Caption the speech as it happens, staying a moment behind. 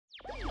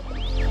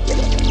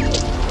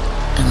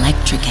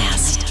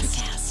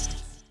Electricast.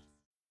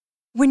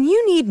 When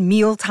you need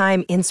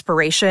mealtime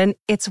inspiration,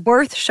 it's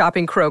worth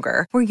shopping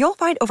Kroger, where you'll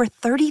find over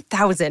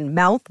 30,000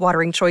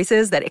 mouth-watering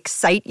choices that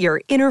excite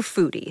your inner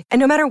foodie. And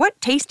no matter what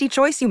tasty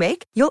choice you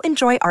make, you'll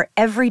enjoy our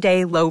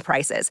everyday low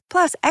prices,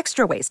 plus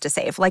extra ways to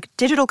save, like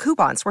digital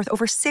coupons worth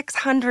over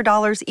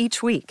 $600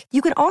 each week.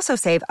 You can also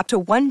save up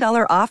to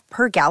 $1 off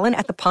per gallon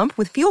at the pump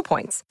with fuel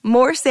points.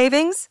 More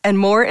savings and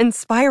more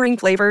inspiring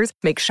flavors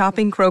make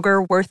shopping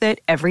Kroger worth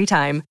it every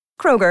time.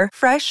 Kroger,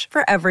 fresh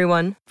for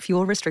everyone.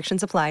 Fuel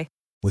restrictions apply.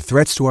 With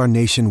threats to our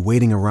nation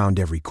waiting around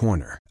every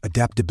corner,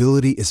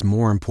 adaptability is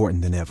more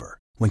important than ever.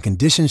 When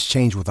conditions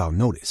change without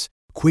notice,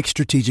 quick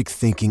strategic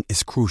thinking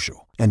is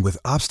crucial. And with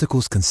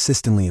obstacles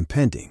consistently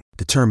impending,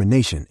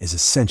 determination is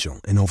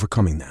essential in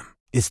overcoming them.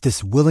 It's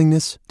this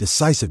willingness,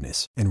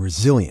 decisiveness, and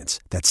resilience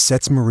that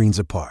sets Marines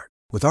apart.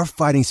 With our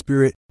fighting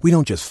spirit, we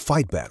don't just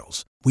fight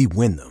battles, we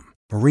win them.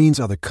 Marines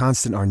are the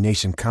constant our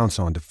nation counts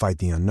on to fight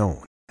the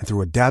unknown. And through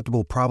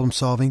adaptable problem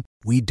solving,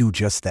 we do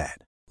just that.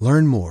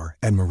 Learn more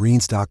at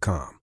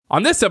marines.com.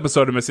 On this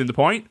episode of Missing the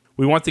Point,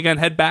 we once again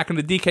head back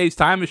into DK's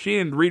time machine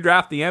and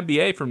redraft the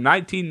NBA from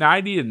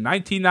 1990 to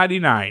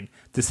 1999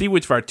 to see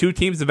which of our two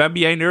teams of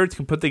NBA nerds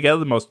can put together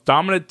the most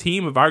dominant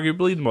team of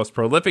arguably the most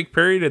prolific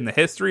period in the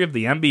history of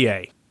the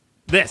NBA.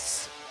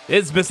 This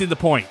is Missing the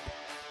Point,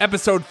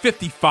 episode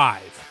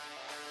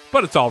 55.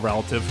 But it's all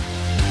relative.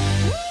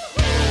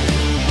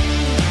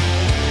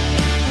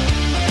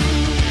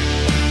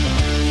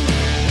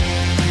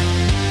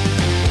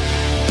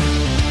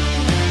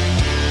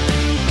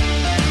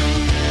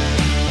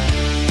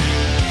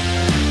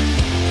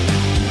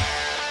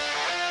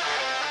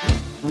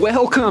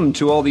 Welcome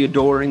to all the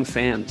adoring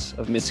fans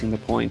of Missing the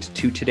Point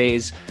to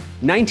today's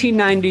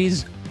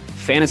 1990s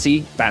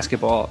fantasy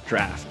basketball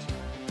draft.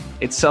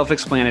 It's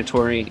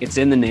self-explanatory. It's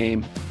in the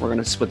name. We're going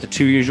to split the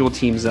two usual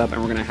teams up and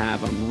we're going to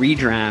have them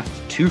redraft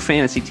two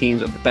fantasy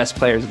teams of the best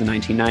players of the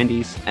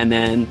 1990s and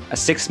then a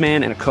sixth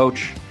man and a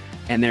coach.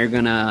 And they're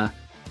going to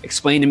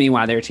explain to me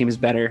why their team is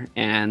better.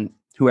 And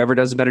whoever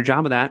does a better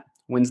job of that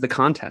wins the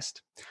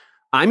contest.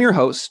 I'm your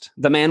host,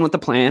 the man with the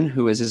plan,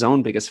 who is his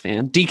own biggest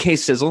fan, DK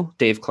Sizzle,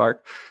 Dave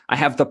Clark. I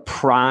have the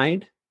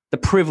pride, the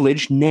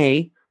privilege,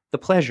 nay, the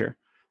pleasure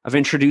of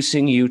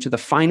introducing you to the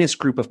finest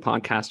group of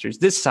podcasters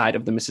this side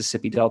of the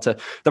Mississippi Delta,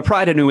 the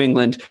pride of New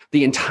England,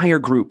 the entire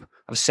group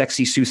of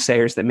sexy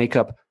soothsayers that make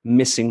up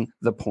Missing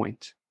the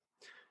Point.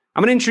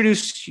 I'm going to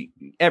introduce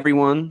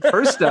everyone.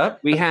 First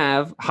up, we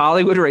have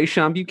Hollywood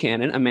Rayshawn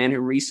Buchanan, a man who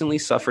recently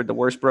suffered the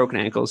worst broken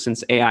ankle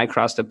since AI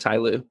crossed up Ty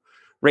Lue.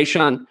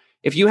 Rayshawn,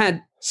 if you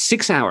had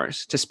 6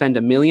 hours to spend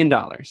 $1 million,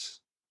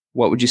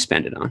 what would you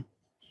spend it on?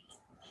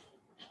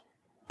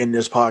 In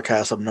this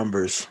podcast of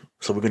numbers,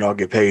 so we can all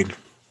get paid.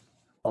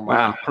 Oh,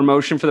 wow.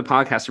 Promotion for the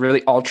podcast. A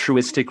really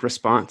altruistic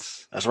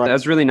response. That's right.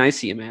 That's really nice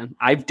of you, man.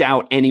 I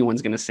doubt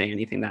anyone's going to say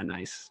anything that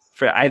nice.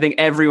 I think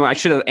everyone, I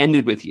should have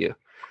ended with you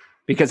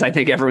because I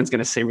think everyone's going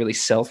to say really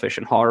selfish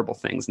and horrible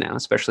things now,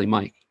 especially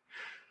Mike.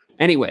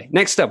 Anyway,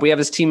 next up, we have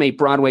his teammate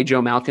Broadway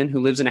Joe Malkin, who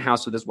lives in a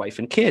house with his wife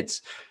and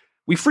kids.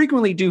 We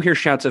frequently do hear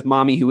shouts of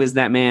mommy, who is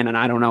that man? And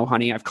I don't know,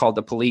 honey, I've called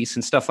the police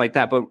and stuff like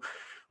that. But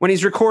when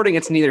he's recording,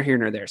 it's neither here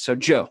nor there. So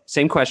Joe,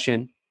 same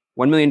question,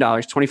 $1 million,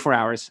 24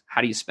 hours.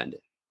 How do you spend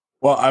it?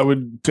 Well, I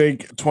would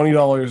take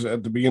 $20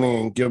 at the beginning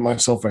and give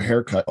myself a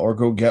haircut or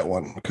go get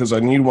one because I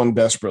need one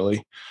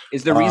desperately.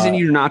 Is the reason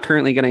you're not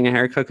currently getting a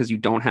haircut because you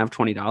don't have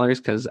 $20?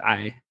 Because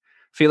I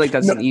feel like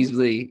that's an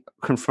easily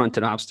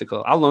confronted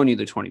obstacle. I'll loan you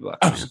the $20.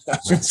 I was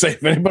going to say,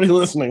 if anybody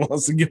listening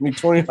wants to give me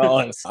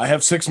 $20, I have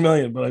 $6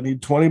 million, but I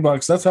need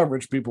 $20. That's how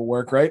rich people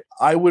work, right?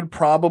 I would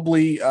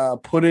probably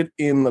put it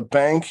in the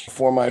bank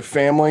for my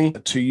family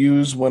to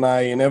use when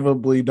I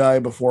inevitably die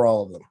before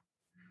all of them.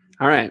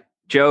 All right.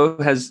 Joe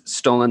has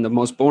stolen the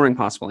most boring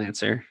possible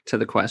answer to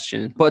the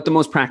question, but the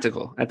most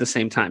practical at the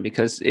same time,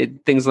 because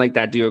things like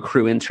that do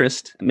accrue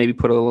interest. Maybe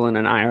put a little in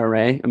an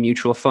IRA, a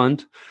mutual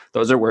fund.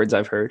 Those are words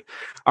I've heard.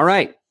 All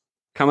right.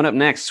 Coming up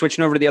next,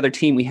 switching over to the other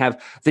team, we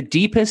have the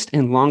deepest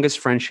and longest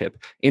friendship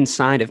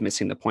inside of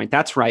Missing the Point.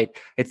 That's right.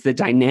 It's the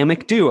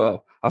dynamic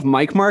duo of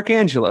Mike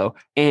Marcangelo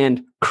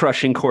and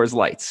Crushing Coors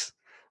Lights.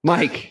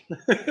 Mike,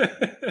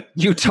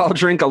 you tall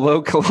drink a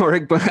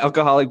low-caloric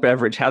alcoholic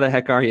beverage. How the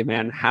heck are you,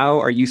 man? How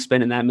are you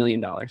spending that $1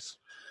 million?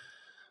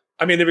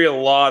 I mean, there'd be a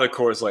lot of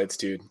Coors Lights,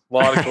 dude. A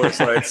lot of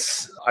Coors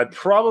Lights. I'd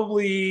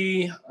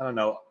probably, I don't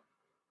know.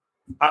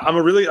 I'm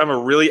a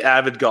really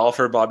avid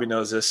golfer. Bobby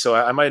knows this, so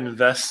I might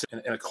invest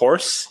in a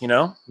course.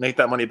 Make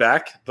that money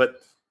back, but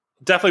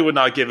definitely would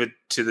not give it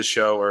to the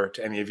show or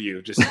to any of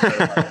you. Just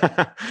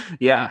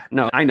yeah,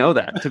 no, I know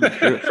that to be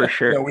true for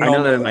sure. Yeah, I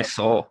know that in my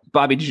soul.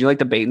 Bobby, did you like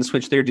the bait and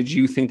switch there? Did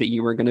you think that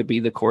you were going to be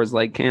the Coors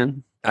Light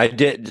can? I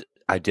did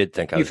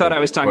think you thought I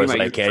was talking about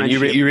your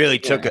friendship. You really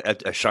took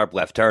a sharp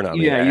left turn on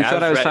me. Yeah, you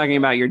thought I was talking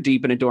about your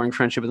deep and adoring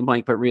friendship with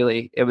Mike, but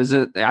really,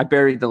 I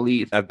buried the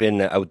lead. I've been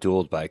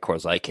outdueled by a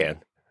Coors Light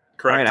can.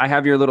 Correct. All right, I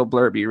have your little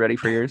blurb. You ready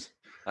for yours?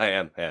 I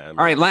am. Yeah, all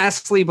right.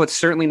 Lastly, but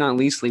certainly not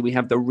leastly, we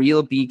have the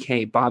real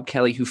BK, Bob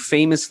Kelly, who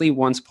famously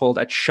once pulled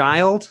a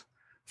child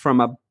from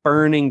a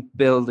burning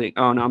building.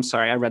 Oh, no, I'm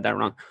sorry. I read that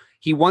wrong.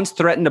 He once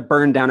threatened to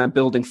burn down a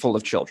building full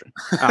of children.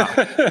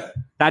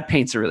 That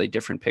paints a really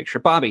different picture.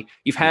 Bobby,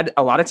 you've had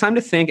a lot of time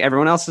to think.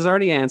 Everyone else has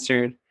already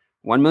answered.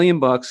 $1 million.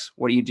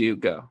 What do you do?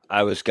 Go.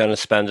 I was going to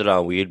spend it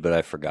on weed, but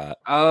I forgot.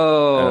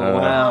 Oh,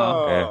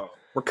 wow. Yeah.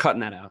 We're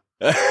cutting that out.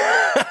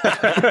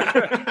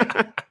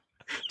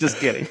 Just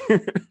kidding.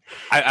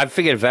 I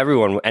figured if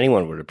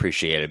anyone would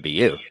appreciate it, it'd be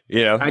you.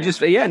 You know,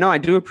 I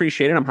do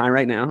appreciate it. I'm high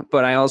right now,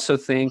 but I also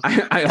think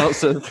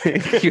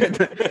you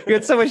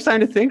had so much time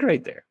to think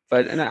right there.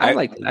 But I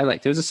liked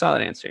it. It was a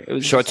solid answer. It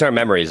was short-term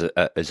memory is a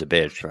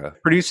bitch, bro.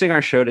 Producing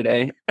our show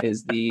today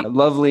is the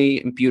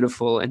lovely and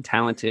beautiful and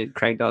talented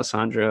Craig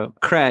D'Alessandro.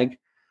 Craig,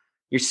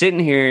 you're sitting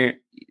here.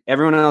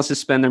 Everyone else has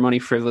spent their money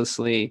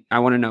frivolously. I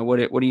want to know, what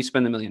do you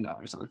spend $1 million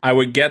on? I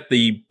would get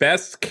the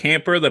best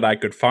camper that I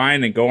could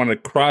find and go on a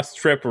cross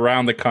trip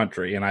around the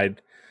country, and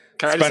I'd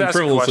spend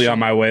frivolously on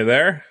my way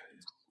there.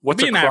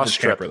 What's a cross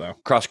trip? Camper, though?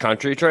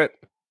 Cross-country trip?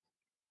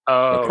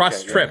 A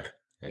cross trip.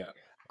 Yeah.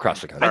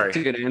 Cross the country. That's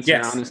a good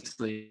answer,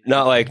 honestly.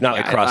 Not like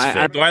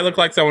CrossFit. Do I look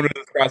like someone who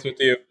does cross with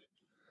you?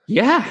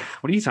 Yeah.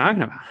 What are you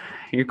talking about?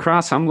 You're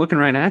cross. I'm looking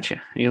right at you.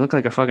 You look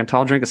like a fucking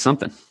tall drink of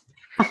something.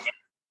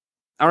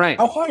 All right.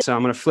 So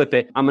I'm going to flip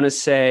it. I'm going to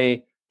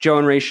say Joe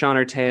and Ray Sean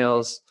are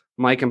tails.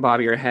 Mike and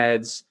Bobby are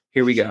heads.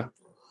 Here we go.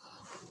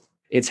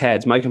 It's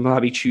heads. Mike and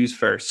Bobby choose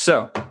first.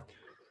 So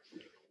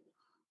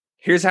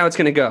here's how it's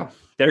going to go.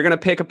 They're going to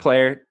pick a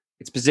player.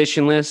 It's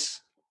positionless.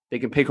 They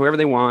can pick whoever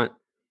they want.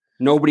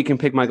 Nobody can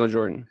pick Michael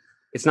Jordan.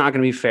 It's not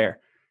going to be fair.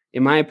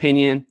 In my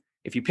opinion,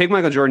 if you pick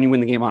Michael Jordan, you win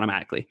the game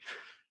automatically.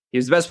 He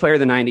was the best player of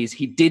the 90s.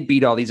 He did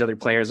beat all these other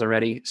players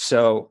already.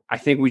 So I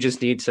think we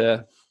just need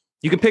to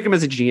 – you can pick him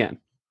as a GM.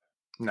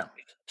 No.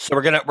 So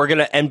we're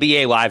gonna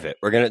NBA Live it.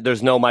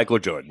 There's no Michael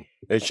Jordan.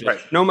 It's just,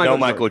 right. No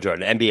Michael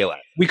Jordan. NBA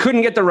Live. We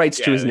couldn't get the rights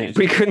to his name.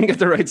 We couldn't get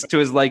the rights to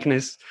his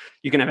likeness.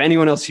 You can have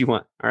anyone else you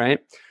want. All right.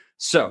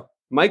 So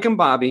Mike and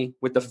Bobby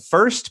with the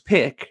first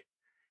pick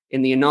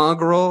in the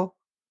inaugural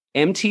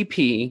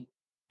MTP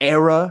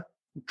era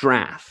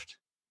draft.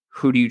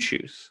 Who do you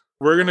choose?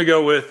 We're going to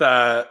go with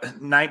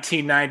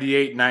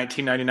 1998,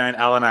 1999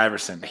 Allen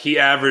Iverson. He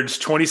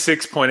averaged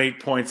 26.8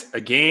 points a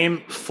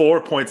game,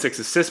 4.6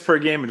 assists per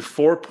game, and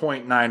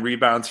 4.9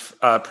 rebounds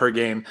per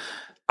game.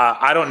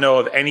 I don't know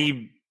of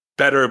any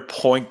better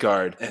point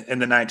guard in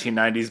the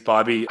 1990s.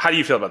 Bobby, how do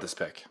you feel about this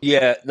pick?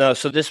 Yeah, no,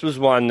 so this was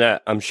one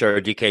that I'm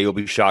sure DK will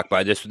be shocked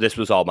by. This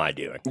was all my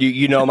doing.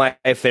 You know my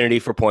affinity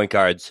for point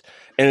guards,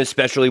 and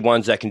especially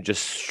ones that can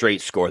just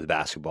straight score the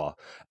basketball.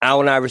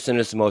 Allen Iverson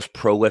is the most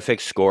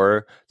prolific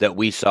scorer that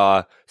we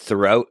saw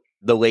throughout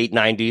the late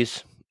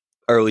 90s,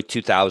 early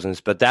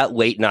 2000s, but that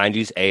late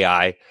 90s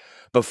AI,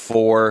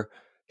 before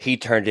he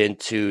turned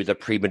into the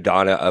prima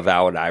donna of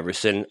Allen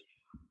Iverson,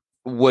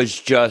 was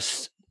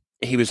just...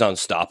 he was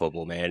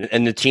unstoppable, man.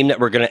 And the team that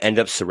we're going to end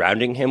up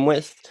surrounding him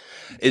with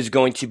is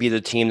going to be the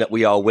team that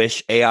we all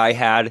wish AI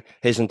had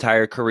his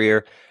entire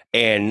career,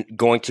 and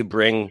going to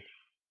bring,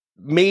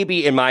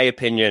 maybe in my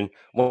opinion,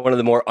 one of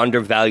the more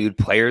undervalued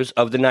players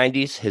of the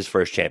 90s, his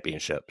first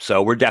championship.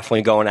 So we're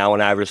definitely going Allen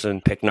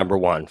Iverson, pick number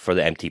 1 for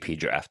the MTP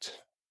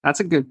draft.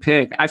 That's a good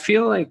pick. I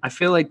feel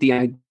like the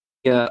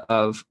idea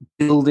of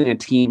building a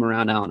team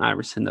around Allen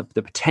Iverson,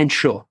 the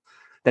potential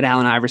that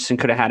Allen Iverson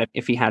could have had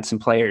if he had some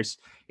players,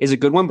 is a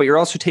good one, but you're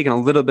also taking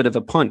a little bit of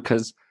a punt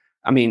because,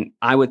 I mean,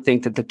 I would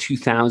think that the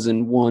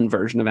 2001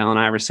 version of Allen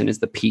Iverson is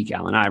the peak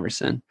Allen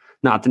Iverson,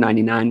 not the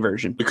 99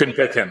 version. We couldn't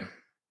pick him.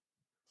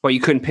 Well, you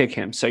couldn't pick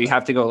him, so you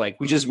have to go like,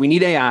 we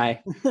need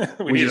AI.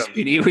 we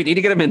need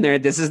to get him in there.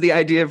 This is the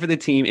idea for the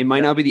team. It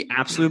might not be the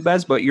absolute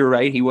best, but you're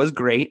right. He was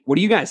great. What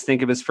do you guys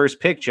think of his first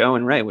pick, Joe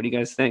and Ray? What do you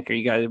guys think? Were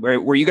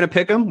you going to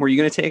pick him? Were you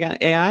going to take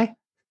AI?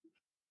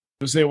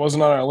 Say it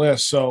wasn't on our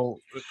list, so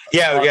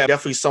yeah,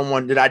 definitely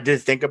someone that I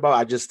did think about.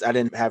 I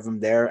didn't have him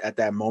there at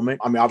that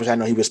moment. I mean, obviously, I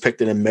know he was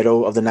picked in the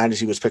middle of the 90s.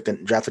 He was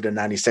drafted in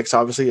 96,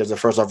 obviously, as the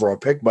first overall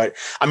pick. But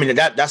I mean,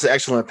 that's an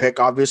excellent pick.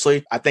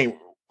 Obviously, I think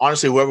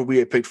honestly, whoever we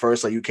had picked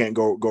first, like you can't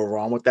go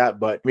wrong with that.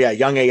 But yeah,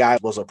 young AI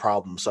was a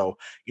problem. So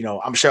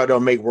I'm sure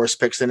they'll make worse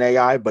picks than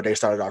AI, but they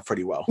started off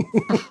pretty well.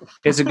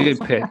 It's a good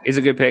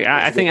pick.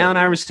 I think Allen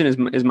Iverson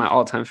is my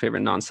all-time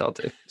favorite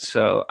non-Celtic.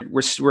 So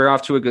we're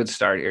off to a good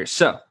start here.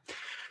 So.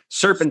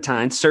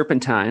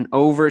 Serpentine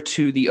over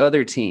to the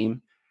other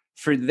team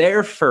for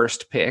their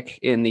first pick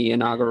in the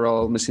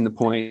inaugural Missing the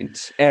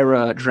Point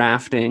era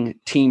drafting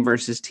team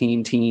versus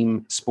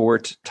team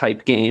sport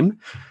type game.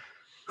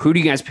 Who do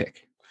you guys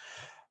pick?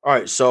 All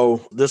right.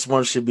 So this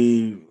one should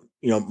be,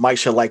 Mike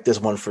should like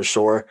this one for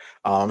sure.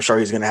 I'm sure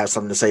he's going to have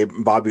something to say,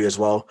 Bobby as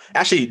well.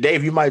 Actually,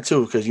 Dave, you might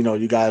too, because,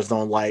 you guys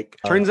don't like.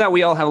 Turns out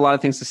we all have a lot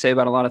of things to say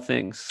about a lot of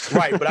things.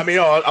 Right. But I mean,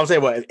 I'm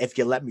saying, well, if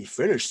you let me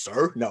finish,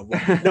 sir. No,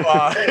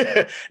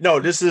 no,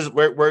 this is,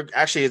 we're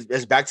actually,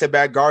 it's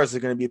back-to-back guards that are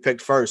going to be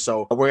picked first.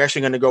 So we're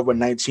actually going to go with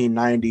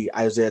 1990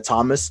 Isaiah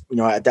Thomas.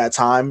 At that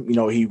time,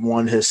 he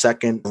won his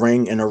second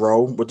ring in a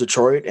row with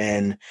Detroit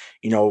and,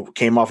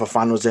 came off a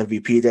finals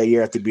MVP that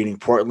year after beating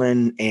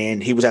Portland.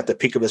 And he was at the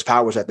peak of his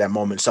powers at that that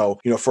moment. So,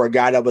 for a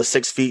guy that was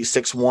 6 feet,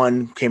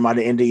 6'1", came out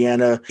of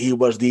Indiana, he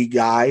was the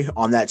guy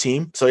on that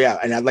team. So yeah,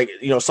 and I like,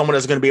 someone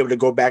that's going to be able to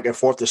go back and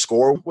forth to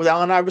score with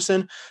Allen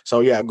Iverson. So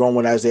yeah, going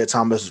with Isaiah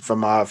Thomas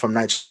from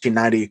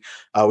 1990, he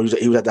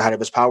was at the height of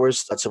his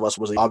powers. That to us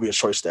was the obvious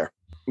choice there.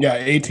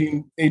 Yeah,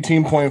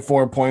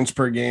 18.4 points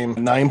per game,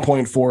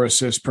 9.4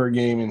 assists per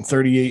game in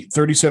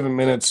 37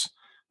 minutes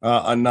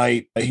a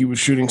night. He was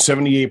shooting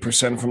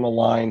 78% from the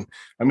line.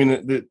 I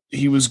mean,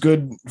 he was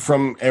good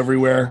from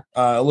everywhere,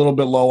 a little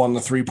bit low on the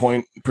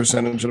 3-point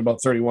percentage at about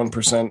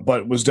 31%,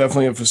 but was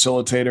definitely a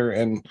facilitator,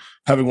 and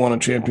having won a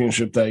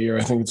championship that year,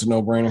 I think it's a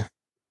no-brainer.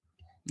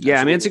 Yeah,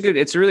 I mean,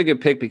 it's a really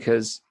good pick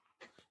because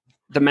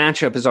the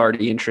matchup is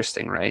already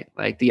interesting, right?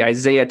 Like the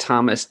Isaiah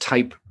Thomas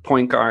type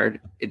point guard,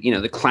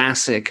 the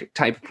classic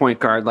type point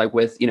guard, like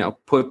with,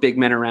 put big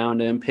men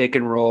around him, pick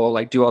and roll,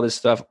 like do all this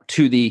stuff,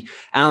 to the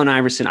Allen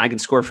Iverson, I can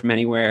score from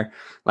anywhere.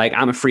 Like,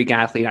 I'm a freak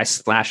athlete. I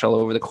slash all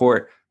over the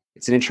court.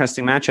 It's an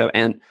interesting matchup.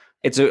 And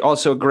it's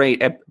also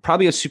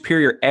probably a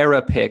superior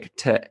era pick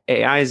to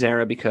AI's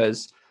era,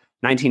 because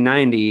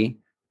 1990,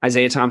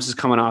 Isaiah Thomas is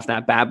coming off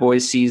that Bad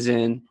Boys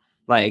season.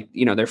 Like,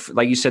 they're,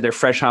 like you said, they're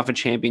fresh off a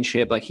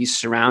championship. Like, he's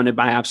surrounded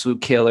by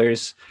absolute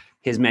killers.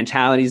 His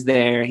mentality's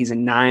there. He's a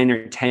 9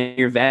 or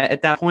 10-year vet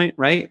at that point,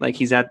 right? Like,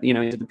 he's at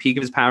the peak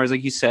of his powers,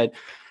 like you said.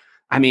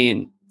 I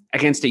mean,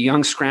 against a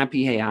young,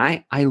 scrappy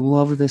AI, I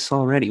love this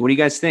already. What do you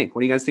guys think?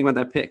 What do you guys think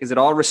about that pick? Is it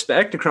all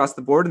respect across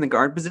the board in the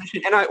guard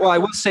position? And I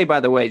will say,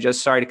 by the way,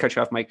 just sorry to cut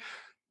you off, Mike,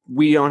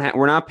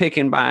 we're not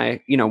picking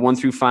by 1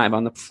 through 5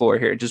 on the floor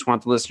here. Just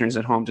want the listeners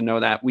at home to know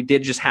that we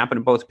did just happen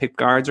to both pick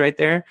guards right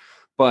there.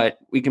 But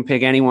we can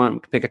pick anyone. We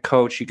can pick a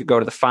coach. You could go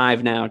to the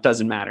 5 now. It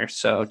doesn't matter.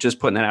 So just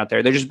putting that out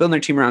there. They're just building their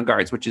team around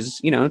guards, which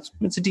is,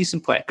 it's a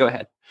decent play. Go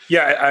ahead.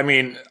 Yeah, I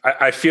mean,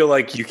 I feel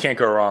like you can't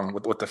go wrong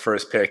with the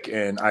first pick.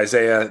 And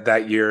Isaiah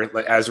that year,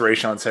 like as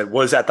Rayshawn said,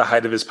 was at the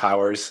height of his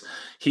powers.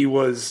 He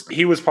was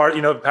part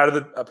of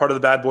the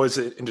Bad Boys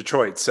in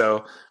Detroit.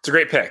 So it's a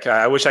great pick.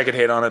 I wish I could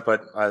hate on it,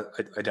 but I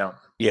don't.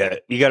 Yeah,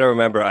 you got to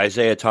remember,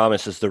 Isaiah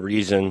Thomas is the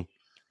reason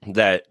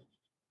that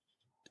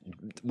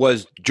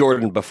was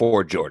Jordan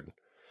before Jordan.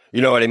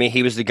 You know what I mean?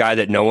 He was the guy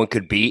that no one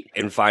could beat,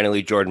 and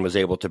finally Jordan was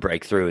able to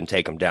break through and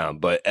take him down.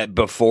 But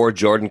before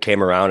Jordan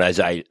came around,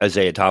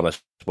 Isaiah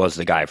Thomas was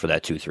the guy for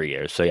that 2-3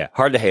 years. So yeah,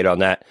 hard to hate on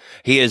that.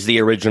 He is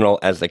the original,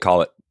 as they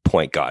call it,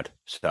 point guard.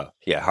 So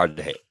yeah, hard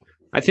to hate.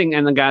 I think,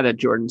 and the guy that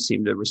Jordan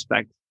seemed to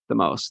respect the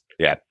most.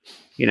 Yeah.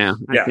 I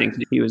think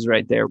he was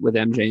right there with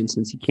MJ, and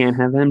since he can't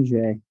have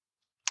MJ,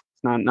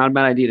 it's not a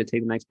bad idea to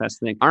take the next best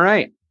thing. All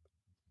right.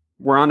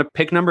 We're on to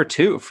pick number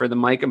 2 for the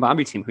Mike and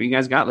Bobby team. Who you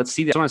guys got? Let's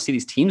see. I want to see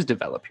these teams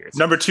develop here.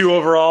 Number 2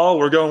 overall,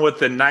 we're going with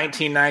the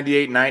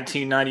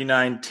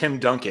 1998-1999 Tim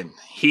Duncan.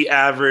 He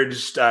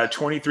averaged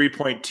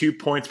 23.2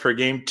 points per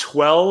game,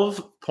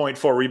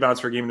 12.4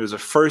 rebounds per game. He was a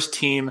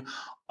first-team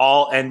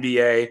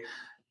All-NBA.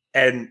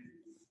 And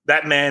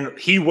that man,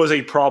 he was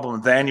a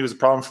problem then. He was a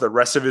problem for the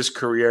rest of his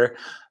career.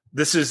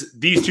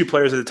 These 2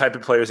 players are the type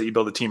of players that you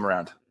build a team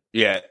around.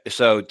 Yeah.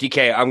 So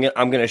DK,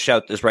 I'm gonna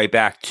shout this right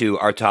back to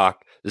our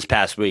talk this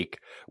past week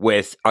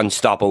with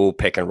unstoppable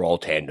pick and roll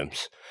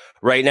tandems.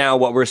 Right now,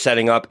 what we're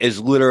setting up is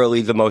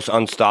literally the most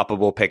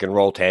unstoppable pick and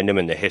roll tandem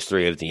in the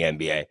history of the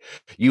NBA.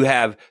 You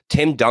have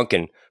Tim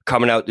Duncan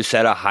coming out to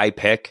set a high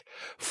pick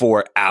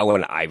for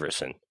Allen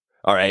Iverson.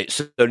 All right.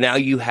 So now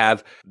you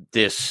have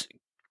this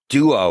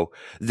duo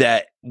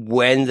that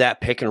when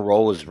that pick and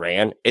roll is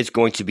ran, it's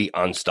going to be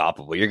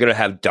unstoppable. You're going to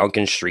have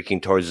Duncan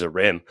streaking towards the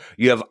rim.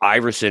 You have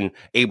Iverson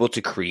able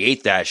to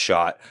create that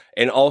shot.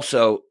 And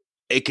also,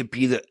 it could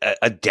be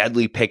a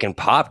deadly pick and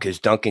pop because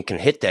Duncan can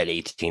hit that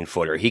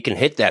 18-footer. He can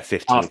hit that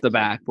 15 off the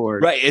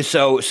backboard. Right.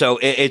 So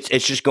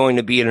it's just going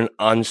to be an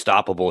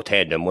unstoppable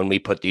tandem when we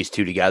put these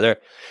 2 together.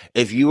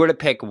 If you were to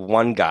pick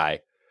one guy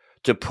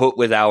to put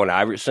with Allen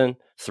Iverson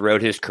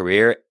throughout his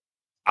career,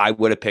 I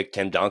would have picked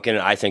Tim Duncan,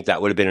 and I think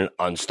that would have been an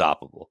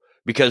unstoppable,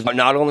 because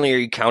not only are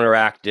you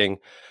counteracting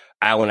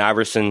Allen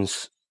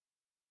Iverson's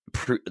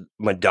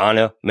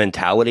Madonna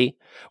mentality,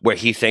 where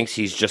he thinks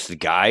he's just the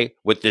guy,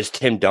 with this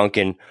Tim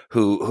Duncan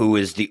who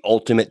is the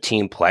ultimate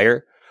team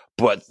player,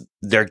 but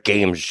their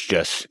games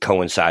just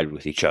coincide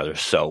with each other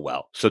so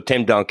well. So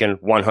Tim Duncan,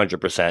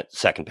 100%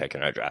 second pick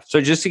in our draft.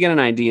 So just to get an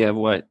idea of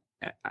what,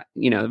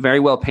 very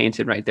well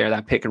painted right there,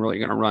 that pick and roll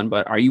you're going to run,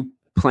 but are you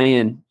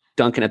playing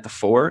Duncan at the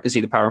 4? Is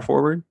he the power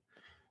forward?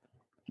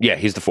 Yeah,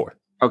 he's the 4.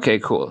 Okay,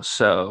 cool.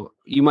 So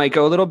you might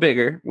go a little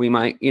bigger. We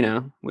might,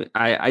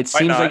 it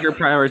seems like you're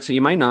prioritizing,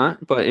 you might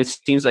not, but it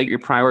seems like you're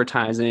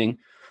prioritizing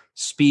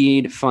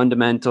speed,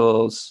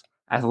 fundamentals,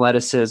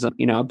 athleticism,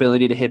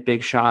 ability to hit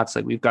big shots.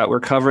 Like we're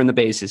covering the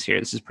bases here.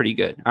 This is pretty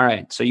good. All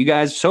right. So you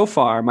guys, so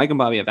far, Mike and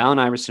Bobby have Allen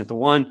Iverson at the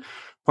 1,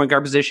 point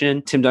guard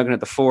position, Tim Duncan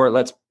at the 4.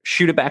 Let's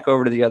shoot it back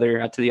over to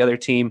the other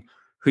team.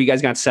 Who you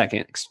guys got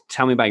second?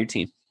 Tell me about your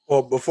team.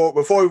 Well, before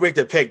we make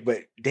the pick,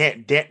 but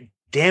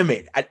damn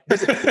it.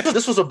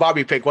 This was a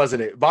Bobby pick,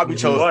 wasn't it? Bobby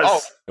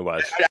chose. It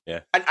was.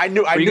 Yeah. I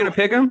knew. Were you going to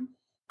pick him?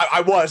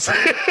 I was.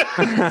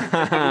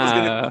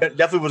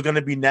 Definitely was going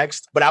to be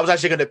next, but I was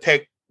actually going to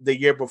pick the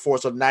year before,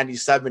 so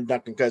 97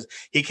 Duncan, because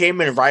he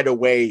came in right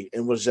away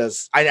and was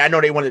just, I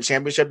know they won the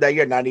championship that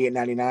year, 98,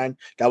 99.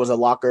 That was the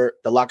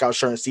lockout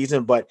shortened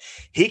season, but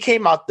he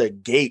came out the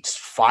gates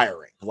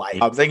firing.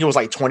 Like, I think it was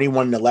like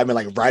 21-11,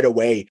 like right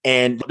away.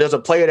 And there's a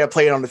player that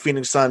played on the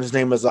Phoenix Suns. His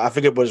name was, I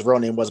forget what his real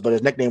name was, but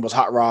his nickname was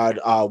Hot Rod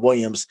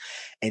Williams.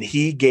 And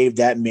he gave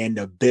that man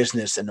the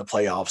business in the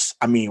playoffs.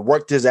 I mean,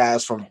 worked his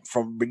ass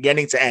from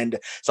beginning to end.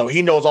 So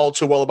he knows all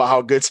too well about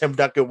how good Tim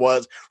Duncan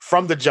was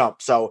from the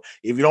jump. So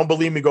if you don't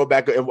believe me, go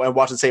back and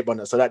watch the tape on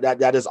this. So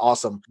that is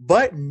awesome.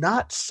 But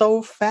not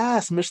so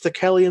fast, Mr.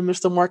 Kelly and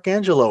Mr.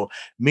 Marcangelo.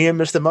 Me and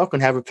Mr. Malcolm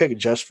have a pick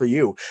just for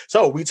you.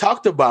 So we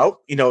talked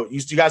about, you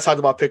guys talked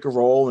about pick and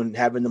roll and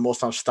having the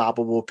most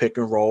unstoppable pick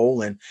and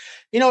roll. And,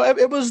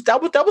 that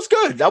was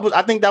good.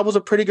 I think that was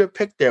a pretty good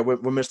pick there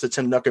with Mr.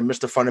 Tim Duncan,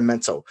 Mr.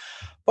 Fundamental.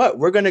 But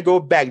we're going to go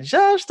back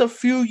just a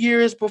few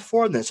years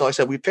before then. So like I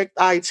said, we picked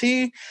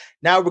IT.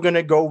 Now we're going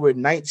to go with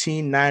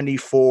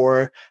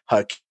 1994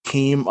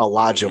 Hakeem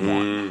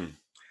Olajuwon.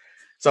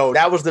 So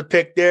that was the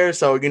pick there.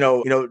 So,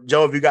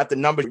 Joe, if you got the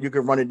number, you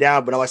can run it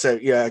down. But like I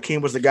said, yeah,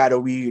 Hakeem was the guy that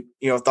we,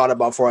 thought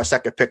about for our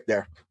second pick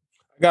there.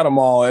 I got them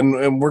all.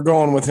 And we're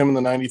going with him in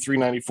the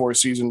 93-94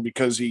 season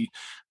because he,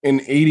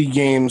 in 80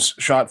 games,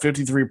 shot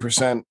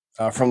 53%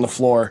 from the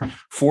floor,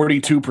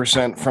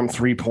 42% from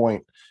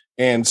 3-point,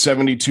 and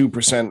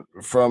 72%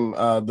 from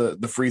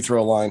the free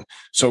throw line.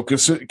 So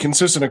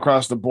consistent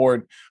across the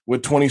board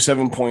with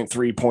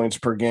 27.3 points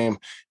per game.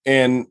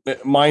 And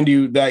mind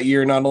you, that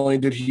year, not only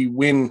did he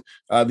win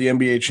the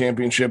NBA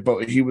championship,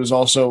 but he was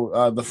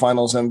also the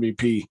finals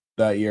MVP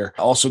that year.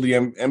 Also the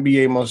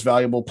NBA most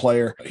valuable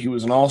player. He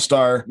was an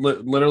all-star,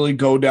 literally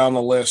go down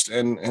the list.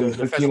 And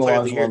defensive player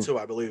of the year too,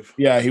 I believe.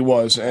 Yeah, he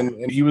was.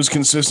 And he was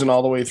consistent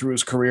all the way through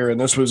his career. And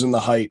this was in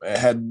the height.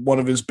 Had one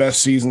of his best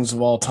seasons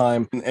of all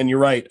time. And you're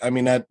right. I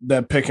mean,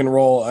 that pick and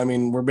roll, I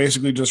mean, we're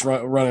basically just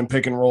running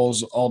pick and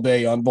rolls all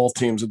day on both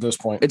teams at this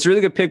point. It's a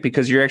really good pick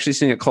because you're actually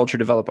seeing a culture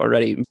develop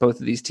already in both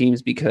of these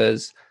teams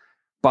because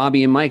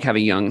Bobby and Mike have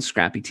a young,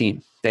 scrappy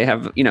team. They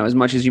have, as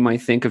much as you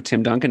might think of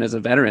Tim Duncan as a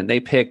veteran, they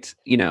picked,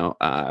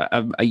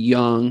 a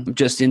young,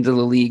 just into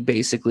the league,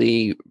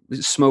 basically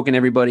smoking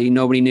everybody.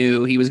 Nobody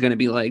knew he was going to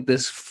be like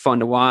this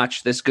fun to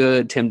watch, this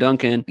good Tim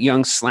Duncan,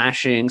 young,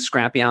 slashing,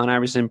 scrappy Allen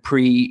Iverson,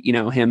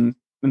 him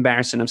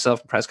embarrassing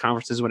himself in press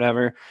conferences,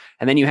 whatever.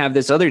 And then you have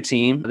this other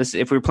team.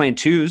 If we were playing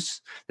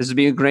twos, this would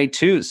be a great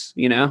twos,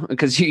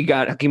 because you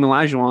got Hakeem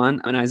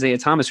Olajuwon and Isaiah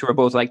Thomas, who are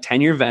both like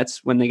 10-year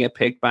vets when they get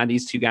picked by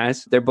these two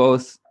guys. They're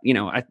both,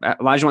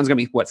 Olajuwon's going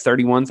to be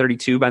 31,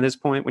 32 by this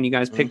point when you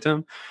guys picked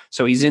him.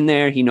 So he's in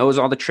there. He knows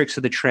all the tricks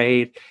of the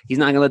trade. He's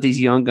not going to let these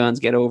young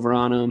guns get over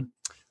on him.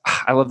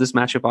 I love this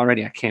matchup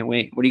already. I can't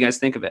wait. What do you guys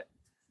think of it?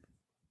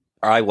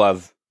 I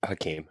love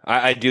Hakeem.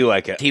 I do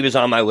like it. He was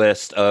on my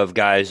list of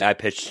guys I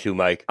pitched to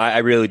Mike. I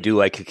really do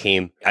like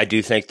Hakeem. I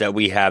do think that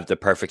we have the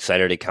perfect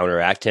center to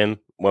counteract him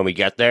when we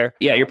get there.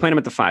 Yeah, you're playing him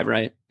at the 5,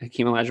 right?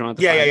 Hakeem Olajuwon at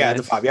the 5. Yeah, at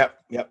the 5. Yep.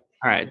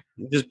 All right.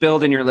 Just I'm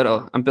building your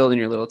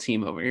little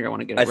team over here. I want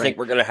to get it I think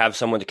we're going to have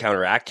someone to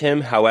counteract him.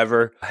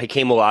 However,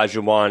 Hakeem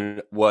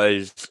Olajuwon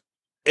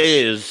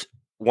is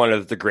one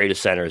of the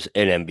greatest centers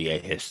in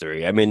NBA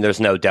history. I mean,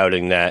 there's no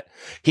doubting that.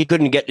 He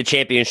couldn't get the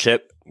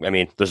championship. I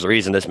mean, there's a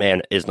reason this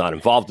man is not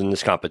involved in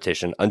this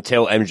competition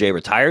until MJ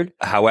retired.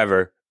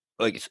 However,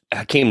 like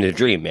Hakeem the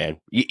Dream,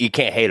 man, you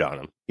can't hate on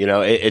him.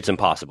 It's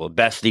impossible.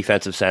 Best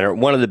defensive center,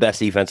 one of the best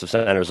defensive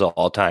centers of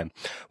all time,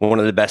 one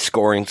of the best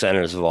scoring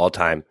centers of all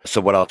time.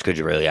 So what else could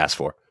you really ask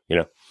for?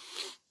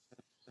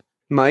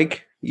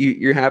 Mike,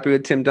 you're happy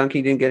with Tim Duncan?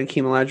 You didn't get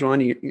Hakeem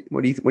Olajuwon.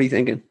 What are you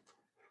thinking?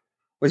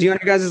 Was he on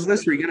your guys'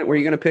 list? Were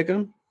you gonna pick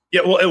him?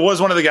 Yeah, well, it was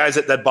one of the guys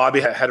that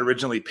Bobby had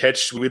originally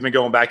pitched. We've been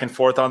going back and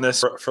forth on this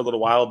for a little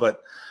while,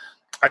 but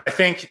I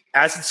think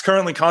as it's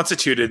currently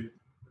constituted,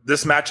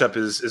 this matchup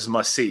is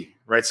must see,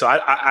 right? So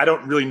I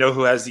don't really know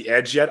who has the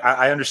edge yet.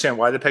 I understand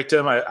why they picked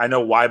him. I know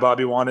why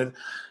Bobby wanted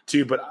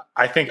to, but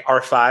I think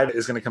R5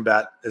 is going to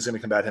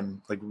combat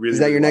him like really. Is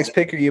that your well. next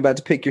pick? Or are you about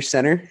to pick your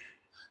center?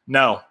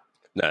 No,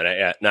 not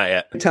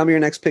yet. Tell me your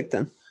next pick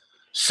then.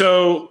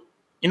 So.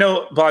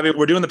 Bobby,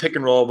 we're doing the pick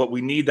and roll, but we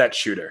need that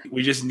shooter.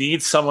 We just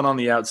need someone on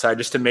the outside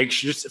just to make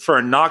sure, just for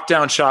a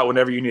knockdown shot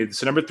whenever you need it.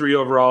 So number 3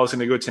 overall is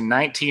going to go to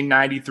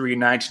 1993,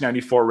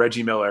 1994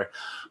 Reggie Miller,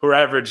 who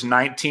averaged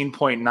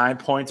 19.9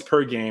 points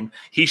per game.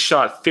 He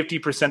shot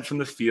 50% from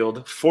the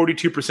field,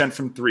 42%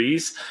 from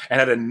threes, and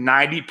had a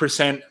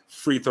 90%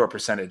 free throw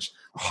percentage.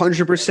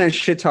 100%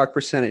 shit talk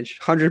percentage.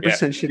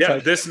 100% shit talk. Yeah,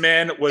 this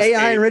man was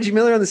AI and Reggie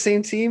Miller on the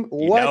same team.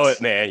 What? You know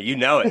it, man. You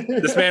know it.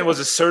 This man was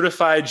a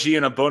certified G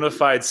and a bona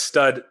fide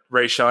stud,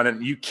 Rayshawn,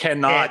 and you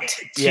cannot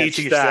teach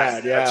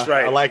that. Yeah, that's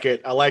right. I like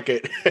it.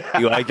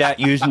 You like that?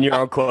 Using your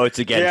own quotes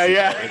against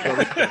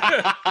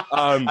Yeah.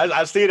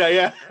 I see that,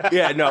 yeah.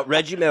 Yeah, no,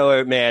 Reggie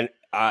Miller, man.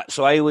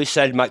 So I always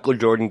said Michael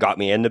Jordan got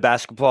me into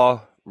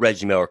basketball.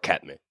 Reggie Miller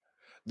kept me.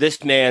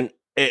 This man,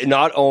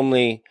 not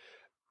only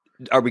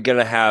are we going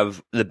to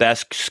have the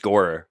best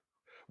scorer,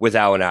 with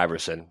Allen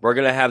Iverson. We're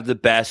going to have the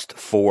best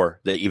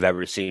 4 that you've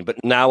ever seen,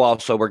 but now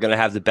also we're going to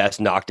have the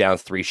best knockdown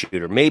 3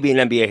 shooter, maybe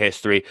in NBA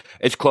history.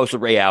 It's close to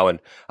Ray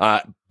Allen,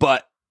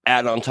 but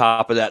add on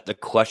top of that the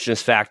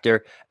clutchness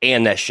factor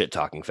and that shit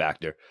talking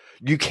factor.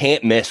 You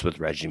can't miss with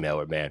Reggie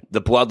Miller, man.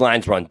 The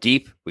bloodlines run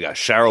deep. We got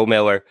Cheryl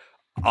Miller,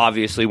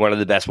 obviously one of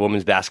the best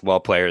women's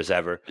basketball players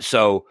ever.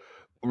 So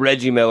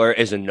Reggie Miller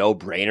is a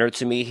no-brainer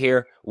to me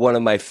here. One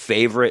of my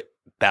favorite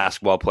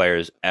basketball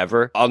players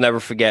ever. I'll never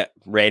forget,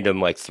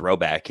 random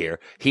throwback here.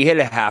 He hit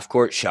a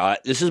half-court shot.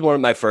 This is one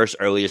of my first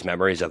earliest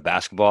memories of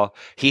basketball.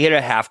 He hit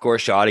a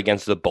half-court shot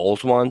against the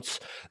Bulls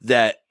once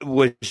that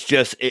was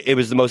just, it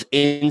was the most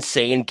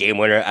insane game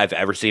winner I've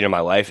ever seen in my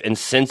life. And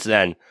since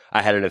then,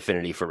 I had an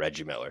affinity for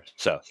Reggie Miller.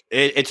 So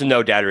it's a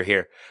no-doubter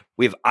here.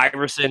 We have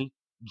Iverson,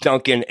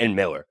 Duncan, and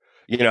Miller.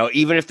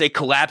 Even if they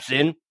collapse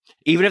in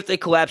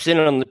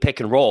on the pick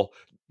and roll,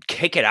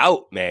 kick it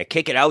out, man.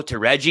 Kick it out to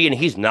Reggie, and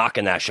he's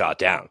knocking that shot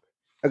down.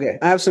 Okay,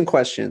 I have some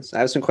questions.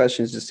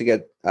 Just to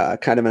get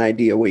kind of an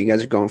idea of what you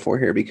guys are going for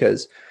here,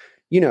 because,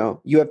 you have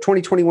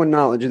 2021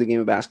 knowledge of the game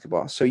of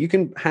basketball. So you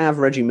can have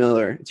Reggie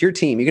Miller. It's your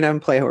team. You can have him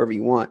play however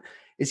you want.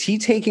 Is he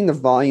taking the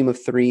volume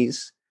of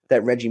threes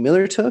that Reggie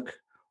Miller took?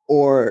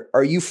 Or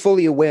are you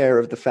fully aware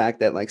of the fact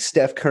that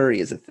Steph Curry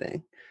is a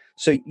thing?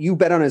 So you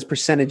bet on his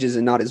percentages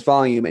and not his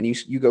volume, and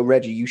you go,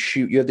 Reggie, you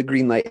shoot. You have the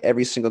green light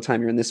every single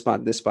time you're in this spot,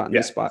 and this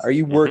spot. Are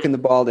you working the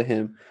ball to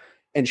him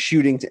and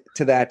shooting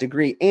to that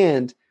degree?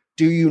 And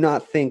do you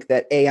not think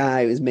that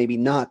AI is maybe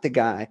not the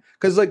guy?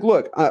 Because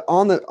look,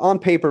 on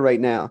paper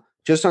right now,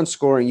 just on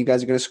scoring, you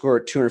guys are going to score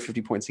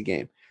 250 points a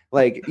game.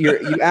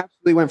 You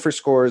absolutely went for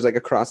scores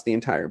across the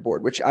entire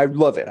board, which I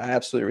love it. I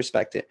absolutely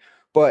respect it.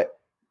 But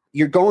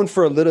you're going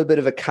for a little bit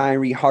of a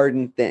Kyrie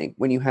Harden thing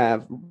when you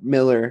have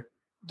Miller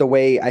the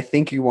way I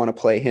think you want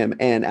to play him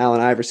and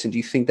Allen Iverson. Do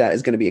you think that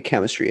is going to be a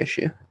chemistry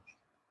issue?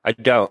 I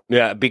don't.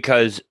 Yeah,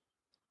 because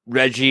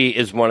Reggie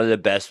is one of the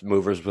best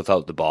movers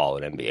without the ball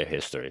in NBA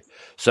history.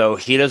 So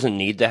he doesn't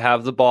need to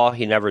have the ball.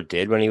 He never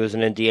did when he was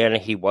in Indiana.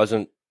 He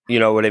wasn't, you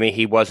know what I mean?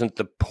 He wasn't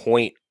the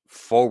point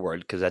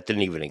forward because that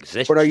didn't even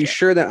exist. But are you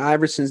sure that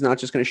Iverson's not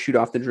just going to shoot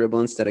off the dribble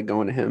instead of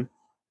going to him?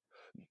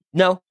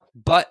 No,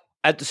 but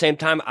at the same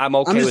time, I'm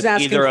okay with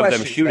either of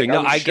them shooting.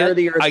 I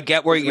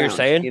get what you're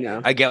saying.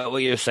 I get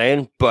what you're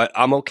saying, but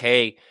I'm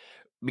okay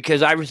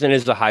because Iverson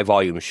is the high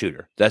volume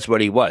shooter. That's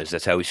what he was.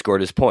 That's how he scored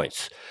his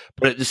points.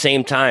 But at the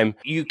same time,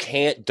 you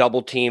can't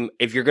double team.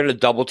 If you're going to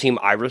double team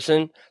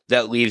Iverson,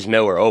 that leaves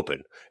Miller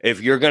open.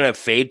 If you're going to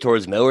fade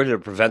towards Miller to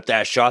prevent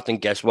that shot, then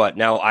guess what?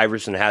 Now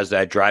Iverson has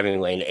that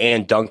driving lane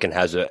and Duncan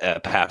has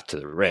a path to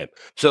the rim.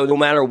 So no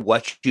matter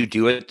what you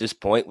do at this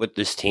point with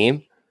this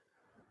team,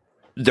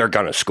 they're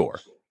going to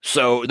score.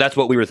 So that's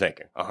what we were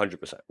thinking,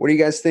 100%. What do you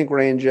guys think,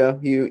 Ray and Joe?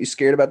 You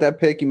scared about that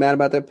pick? You mad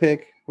about that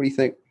pick? What do you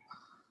think?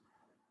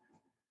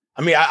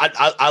 I mean,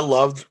 I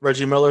loved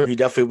Reggie Miller. He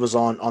definitely was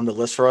on the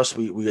list for us.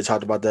 We had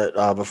talked about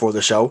that before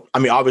the show. I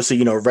mean,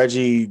 obviously,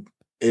 Reggie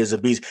is a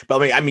beast.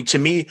 But I mean, to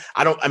me,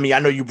 I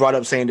know you brought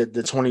up saying that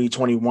the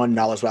 2021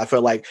 knowledge, but I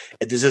feel like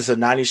if this is a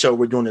 90s show,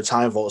 we're doing the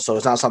time vote. So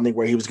it's not something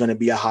where he was going to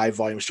be a high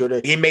volume shooter.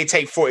 He may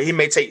take.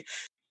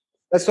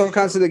 That's the whole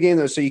concept of the game,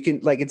 though. So you can,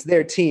 it's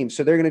their team.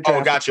 So they're going to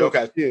draft got you.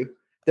 Okay. Too.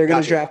 They're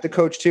going to draft the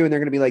coach, too, and they're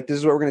going to be like, this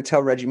is what we're going to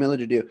tell Reggie Miller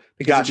to do.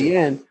 Because at the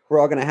end, we're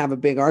all going to have a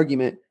big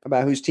argument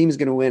about whose team is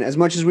going to win. As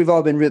much as we've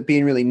all been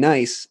being really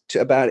nice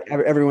about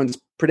everyone's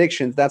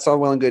predictions, that's all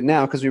well and good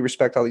now because we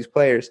respect all these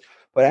players.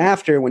 But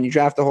after, when you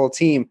draft the whole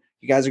team,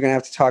 you guys are going to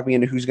have to talk me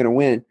into who's going to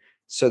win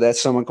so that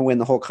someone can win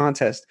the whole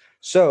contest.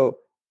 So,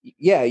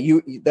 yeah,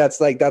 that's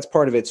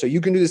part of it. So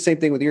you can do the same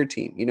thing with your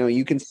team.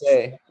 You can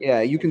say, oh,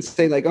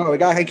 I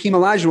got Hakeem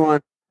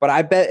Olajuwon, but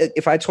I bet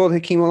if I told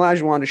Hakeem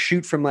Olajuwon to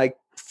shoot from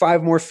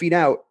 5 more feet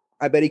out,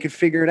 I bet he could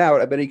figure it out.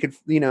 I bet he could,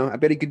 I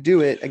bet he could do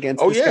it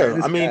against. Oh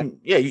yeah, I mean,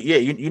 yeah.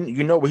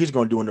 You know what he's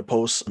going to do in the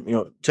post.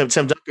 Tim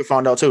Duncan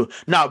found out too.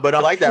 No, but I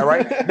like that,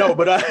 right? No,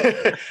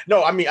 but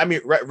no. I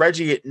mean,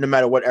 Reggie, no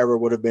matter what era,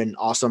 would have been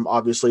awesome.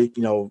 Obviously,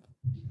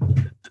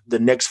 the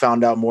Knicks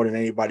found out more than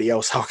anybody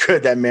else how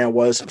good that man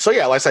was. So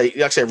yeah, like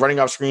I said, running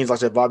off screens, like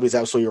I said, Bobby's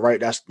absolutely right.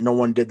 That's no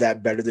one did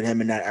that better than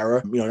him in that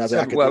era.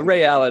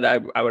 Ray Allen,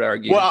 I would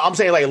argue. Well, I'm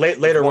saying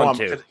later on.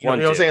 You know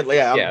what I'm saying?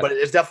 Yeah, but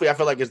it's definitely. I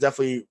feel like it's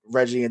definitely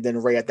Reggie and then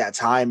Ray at that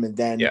time, and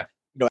then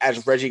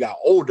as Reggie got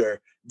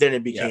older, then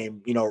it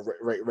became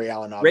Ray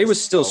Allen. Ray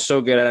was still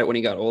so good at it when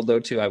he got old, though.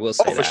 Too, I will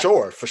say.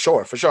 Oh, for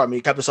sure. I mean,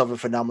 he kept himself in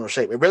phenomenal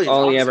shape. It really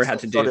all he ever had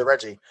to do. So did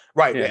Reggie,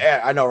 right?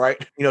 Yeah, I know, right?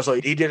 So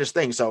he did his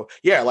thing. So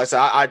yeah, like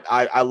I said,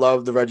 I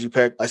love the Reggie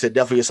pick. Like I said,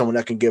 definitely is someone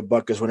that can get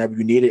buckets whenever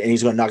you need it, and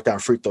he's going to knock down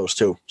free throws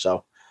too.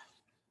 So.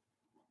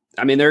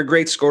 I mean, they're a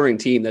great scoring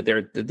team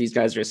that these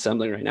guys are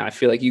assembling right now. I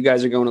feel like you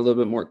guys are going a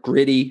little bit more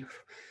gritty.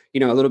 A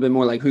little bit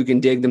more like who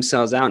can dig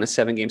themselves out in a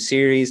 7-game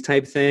series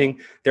type thing.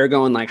 They're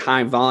going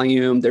high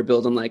volume. They're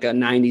building a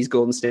 90s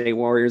Golden State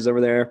Warriors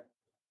over there.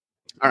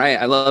 All right.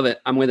 I love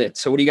it. I'm with it.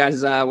 So what are you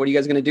guys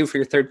going to do for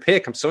your third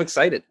pick? I'm so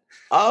excited.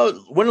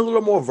 Went a little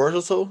more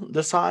versatile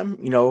this time,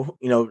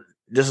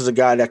 this is a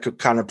guy that could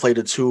kind of play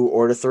the 2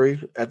 or the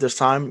 3 at this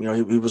time. You know,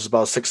 he was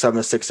about 6'7",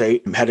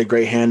 6'8", had a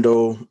great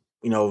handle.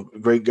 You know,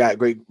 great guy,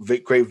 great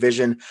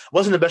vision.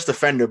 Wasn't the best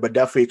defender, but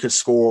definitely could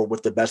score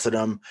with the best of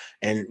them.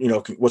 And, you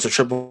know, was a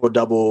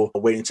triple-double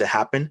waiting to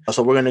happen.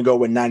 So we're going to go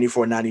with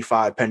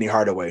 94-95 Penny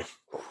Hardaway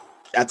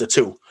at the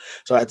 2.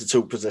 So at the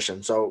 2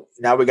 position. So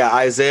now we got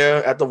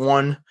Isaiah at the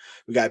 1.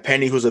 We got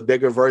Penny, who's a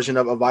bigger version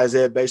of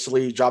Isaiah,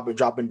 basically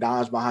dropping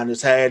dimes behind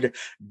his head,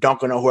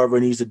 dunking on whoever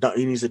he needs to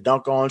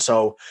dunk on.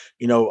 So,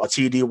 you know, a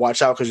TD,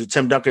 watch out, because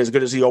Tim Duncan, as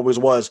good as he always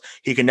was,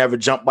 he can never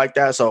jump like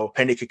that. So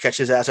Penny could catch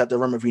his ass at the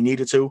rim if he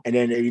needed to. And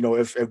then, you know,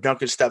 if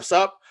Duncan steps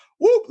up,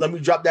 whoop, let me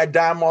drop that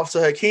dime off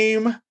to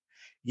Hakeem.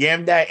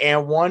 Yam that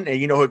and 1, and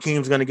you know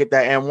Hakeem's gonna get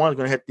that and 1,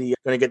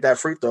 gonna get that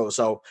free throw.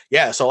 So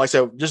yeah, so like I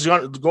said, just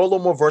gonna go a little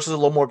more versus a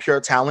little more pure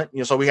talent.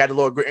 You know, so we had a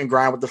little grit and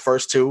grind with the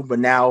first 2, but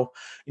now,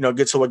 you know,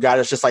 get to a guy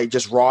that's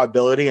just raw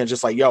ability and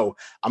just like, yo,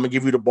 I'm gonna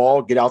give you the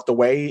ball, get out the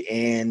way,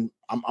 and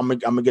I'm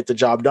gonna get the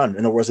job done.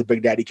 In other words, a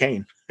Big Daddy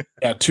Kane.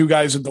 Yeah, 2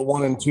 guys at the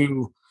 1 and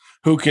 2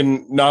 who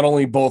can not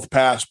only both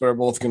pass, but are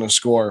both going to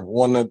score.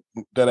 One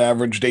that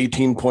averaged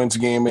 18 points a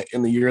game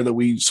in the year that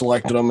we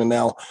selected him, and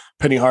now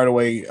Penny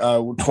Hardaway,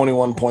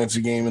 21 points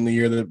a game in the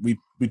year that we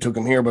took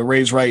him here. But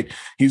Ray's right;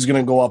 he's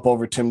going to go up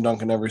over Tim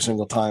Duncan every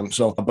single time.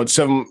 So, but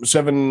almost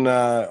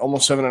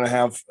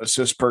 7.5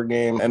 assists per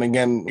game. And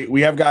again,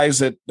 we have guys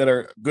that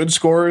are good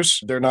scorers.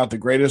 They're not the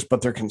greatest,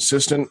 but they're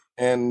consistent,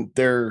 and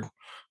they're.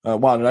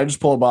 Wow, did I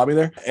just pull a Bobby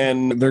there?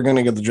 And they're going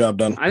to get the job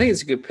done. I think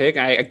it's a good pick.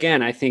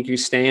 I think you're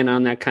staying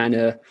on that kind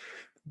of,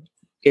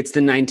 it's the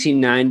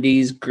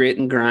 1990s grit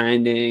and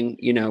grinding.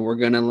 You know, we're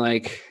going to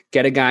like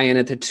get a guy in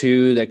at the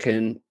 2 that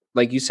can,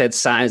 like you said,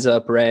 size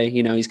up Ray.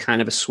 You know, he's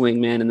kind of a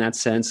swingman in that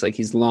sense. Like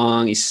he's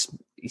long, he's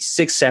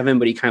 6'7",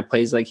 but he kind of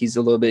plays like he's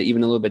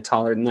even a little bit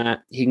taller than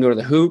that. He can go to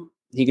the hoop.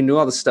 He can do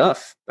all the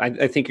stuff.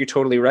 I think you're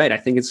totally right. I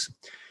think is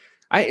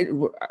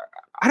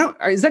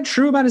that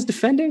true about his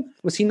defending?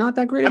 Was he not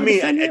that great?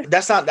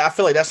 I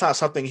feel like that's not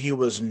something he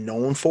was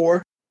known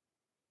for.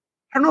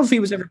 I don't know if he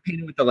was ever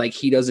painted with the like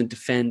he doesn't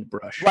defend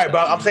brush. Right,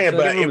 but I'm saying,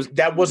 but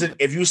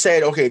if you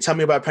said, okay, tell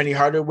me about Penny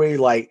Hardaway,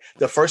 like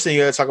the first thing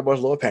you're gonna talk about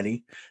is Little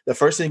Penny. The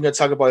first thing you're gonna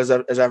talk about is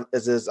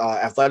his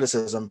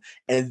athleticism,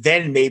 and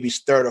then maybe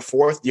 3rd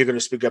or 4th, you're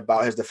gonna speak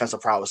about his defensive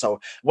prowess. So,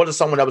 what is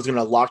someone that was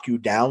gonna lock you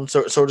down,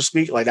 so to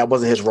speak? Like that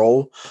wasn't his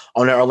role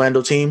on the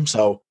Orlando team.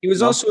 So he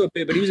was also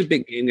but he was a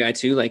big game guy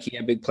too. Like he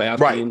had big playoff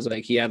games.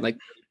 Like he had like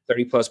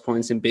 30+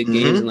 points in big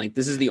games, and like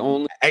this is the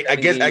only. I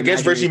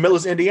guess Reggie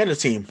Miller's Indiana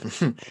team,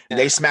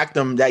 they smacked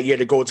them that year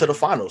to go to the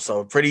finals,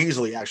 so pretty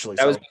easily actually.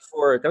 That was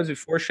before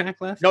Shaq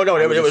left. No,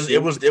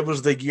 it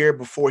was the year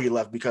before he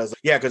left because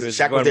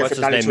Shaq was there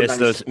for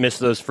 92. Missed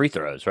those free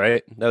throws,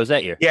 right? That was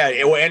that year. Yeah,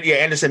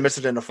 Anderson missed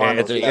it in the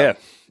finals. Yeah.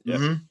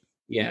 Mm-hmm.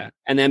 Yeah,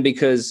 and then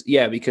because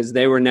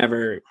they were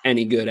never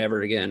any good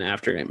ever again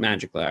after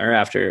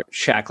after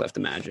Shaq left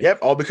the Magic. Yep,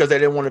 all because they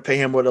didn't want to pay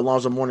him what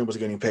Alonzo Mourning was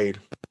getting paid.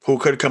 Who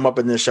could come up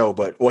in this show,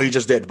 he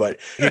just did, but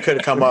he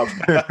could come up.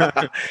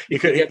 he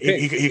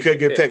could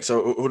get picked.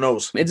 So who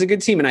knows? It's a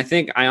good team, and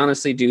I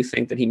honestly do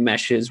think that he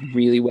meshes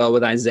really well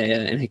with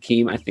Isaiah and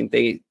Hakeem. I think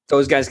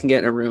those guys can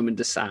get in a room and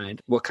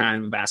decide what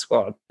kind of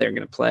basketball they're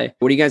going to play.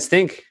 What do you guys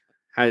think?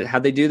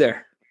 How'd they do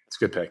there? It's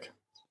a good pick.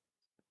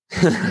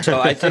 So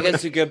I think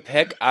it's a good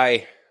pick.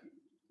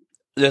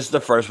 This is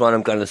the first one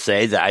I'm going to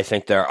say that I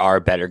think there are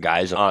better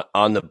guys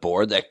on the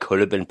board that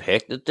could have been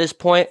picked at this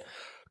point.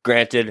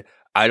 Granted,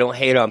 I don't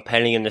hate on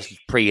Penny, and this is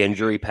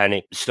pre-injury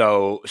Penny.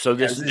 So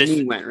this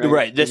knee went,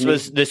 right? This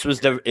was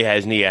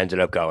his knee ended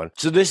up going.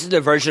 So this is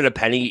the version of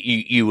Penny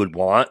you would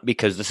want,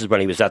 because this is when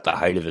he was at the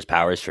height of his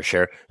powers for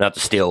sure. Not the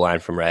steal line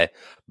from Ray,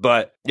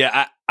 but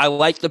yeah, I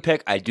like the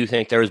pick. I do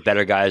think there was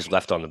better guys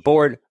left on the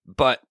board,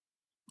 but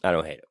I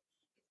don't hate it.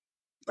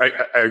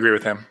 I agree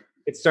with him.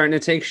 It's starting to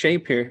take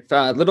shape here.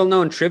 Little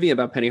known trivia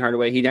about Penny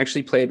Hardaway: he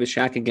actually played with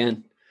Shaq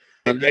again.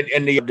 And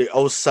the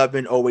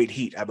 07-08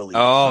 Heat, I believe.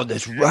 Oh,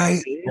 that's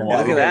right.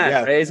 Look at that.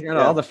 Yeah. Right? He's got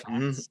all the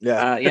facts.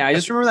 Mm-hmm. I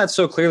just remember that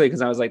so clearly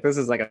because I was like, this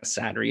is like a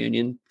sad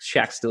reunion.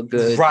 Shaq's still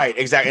good. Right,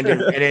 exactly.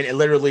 And then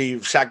literally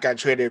Shaq got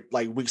traded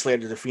like weeks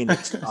later to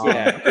Phoenix.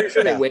 I'm pretty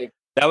sure they waited.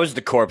 That was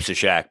the corpse of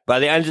Shaq. By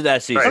the end of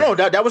that season. No,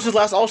 that was his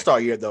last All-Star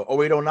year, though.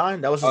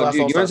 08-09. That was his last All-Star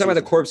You want to talk season. about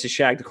the corpse of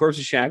Shaq? The corpse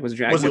of Shaq was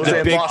dragged.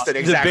 Boston,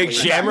 exactly. The big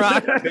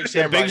Shamrock?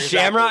 The big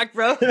Shamrock,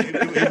 bro?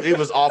 He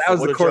was awful.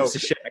 That was the corpse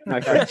of Shaq, my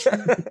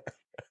friend.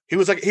 He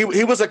was like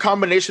he was a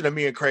combination of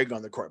me and Craig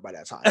on the court by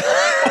that time.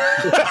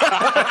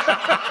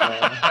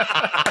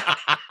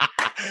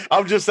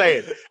 I'm just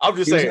saying. He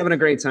was having a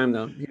great time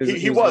though.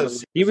 He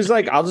was. He was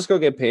like, I'll just go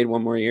get paid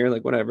one more year,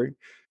 like whatever.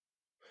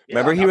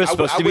 Remember, he was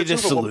supposed to be the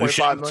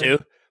solution too.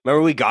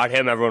 Remember, we got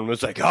him. Everyone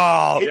was like,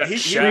 "Oh, we got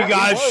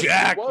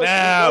Shaq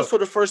now." He was for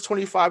the first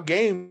 25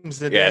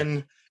 games, and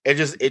then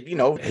his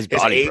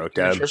body broke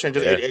down.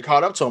 It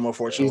caught up to him.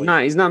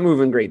 Unfortunately, he's not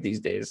moving great these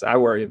days. I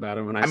worry about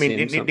him when I see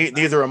him.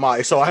 Neither am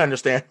I, so I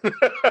understand.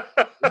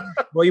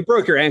 Well, you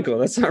broke your ankle.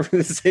 That's not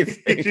really the same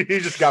thing. He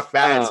just got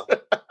fat.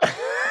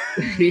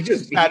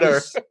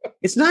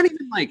 It's not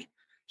even like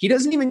he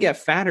doesn't even get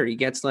fatter. He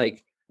gets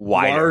like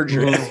wider.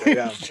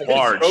 Yeah.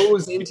 Large.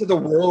 Grows into the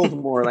world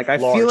more. Like I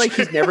Large. feel like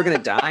he's never gonna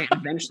die.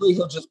 Eventually,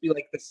 he'll just be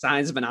like the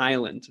size of an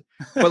island,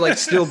 but like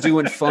still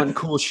doing fun,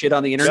 cool shit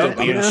on the internet.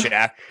 Still being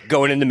Shaq,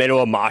 going in the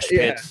middle of mosh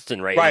pits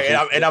and rages. Right,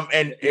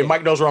 and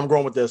Mike knows where I'm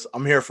going with this.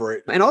 I'm here for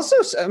it. And also,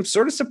 I'm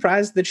sort of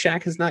surprised that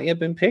Shaq has not yet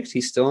been picked.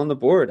 He's still on the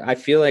board. I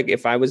feel like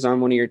if I was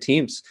on one of your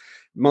teams,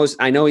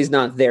 I know he's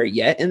not there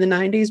yet in the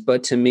 90s,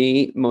 but to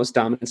me, most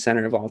dominant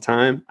center of all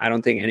time. I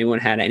don't think anyone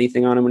had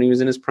anything on him when he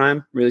was in his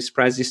prime. Really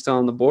surprised he's still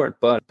on the board,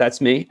 but that's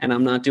me, and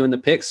I'm not doing the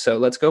picks. So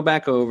let's go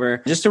back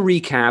over. Just to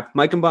recap,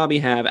 Mike and Bobby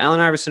have Allen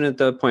Iverson at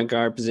the point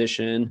guard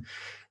position,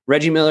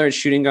 Reggie Miller at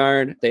shooting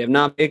guard. They have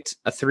not picked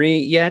a 3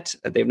 yet.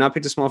 They have not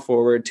picked a small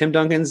forward. Tim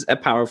Duncan's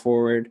at power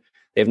forward.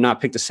 They have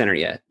not picked a center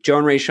yet. Joe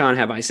and Rayshawn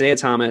have Isaiah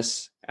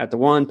Thomas at the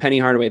 1, Penny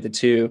Hardaway at the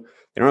 2.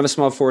 They don't have a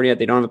small forward yet.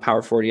 They don't have a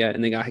power forward yet.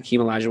 And they got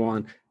Hakeem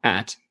Olajuwon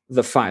at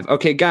the 5.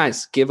 Okay,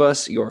 guys, give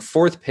us your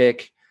 4th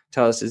pick.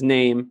 Tell us his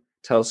name.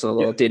 Tell us a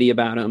little ditty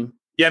about him.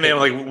 Yeah, man,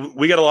 like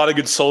we got a lot of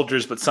good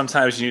soldiers, but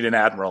sometimes you need an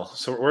admiral.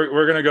 So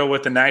we're going to go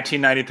with the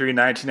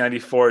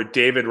 1993-1994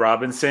 David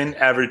Robinson,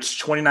 averaged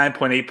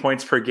 29.8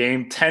 points per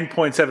game,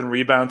 10.7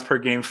 rebounds per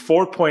game,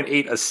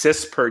 4.8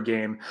 assists per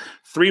game,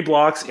 3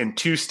 blocks and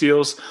 2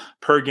 steals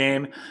per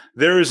game.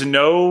 There is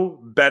no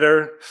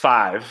better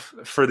 5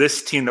 for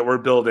this team that we're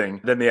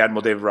building than the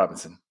Admiral David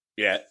Robinson.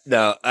 Yeah,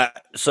 no.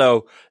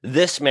 So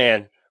this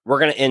man, we're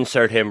going to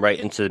insert him right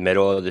into the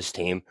middle of this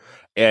team.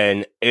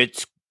 And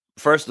it's,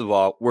 first of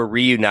all, we're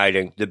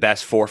reuniting the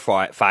best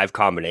 4-5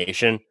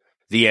 combination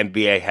the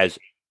NBA has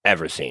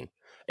ever seen.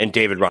 And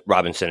David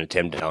Robinson and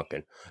Tim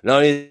Duncan. Not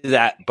only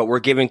that, but we're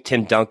giving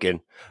Tim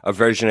Duncan a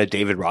version of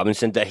David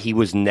Robinson that he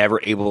was never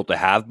able to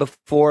have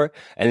before.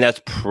 And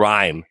that's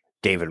prime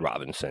David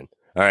Robinson.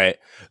 All right.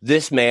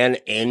 This man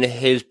in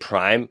his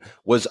prime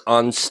was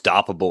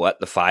unstoppable at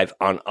the 5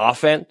 on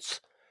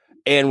offense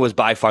and was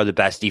by far the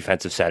best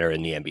defensive center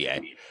in the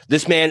NBA.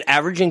 This man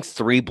averaging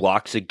 3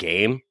 blocks a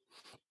game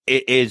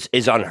is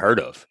unheard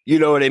of. You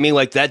know what I mean?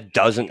 Like that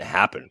doesn't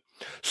happen.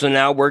 So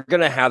now we're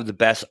going to have the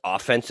best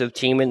offensive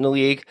team in the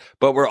league,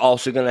 but we're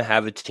also going to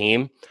have a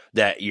team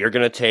that you're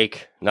going to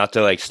take, not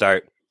to like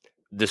start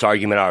this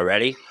argument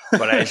already,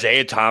 but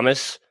Isaiah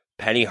Thomas,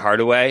 Penny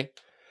Hardaway,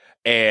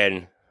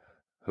 and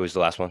who was the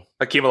last one?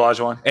 Hakeem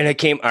Olajuwon. And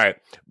Hakeem. All right.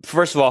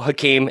 First of all,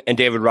 Hakeem and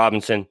David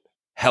Robinson,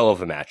 hell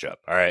of a matchup.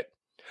 All right.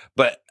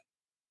 But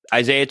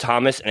Isaiah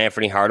Thomas and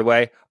Anthony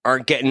Hardaway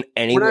aren't getting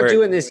anywhere. We're not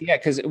doing this yet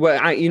because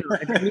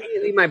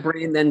immediately my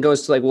brain then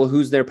goes to like, well,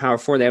 who's their power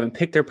forward? They haven't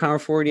picked their power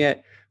forward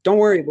yet. Don't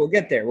worry, we'll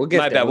get there. We'll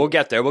get there.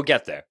 We'll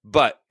get there.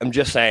 But I'm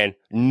just saying,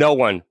 no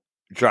one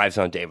drives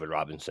on David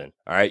Robinson.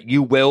 All right.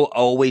 You will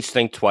always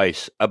think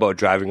twice about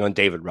driving on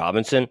David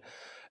Robinson,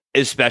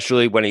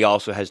 especially when he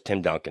also has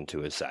Tim Duncan to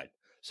his side.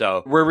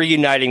 So we're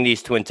reuniting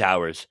these twin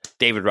towers.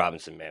 David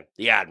Robinson, man,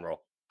 the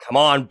Admiral, come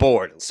on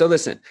board. So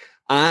listen,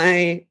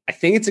 I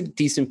think it's a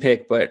decent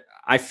pick, but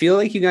I feel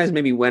like you guys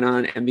maybe went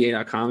on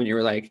NBA.com and you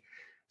were like,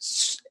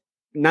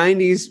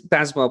 90s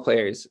basketball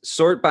players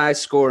sort by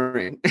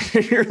scoring.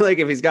 You're like,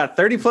 if he's got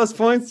 30 plus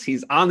points,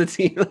 he's on the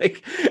team.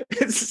 Like,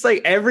 it's just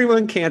like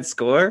everyone can't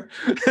score.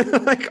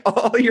 Like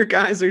all your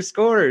guys are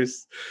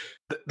scorers.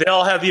 They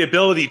all have the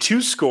ability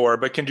to score,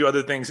 but can do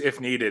other things if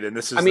needed. And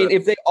this is,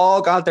 if they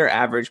all got their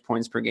average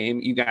points per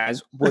game, you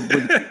guys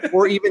would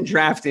or even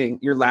drafting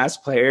your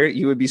last player,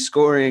 you would be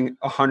scoring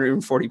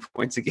 140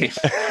 points a game.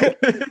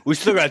 We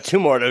still got 2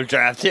 more to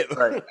draft it.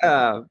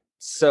 Right.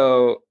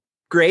 So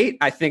great.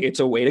 I think it's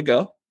a way to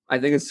go. I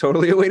think it's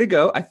totally a way to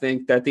go. I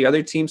think that the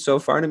other team so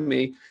far to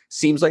me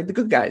seems like the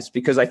good guys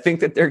because I think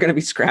that they're going to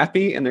be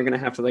scrappy and they're going to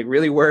have to like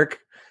really work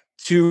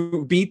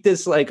to beat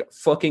this like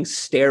fucking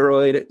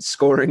steroid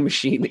scoring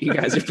machine that you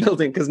guys are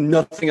building because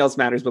nothing else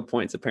matters but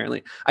points,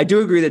 apparently. I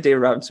do agree that David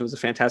Robinson was a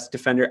fantastic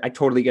defender. I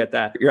totally get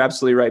that. You're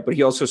absolutely right. But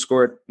he also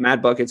scored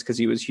mad buckets because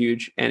he was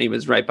huge and he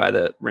was right by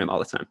the rim all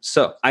the time.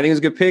 So I think it's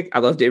a good pick. I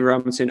love David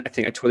Robinson. I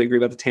think I totally agree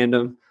about the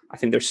tandem. I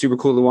think they're super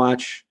cool to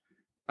watch.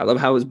 I love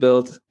how it was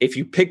built. If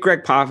you pick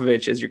Greg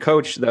Popovich as your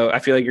coach, though, I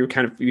feel like you're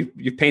kind of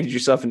you've painted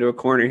yourself into a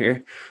corner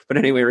here. But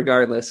anyway,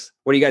 regardless,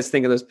 what do you guys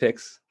think of those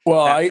picks?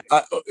 Well,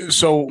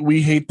 so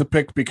we hate the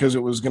pick because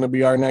it was going to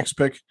be our next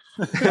pick.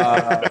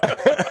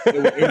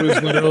 It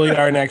was literally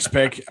our next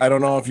pick. I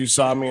don't know if you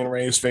saw me and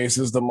Ray's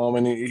faces the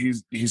moment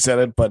he said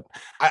it, but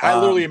I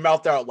literally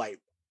mouthed out like,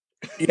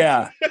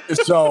 yeah.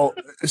 So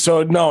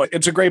no,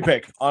 it's a great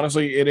pick.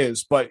 Honestly, it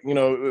is. But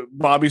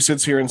Bobby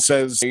sits here and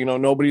says,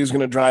 nobody is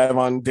going to drive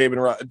on David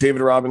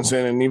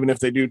Robinson, and even if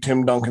they do,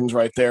 Tim Duncan's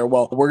right there.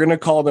 Well, we're going to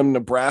call them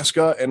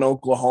Nebraska and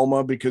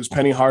Oklahoma because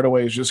Penny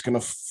Hardaway is just going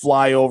to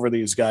fly over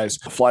these guys.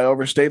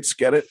 Flyover states,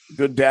 get it?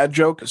 Good dad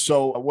joke.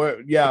 So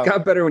it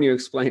got better when you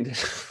explained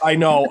it. I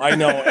know.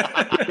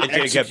 It's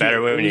going to get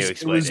better when you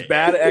explain it. It was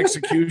bad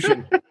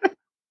execution.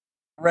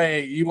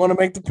 Ray, you want to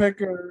make the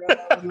pick or?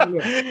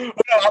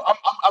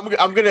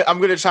 I'm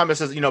gonna chime in.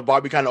 Says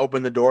Bobby kind of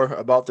opened the door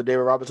about the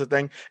David Robinson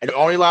thing, and the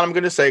only line I'm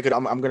gonna say because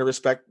I'm gonna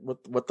respect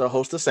what the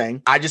host is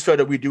saying. I just feel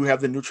that we do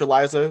have the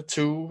neutralizer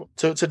to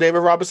David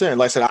Robinson, and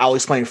like I said, I'll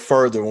explain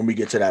further when we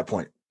get to that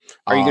point.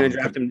 Are you going to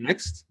draft him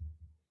next?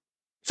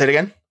 Say it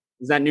again.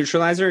 Is that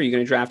neutralizer? Or are you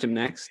going to draft him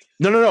next?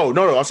 No.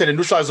 I'm saying the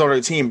neutralizer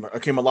already team,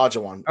 Akeem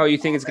Olajuwon. Oh, you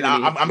think it's going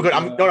to be? I'm good.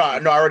 I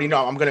already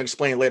know. I'm going to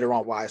explain later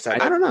on why I said.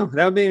 I don't know.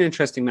 That would be an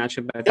interesting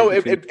matchup. No,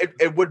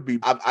 it would be.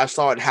 I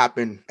saw it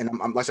happen, and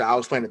I'm like I said, I'll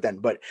explain it then.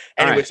 But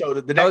anyway, right. so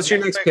the Tell us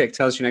your next pick.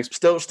 Tell us your next.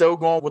 Still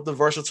going with the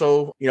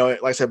versatile.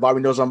 Like I said,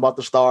 Bobby knows I'm about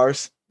the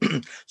stars.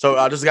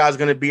 So this guy's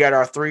going to be at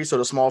our 3, so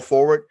the small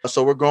forward.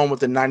 So we're going with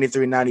the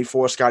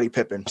 93-94 Scottie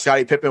Pippen.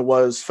 Scottie Pippen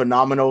was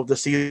phenomenal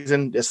this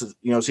season. This is,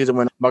 season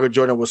when Michael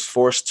Jordan was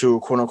forced to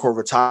quote unquote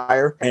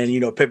retire. And,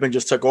 Pippen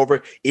just took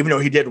over, even though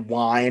he did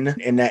whine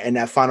in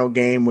that final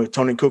game where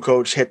Tony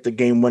Kukoc hit the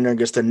game winner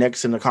against the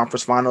Knicks in the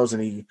conference finals.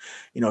 And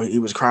he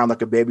was crying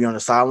like a baby on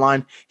the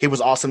sideline. He was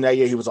awesome that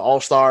year. He was an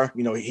all-star.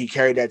 He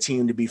carried that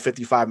team to be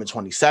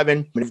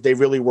 55-27. But if they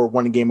really were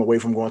one game away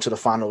from going to the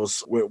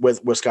finals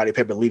with Scottie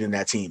Pippen leading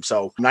that team.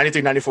 So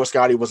 93-94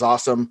 Scottie was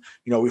awesome.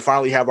 We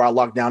finally have our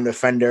lockdown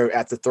defender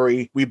at the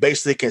 3. We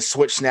basically can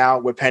switch now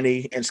with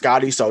Penny and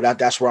Scottie. So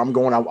that's where I'm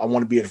going. I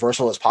want to be as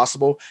versatile as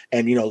possible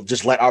and,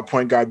 just let our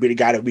point guard be the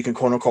guy that we can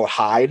quote unquote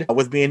hide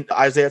with being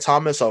Isaiah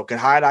Thomas. So can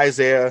hide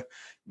Isaiah.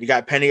 You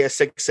got Penny at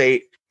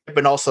 6'8",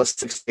 Pippen also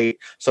 6'8".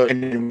 So,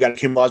 and then we got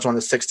Hakeem Olajuwon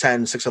at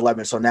 6'10",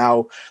 6'11". So now,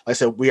 like I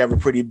said, we have a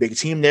pretty big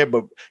team there,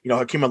 but,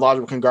 Hakeem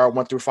Olajuwon can guard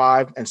 1 through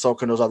 5, and so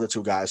can those other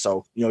 2 guys.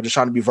 So, just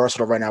trying to be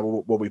versatile right now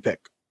with what we pick.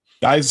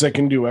 Guys that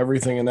can do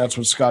everything, and that's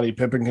what Scottie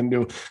Pippen can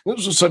do.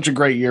 This was such a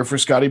great year for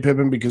Scottie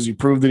Pippen because he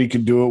proved that he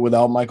could do it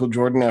without Michael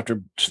Jordan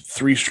after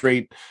 3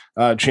 straight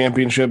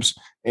championships.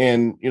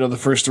 And, the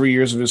first 3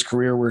 years of his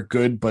career were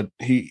good, but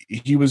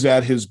he was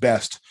at his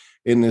best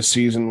in this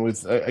season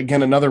with,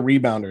 again, another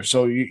rebounder.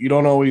 So you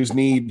don't always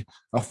need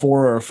a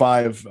 4 or a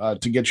 5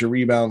 to get your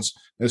rebounds,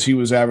 as he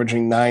was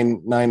averaging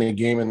 9 a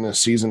game in this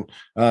season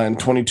and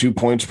 22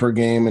 points per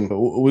game. And it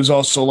was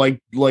also like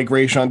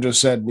Rayshawn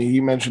just said,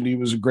 he mentioned he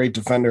was a great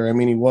defender. I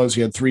mean,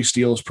 he had 3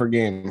 steals per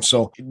game.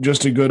 So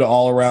just a good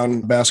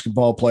all-around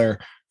basketball player,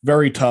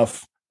 very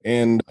tough,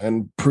 and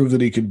proved that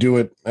he could do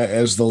it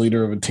as the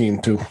leader of a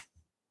team too.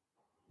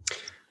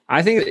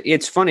 I think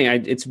it's funny.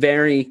 It's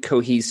very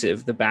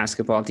cohesive, the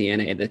basketball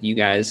DNA that you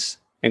guys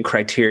and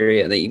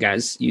criteria that you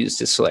guys use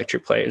to select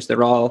your players.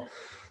 They're all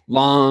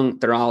long.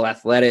 They're all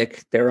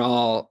athletic. They're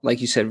all,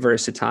 like you said,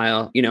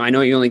 versatile. I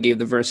know you only gave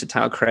the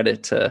versatile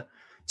credit to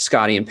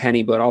Scottie and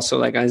Penny, but also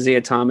like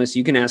Isaiah Thomas,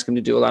 you can ask him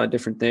to do a lot of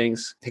different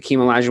things. Hakeem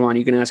Olajuwon,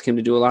 you can ask him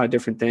to do a lot of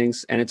different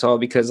things. And it's all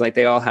because like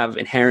they all have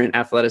inherent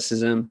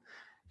athleticism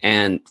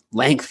and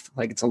length.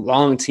 Like it's a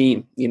long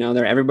team,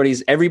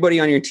 everybody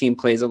on your team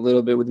plays a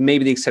little bit, with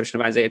maybe the exception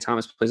of Isaiah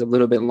Thomas, plays a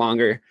little bit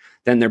longer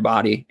than their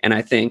body. And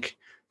I think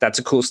that's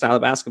a cool style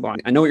of basketball.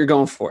 I know what you're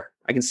going for.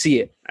 I can see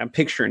it. I'm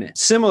picturing it.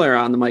 Similar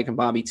on the Mike and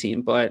Bobby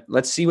team, but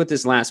let's see what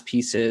this last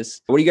piece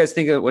is. What do you guys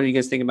think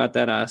about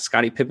that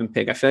Scottie Pippen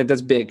pick? I feel like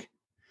that's big.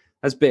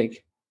 That's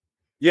big.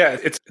 Yeah,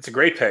 it's a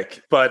great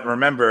pick. But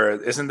remember,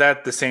 isn't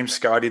that the same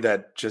Scottie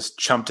that just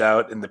chumped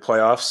out in the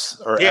playoffs?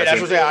 Yeah,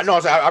 that's what I know.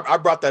 I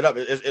brought that up.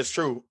 It's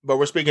true. But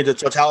we're speaking to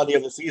totality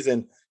of the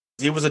season.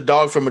 He was a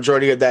dog for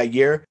majority of that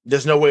year.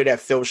 There's no way that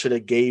Phil should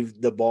have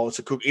gave the ball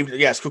to Kukoc.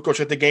 Yes, Kukoc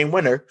hit the game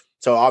winner.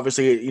 So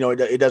obviously,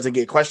 it doesn't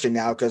get questioned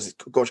now because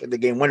Kukoc hit the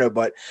game winner.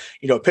 But,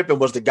 Pippen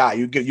was the guy.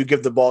 You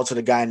give the ball to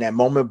the guy in that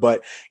moment.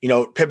 But,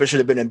 Pippen should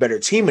have been a better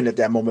teammate at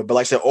that moment. But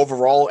like I said,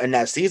 overall in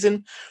that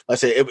season, like I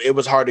said, it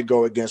was hard to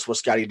go against what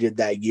Scottie did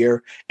that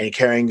year and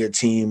carrying a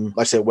team, like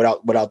I said,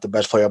 without the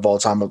best player of all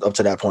time up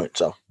to that point.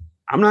 So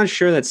I'm not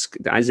sure that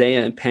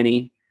Isaiah and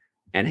Penny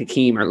and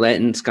Hakeem are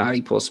letting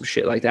Scottie pull some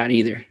shit like that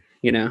either.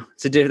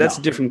 That's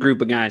a different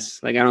group of guys.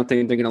 Like, I don't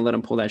think they're going to let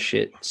him pull that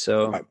shit.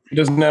 So he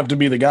doesn't have to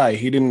be the guy.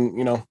 He didn't,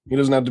 he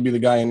doesn't have to be the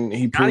guy.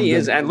 And Scottie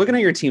is, and looking at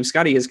your team,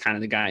 Scottie is kind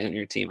of the guy on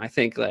your team. I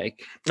think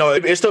no,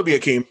 it'd still be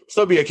Hakeem.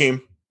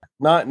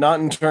 Not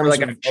in terms like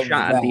of a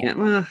shot at the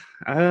end.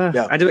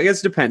 Yeah. I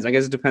guess it depends. I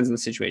guess it depends on the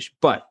situation,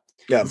 but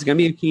it's going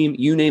to be Hakeem.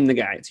 You name the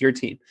guy. It's your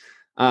team.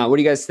 What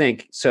do you guys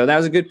think? So that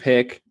was a good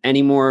pick.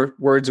 Any more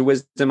words of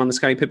wisdom on the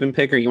Scottie Pippen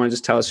pick, or you want to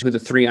just tell us who the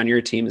 3 on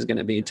your team is going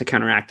to be to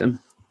counteract him?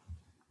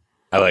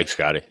 I like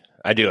Scottie.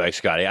 I do like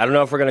Scottie. I don't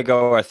know if we're going to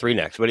go our 3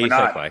 next. What do you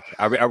think, Mike?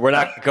 We're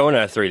not going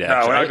to 3 next.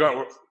 No, we're right? not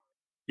going.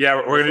 Yeah,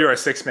 we're going to do our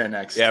 6-man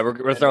next. Yeah,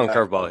 we're throwing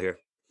curveball here.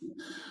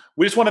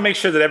 We just want to make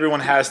sure that everyone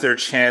has their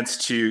chance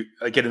to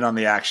get in on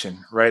the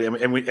action, right?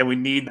 And we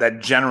need that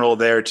general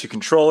there to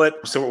control it.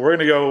 So we're going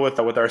to go with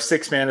our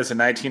 6-man is a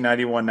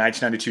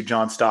 1991-1992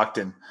 John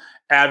Stockton.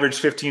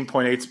 Averaged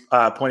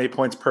 15.8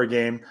 points per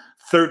game,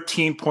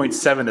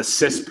 13.7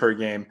 assists per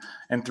game,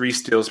 and 3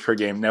 steals per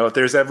game. Now, if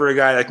there's ever a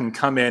guy that can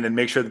come in and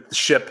make sure that the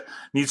ship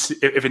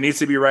if it needs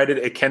to be righted,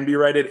 it can be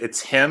righted,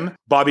 it's him.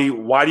 Bobby,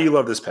 why do you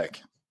love this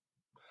pick?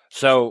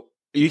 So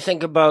you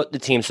think about the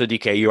team. So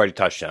DK, you already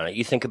touched on it.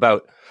 You think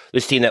about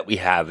this team that we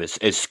have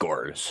is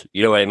scorers.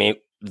 You know what I mean?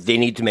 They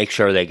need to make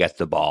sure they get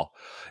the ball.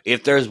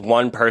 If there's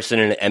one person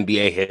in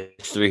NBA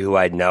history who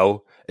I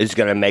know is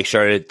going to make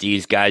sure that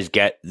these guys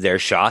get their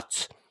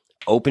shots,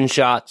 open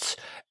shots,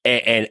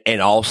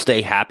 and all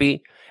stay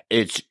happy,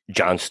 it's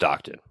John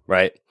Stockton,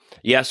 right?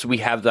 Yes, we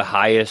have the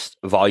highest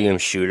volume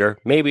shooter,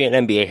 maybe in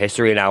NBA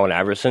history, in Allen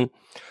Iverson,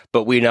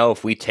 but we know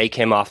if we take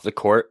him off the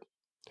court,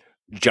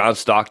 John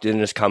Stockton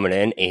is coming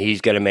in, and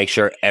he's going to make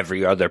sure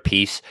every other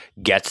piece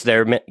gets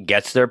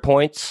their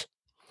points.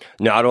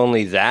 Not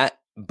only that,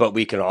 but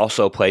we can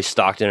also play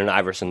Stockton and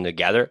Iverson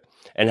together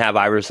and have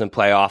Iverson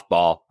play off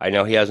ball. I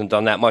know he hasn't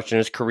done that much in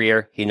his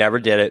career. He never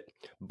did it.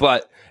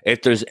 But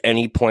if there's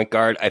any point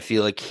guard I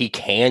feel like he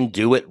can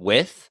do it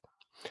with,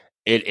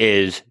 it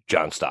is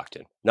John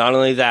Stockton. Not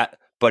only that,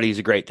 but he's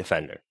a great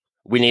defender.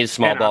 We need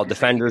small ball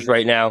defenders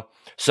right now.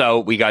 So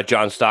we got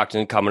John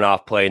Stockton coming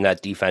off playing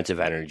that defensive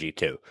energy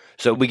too.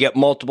 So we get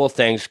multiple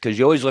things because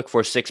you always look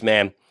for a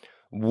 6-man.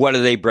 What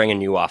are they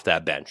bringing you off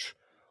that bench?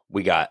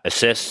 We got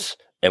assists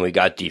and we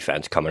got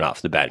defense coming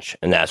off the bench.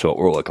 And that's what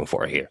we're looking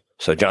for here.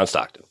 So John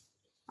Stockton.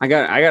 I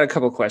got a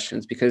couple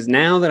questions because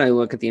now that I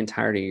look at the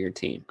entirety of your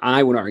team,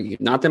 I would argue,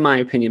 not that my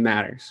opinion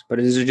matters, but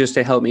this is just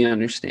to help me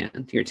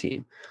understand your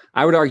team.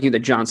 I would argue that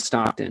John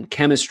Stockton,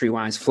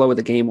 chemistry-wise, flow of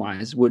the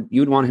game-wise,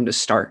 you'd want him to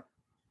start.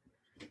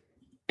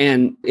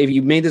 And if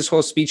you made this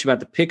whole speech about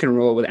the pick and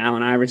roll with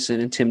Allen Iverson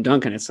and Tim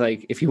Duncan, it's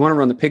like, if you want to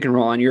run the pick and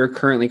roll on your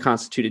currently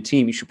constituted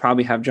team, you should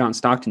probably have John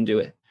Stockton do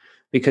it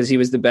because he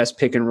was the best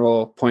pick and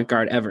roll point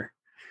guard ever.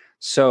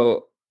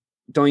 So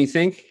don't you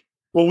think?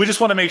 Well, we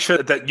just want to make sure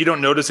that you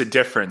don't notice a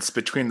difference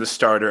between the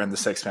starter and the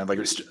 6-man.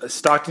 Like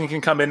Stockton can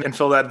come in and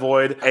fill that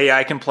void.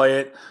 AI can play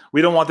it.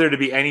 We don't want there to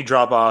be any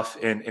drop off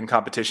in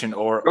competition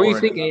or. Don't you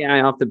think AI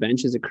off the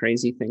bench is a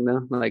crazy thing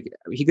though? Like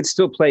he could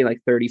still play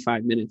like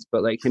 35 minutes,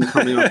 but like him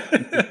coming off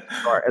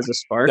as a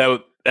spark.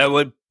 That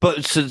would.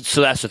 But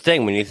so that's the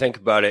thing when you think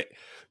about it.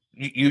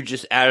 You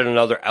just added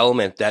another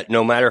element that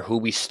no matter who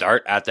we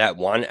start at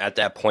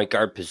that point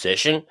guard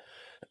position.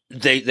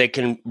 They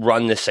can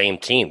run the same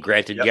team.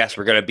 Granted, yes,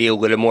 we're going to be a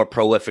little more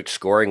prolific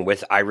scoring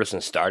with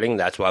Iverson starting.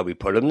 That's why we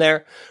put him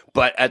there.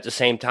 But at the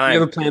same time, we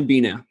have a plan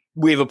B now.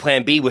 We have a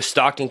plan B where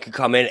Stockton can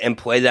come in and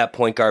play that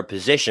point guard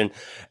position,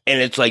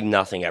 and it's like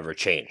nothing ever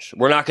changed.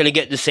 We're not going to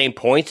get the same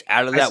points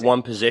out of that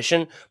one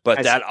position,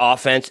 but that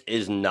offense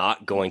is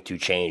not going to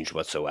change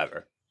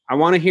whatsoever. I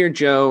want to hear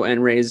Joe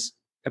and Ray's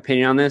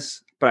opinion on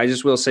this, but I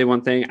just will say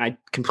one thing. I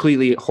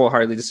completely,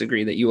 wholeheartedly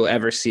disagree that you will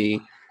ever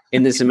see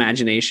in this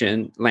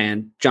imagination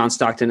land, John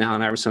Stockton and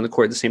Allen Iverson on the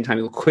court at the same time.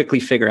 He will quickly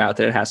figure out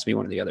that it has to be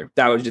one or the other.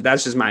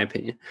 That's just my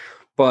opinion.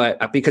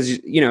 But because,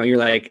 you're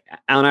like,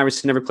 Allen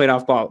Iverson never played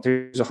off ball.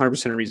 There's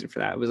 100% a reason for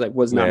that. It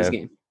was not his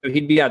game. So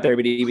he'd be out there,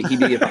 but he'd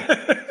be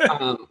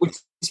which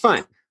is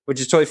fine, which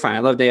is totally fine. I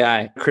loved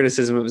AI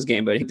criticism of his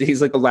game, but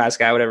he's like the last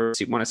guy I would ever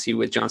want to see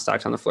with John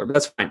Stockton on the floor. But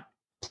that's fine.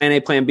 Plan A,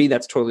 plan B,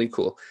 that's totally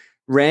cool.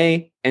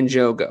 Ray and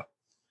Joe, go.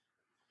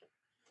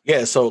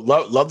 Yeah, so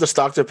love the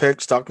Stockton pick.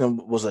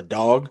 Stockton was a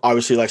dog.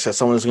 Obviously, like I said,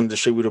 someone is going to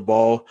distribute the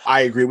ball.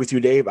 I agree with you,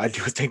 Dave. I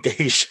do think that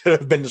he should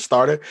have been the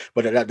starter,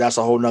 but that's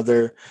a whole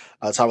nother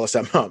topic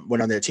that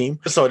went on their team,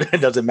 so it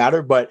doesn't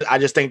matter. But I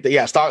just think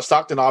that,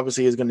 Stockton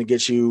obviously is going to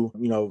get you,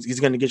 he's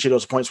going to get you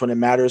those points when it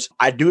matters.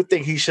 I do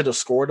think he should have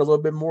scored a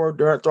little bit more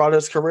throughout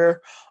his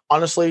career,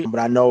 honestly. But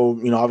I know,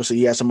 obviously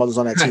he has some others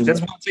on that team.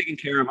 That's well taken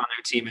care of on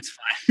their team. It's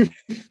fine.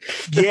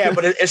 Yeah,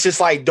 but it's just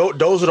like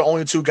those are the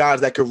only two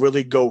guys that could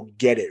really go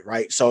get it,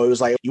 right? So it was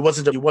like you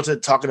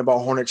wasn't talking about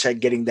Hornacek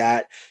getting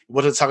that. You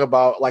wasn't talking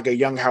about like a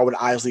young Howard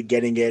Isley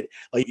getting it.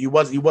 Like you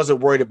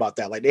wasn't worried about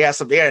that. Like they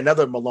had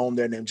another Malone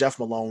there named Jeff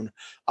Malone,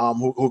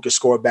 who could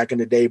score back in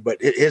the day,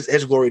 but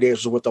his glory days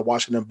was with the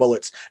Washington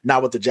Bullets,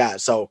 not with the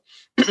Jazz. So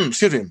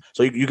excuse me.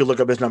 So you can look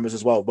up his numbers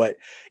as well. But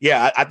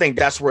yeah, I think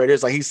that's where it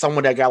is. Like he's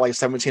someone that got like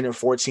 17 and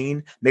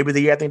 14, maybe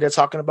the year I think they're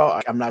talking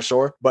about. I'm not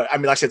sure. But I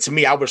mean, like I said, to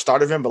me, I would have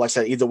started him. But like I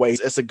said, either way,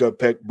 it's a good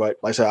pick. But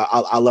like I said,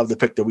 I love the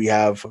pick that we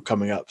have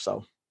coming up.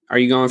 So are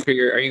you going for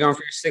your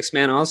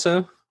 6-man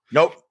also?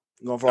 Nope.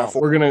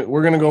 We're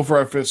gonna go for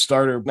our fifth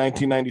starter.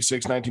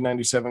 1996,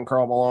 1997,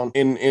 Karl Malone.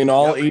 In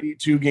all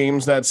 82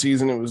 games that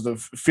season, it was the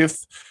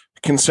fifth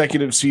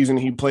consecutive season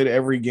he played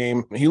every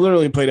game. He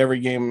literally played every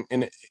game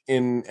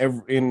in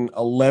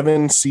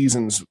 11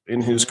 seasons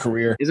in his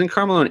career. Isn't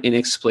Karl Malone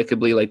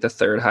inexplicably like the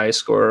third highest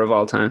scorer of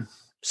all time?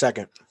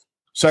 Second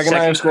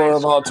highest scorer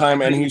of all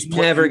time, and he's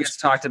never gets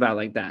talked about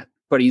like that.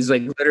 But he's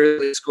like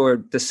literally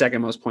scored the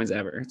second most points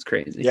ever. It's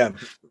crazy. Yeah,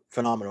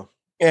 phenomenal.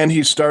 And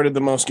he started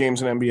the most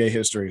games in NBA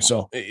history.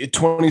 So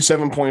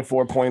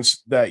 27.4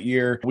 points that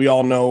year. We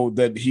all know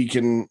that he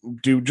can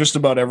do just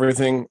about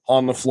everything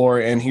on the floor,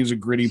 and he's a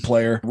gritty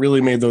player.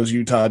 Really made those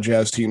Utah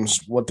Jazz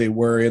teams what they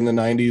were in the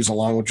 90s,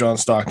 along with John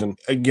Stockton.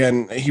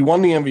 Again, he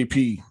won the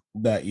MVP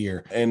that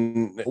year.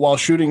 And while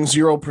shooting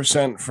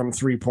 0% from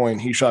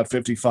three-point, he shot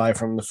 55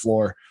 from the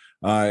floor.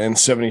 And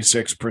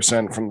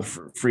 76% from the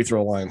free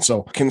throw line.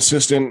 So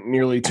consistent,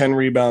 nearly 10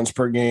 rebounds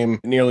per game,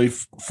 nearly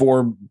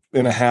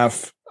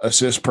 4.5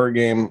 assists per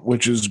game,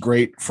 which is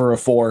great for a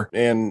 4.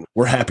 And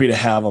we're happy to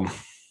have him.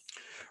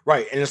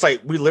 Right. And it's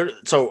like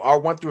so our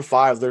 1 through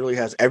 5 literally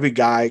has every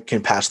guy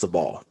can pass the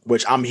ball,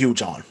 which I'm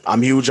huge on.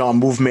 I'm huge on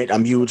movement.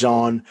 I'm huge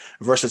on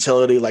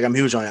versatility. Like I'm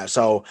huge on that.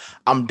 So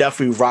I'm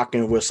definitely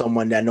rocking with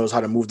someone that knows how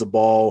to move the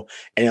ball.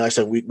 And like I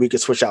said, we could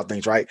switch out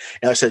things, right?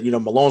 And like I said,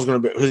 Malone's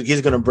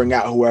he's gonna bring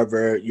out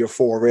whoever your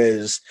 4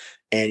 is.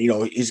 And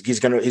he's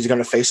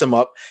gonna face him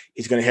up.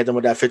 He's gonna hit them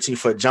with that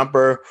 15-foot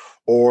jumper,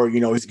 or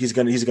he's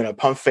gonna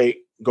pump fake,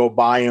 go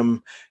by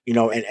him,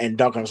 and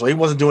dunk on him. So he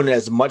wasn't doing it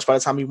as much by the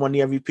time he won the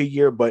MVP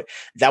year, but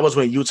that was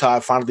when Utah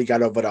finally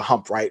got over the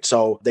hump, right?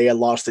 So they had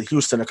lost to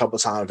Houston a couple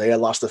of times. They had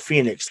lost to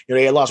Phoenix.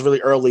 They had lost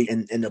really early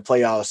in the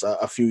playoffs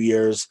a few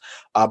years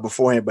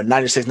beforehand. But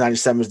 96,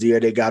 97 is the year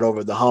they got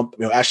over the hump.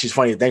 Actually, it's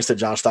funny, thanks to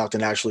John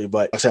Stockton, actually.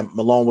 But like I said,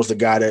 Malone was the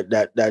guy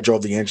that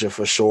drove the engine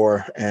for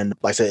sure. And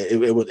like I said,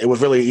 it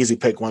was really an easy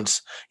pick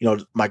once,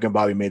 Mike and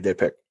Bobby made their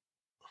pick.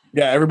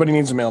 Yeah, everybody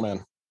needs a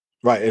mailman.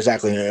 Right,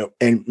 exactly.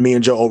 And me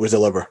and Joe always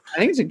deliver. I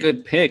think it's a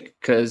good pick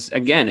because,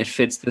 again, it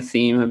fits the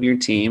theme of your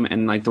team.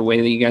 And like the way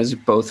that you guys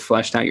both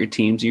fleshed out your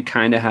teams, you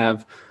kind of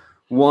have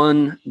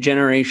one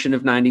generation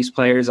of 90s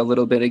players a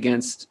little bit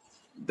against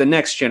the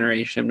next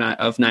generation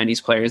of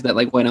 90s players that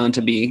like went on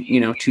to be,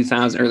 early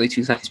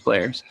 2000s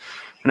players.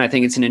 And I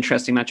think it's an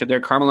interesting matchup there.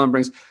 Carmelo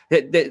brings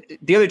the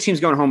other team's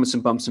going home with some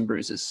bumps and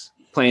bruises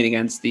playing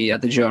against the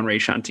Joe and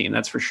Rayshon team.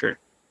 That's for sure.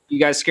 You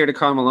guys scared of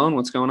Carmelo?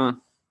 What's going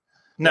on?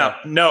 No.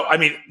 I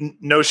mean,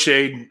 no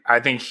shade.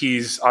 I think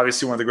he's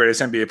obviously one of the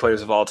greatest NBA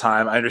players of all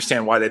time. I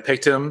understand why they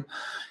picked him.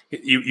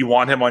 You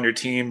want him on your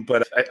team,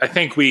 but I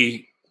think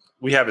we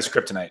have his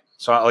kryptonite.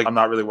 So I'm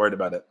not really worried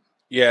about it.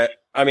 Yeah,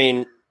 I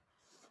mean,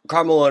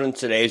 Carmelo in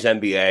today's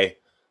NBA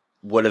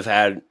would have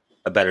had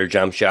a better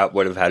jump shot,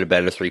 would have had a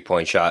better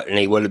 3-point shot, and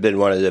he would have been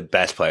one of the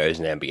best players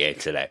in the NBA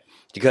today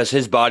because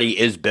his body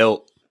is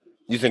built.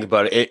 You think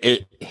about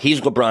it,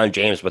 he's LeBron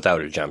James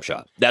without a jump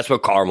shot. That's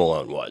what Karl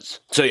Malone was.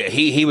 So yeah,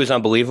 he was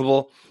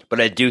unbelievable,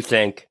 but I do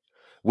think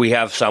we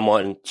have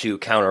someone to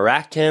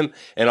counteract him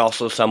and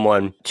also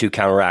someone to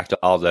counteract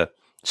all the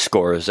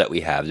scorers that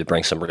we have to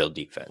bring some real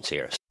defense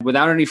here.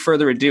 Without any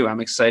further ado,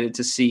 I'm excited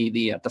to see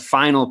the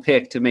final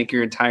pick to make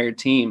your entire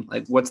team.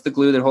 Like, what's the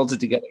glue that holds it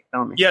together?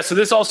 Tell me. Yeah, so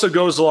this also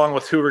goes along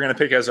with who we're going to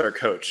pick as our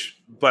coach.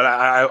 But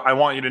I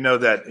want you to know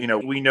that,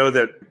 we know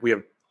that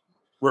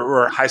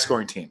we're a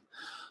high-scoring team.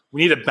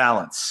 We need a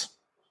balance.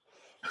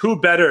 Who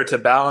better to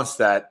balance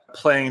that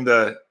playing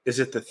is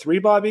it the 3,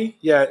 Bobby?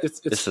 Yeah, it's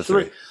the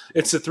 3.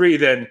 It's the 3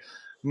 than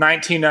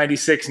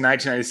 1996,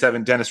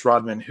 1997 Dennis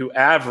Rodman, who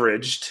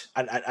averaged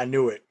I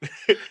knew it.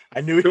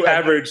 Who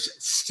averaged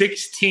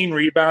 16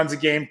 rebounds a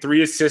game,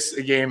 3 assists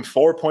a game,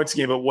 4 points a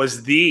game, but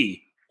was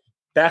the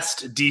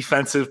best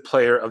defensive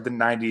player of the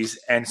 90s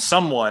and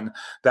someone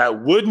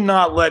that would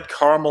not let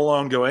Karl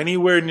Malone go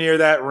anywhere near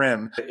that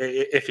rim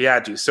if he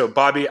had to. So,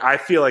 Bobby, I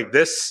feel like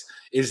this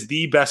is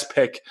the best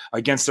pick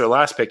against their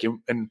last pick,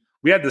 and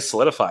we had this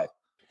solidified.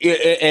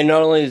 And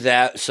not only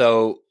that,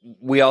 so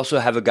we also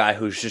have a guy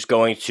who's just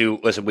going to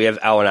 – listen, we have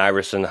Allen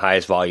Iverson, the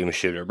highest volume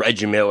shooter.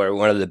 Reggie Miller,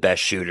 one of the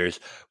best shooters.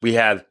 We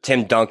have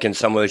Tim Duncan,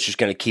 someone who's just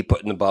going to keep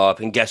putting the ball up.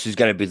 And guess who's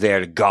going to be there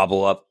to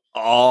gobble up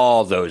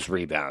all those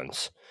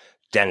rebounds?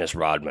 Dennis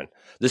Rodman.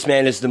 This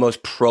man is the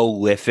most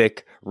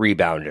prolific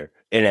rebounder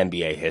in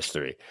NBA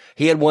history.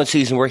 He had one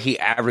season where he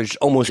averaged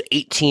almost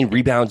 18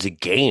 rebounds a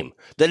game.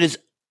 That is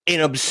an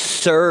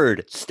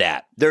absurd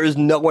stat. There is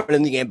no one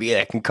in the NBA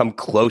that can come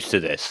close to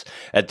this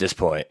at this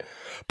point.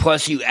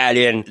 Plus, you add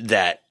in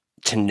that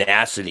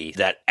tenacity,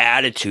 that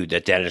attitude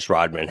that Dennis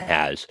Rodman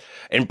has,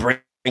 and bring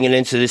it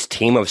into this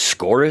team of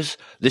scorers.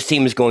 This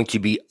team is going to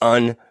be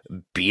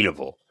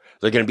unbeatable.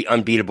 They're going to be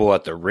unbeatable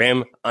at the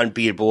rim,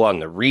 unbeatable on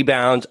the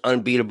rebounds,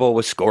 unbeatable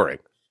with scoring.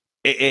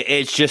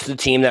 It's just a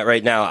team that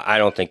right now I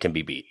don't think can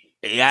be beat.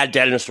 You add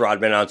Dennis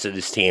Rodman onto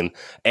this team,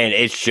 and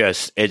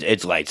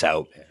it's lights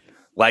out.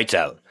 Lights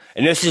out.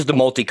 And this is the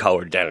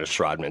multicolored Dennis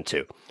Rodman,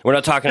 too. We're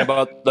not talking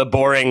about the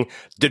boring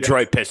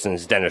Detroit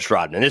Pistons Dennis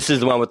Rodman. This is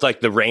the one with,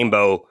 like, the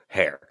rainbow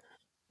hair.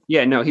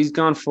 Yeah, no, he's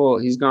gone full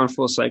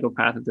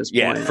psychopath at this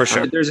point. Yeah, for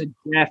sure. There's a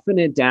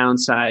definite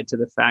downside to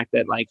the fact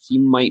that, like, he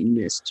might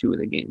miss 2 of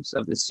the games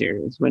of this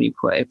series when he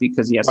play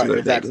because he has to go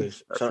to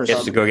Vegas. He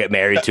has to go get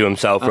married to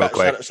himself real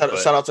quick.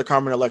 Shout out to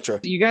Carmen Electra.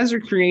 You guys are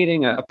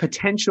creating a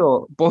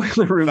potential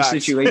boiler room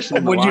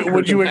situation.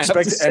 Would you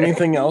expect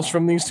anything else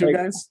from these two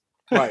guys?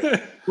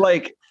 Right.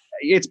 Like,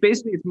 it's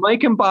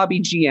Mike and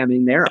Bobby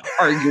GMing. They're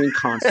arguing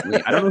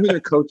constantly. I don't know who their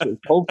coach is.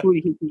 Hopefully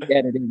he can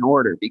get it in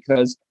order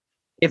because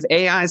if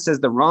AI says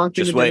the wrong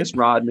thing to Dennis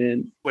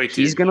Rodman,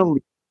 he's going to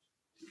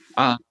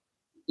leave.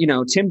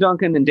 Tim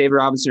Duncan and David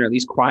Robinson are at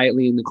least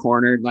quietly in the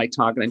corner, like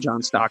talking to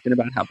John Stockton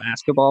about how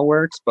basketball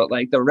works. But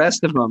like the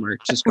rest of them are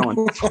just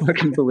going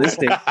fucking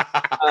ballistic.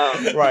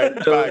 Right.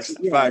 Facts.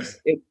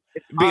 It'd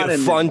be a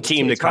fun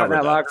team to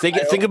cover.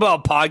 Think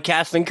about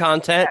podcasting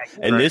content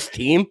and this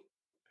team.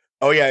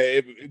 Oh yeah,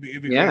 it'd be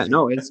crazy.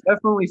 No, it's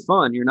definitely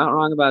fun. You're not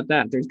wrong about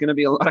that. There's going to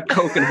be a lot of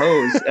coke and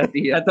hose at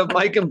the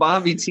Mike and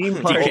Bobby team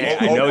party.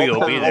 I know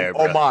you'll be there.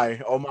 Bro.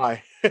 Oh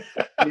my.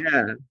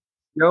 Yeah.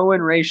 Joe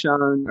and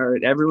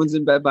Rayshawn everyone's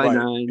in bed by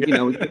 9. Yeah. You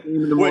know, we get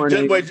in the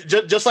morning.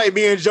 Just like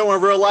me and Joe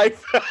in real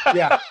life.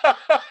 Yeah.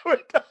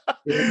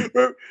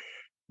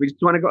 We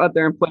just want to go out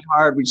there and play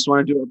hard. We just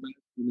want to do our best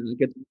and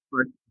get to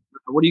work.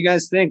 What do you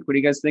guys think? What do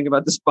you guys think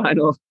about this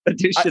final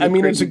edition? I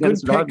mean, it's a good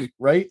Dennis pick, Rodman?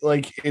 right?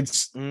 Like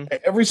it's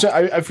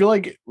I feel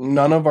like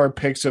none of our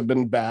picks have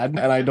been bad,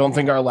 and I don't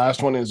think our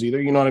last one is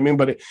either. You know what I mean?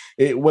 But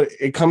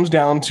it comes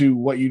down to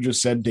what you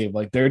just said, Dave.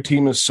 Like their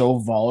team is so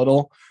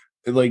volatile.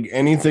 Like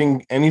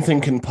anything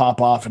can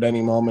pop off at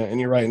any moment. And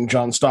you're right. And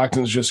John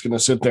Stockton's just going to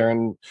sit there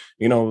and,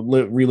 you know,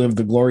 relive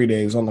the glory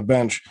days on the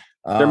bench.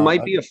 There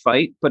might be a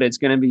fight, but it's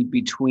going to be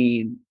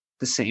between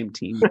the same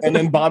team. And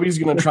then Bobby's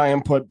going to try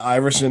and put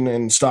Iverson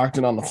and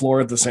Stockton on the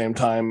floor at the same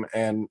time.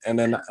 And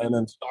then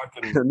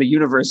Stockton, the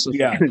universe will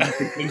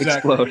exactly.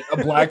 explode. A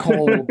black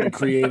hole will be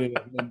created.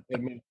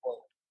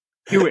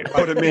 Do it.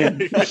 Put him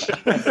in.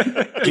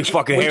 You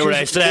fucking hear what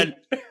I said?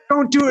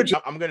 Don't do it.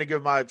 I'm gonna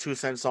give my 2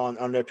 cents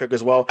on their pick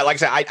as well.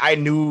 Like I said, I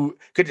knew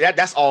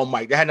that's all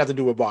Mike. That had nothing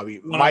to do with Bobby.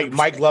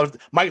 Mike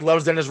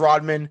loves Dennis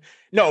Rodman.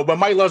 No, but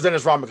Mike loves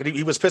Dennis Rodman because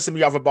he was pissing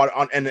me off about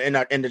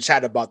it in the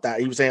chat about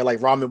that. He was saying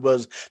like Rodman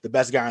was the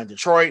best guy in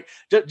Detroit,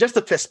 just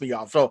to piss me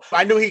off. So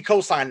I knew he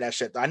co-signed that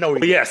shit. I know.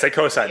 Yes, they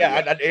co-signed.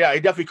 Yeah, he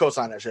definitely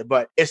co-signed that shit.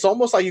 But it's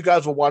almost like you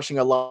guys were watching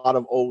a lot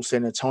of old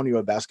San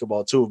Antonio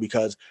basketball too,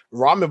 because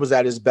Rodman was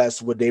at his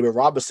best with David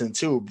Robinson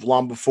too,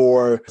 long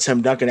before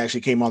Tim Duncan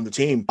actually came on the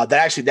team.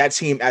 That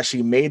team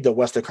actually made the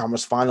Western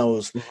Conference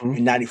Finals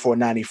in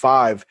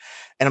 94-95.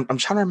 And I'm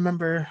trying to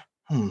remember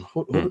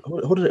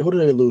who did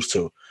they lose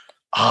to?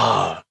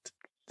 Hakeem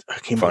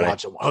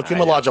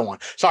Olajuwon won.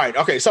 Sorry.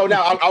 Okay. So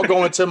now I'll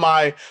go into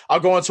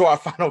our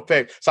final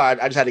pick. Sorry,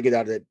 I just had to get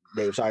out of it,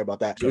 Dave. Sorry about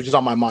that. It was just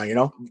on my mind, you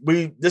know.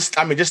 This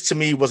to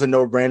me was a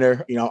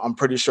no-brainer. You know, I'm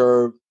pretty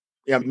sure.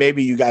 Yeah,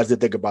 maybe you guys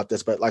did think about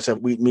this, but like I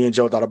said, me and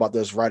Joe thought about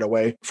this right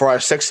away. For our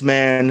 6th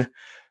man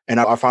and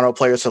our final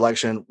player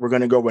selection, we're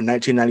going to go with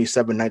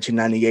 1997,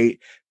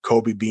 1998,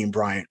 Kobe Bean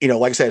Bryant. You know,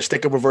 like I said,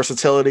 sticking with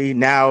versatility.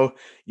 Now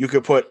you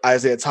could put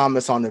Isaiah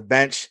Thomas on the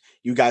bench.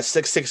 You got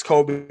 6'6"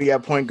 Kobe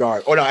at point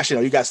guard. Oh, no, actually,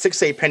 no. You got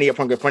 6'8" Penny at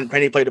point guard.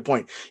 Penny played the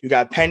point. You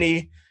got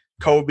Penny,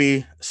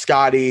 Kobe,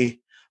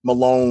 Scotty,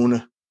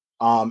 Malone,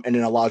 and then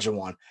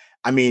Olajuwon.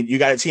 I mean, you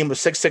got a team of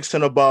 6'6"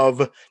 and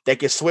above. They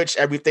can switch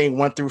everything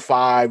 1 through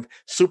 5.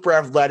 Super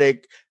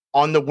athletic,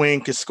 on the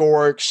wing, can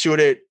score, shoot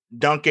it,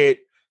 dunk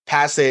it,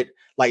 pass it.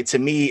 Like, to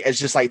me, it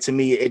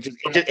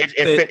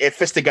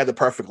fits together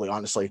perfectly,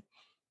 honestly,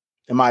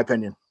 in my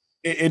opinion.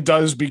 It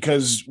does,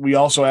 because we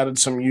also added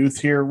some youth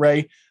here,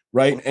 Ray.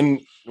 Right.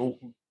 And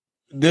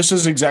this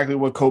is exactly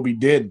what Kobe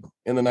did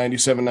in the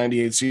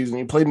 97-98 season.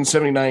 He played in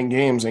 79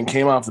 games and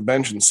came off the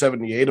bench in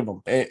 78 of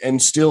them. And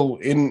still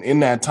in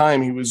that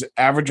time, he was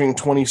averaging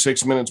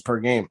 26 minutes per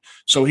game.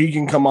 So he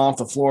can come off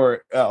the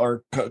floor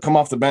or come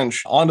off the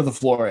bench onto the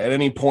floor at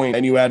any point,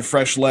 and you add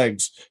fresh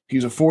legs. He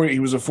was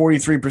a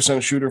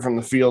 43% shooter from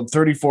the field,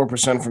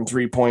 34% from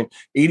 3-point,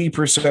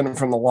 80%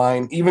 from the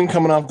line. Even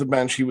coming off the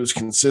bench, he was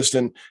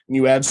consistent. And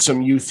you add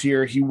some youth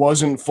here. He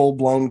wasn't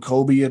full-blown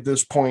Kobe at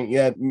this point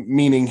yet,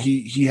 meaning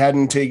he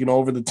hadn't taken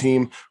over the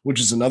team,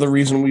 which is another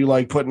reason we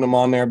like putting him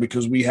on there,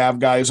 because we have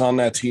guys on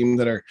that team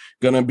that are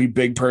going to be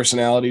big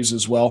personalities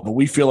as well. But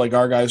we feel like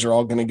our guys are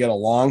all going to get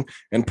along,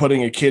 and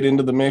putting a kid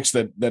into the mix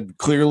that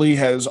clearly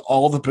has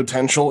all the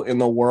potential in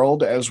the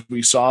world, as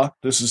we saw.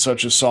 This is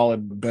such a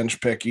solid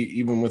bench pick,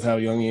 even with how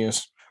young he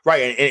is.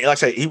 Right. And like I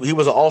said, he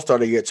was an all-star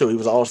the year too. He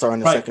was an all-star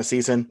in the second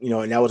season, you know,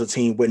 and that was a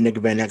team with Nick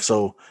Van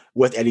Exel,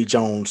 with Eddie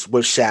Jones,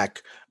 with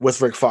Shaq, with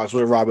Rick Fox,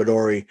 with Robert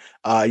Horry,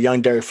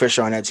 young Derek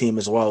Fisher on that team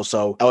as well.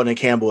 So Eldon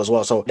Campbell as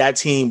well. So that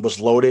team was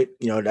loaded.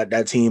 You know,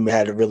 that team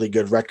had a really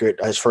good record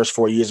his first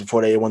 4 years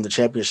before they won the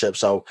championship.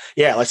 So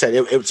yeah, like I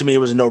said, to me, it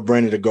was a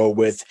no-brainer to go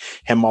with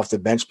him off the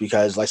bench,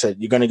 because like I said,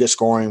 you're going to get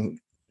scoring,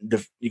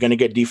 you're going to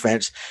get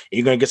defense, and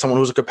you're going to get someone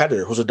who's a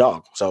competitor, who's a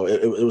dog. So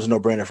it was a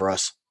no-brainer for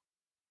us.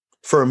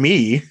 For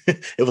me,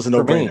 it was a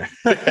no-brainer.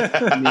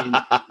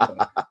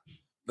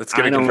 Let's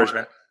get a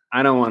encouragement.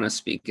 I don't want to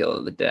speak ill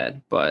of the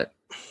dead, but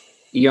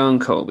young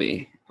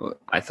Kobe,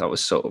 I thought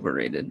was so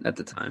overrated at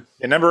the time.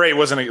 Yeah, number 8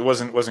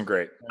 wasn't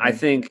great. I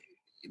think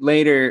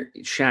later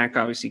Shaq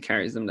obviously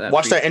carries them to that.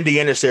 Watch that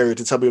Indiana series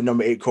to tell me if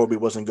number 8 Kobe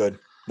wasn't good.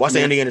 Watch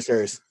the Indiana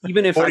series.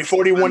 Even if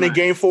 41 in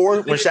Game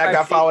 4 when Shaq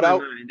got fouled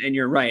out. And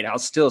you're right, I'll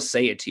still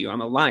say it to you.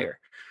 I'm a liar.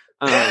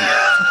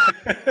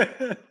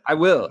 I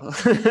will.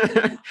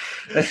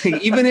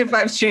 Even if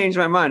I've changed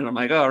my mind, I'm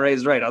like, oh,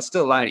 Ray's right, I'll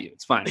still lie to you.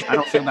 It's fine. I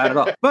don't feel bad at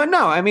all. But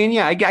no, I mean,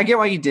 yeah, I get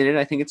why you did it.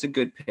 I think it's a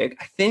good pick.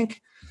 I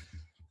think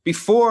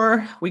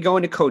before we go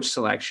into coach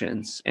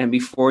selections and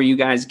before you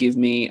guys give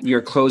me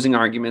your closing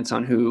arguments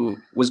on who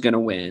was going to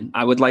win,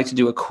 I would like to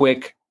do a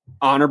quick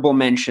honorable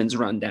mentions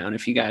rundown,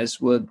 if you guys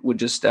would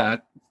just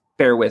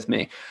bear with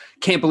me.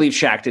 Can't believe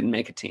Shaq didn't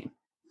make a team.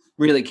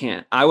 Really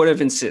can't. I would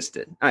have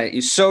insisted.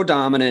 He's so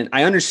dominant.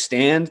 I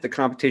understand the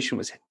competition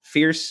was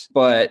fierce,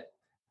 but,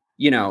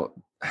 you know,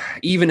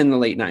 even in the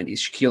late 90s,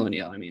 Shaquille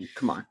O'Neal. I mean,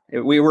 come on.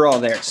 We were all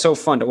there. So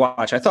fun to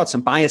watch. I thought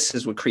some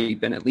biases would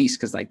creep in at least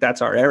because, like,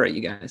 that's our era,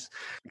 you guys.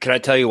 Can I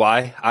tell you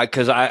why?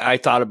 Because I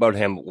thought about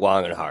him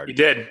long and hard. You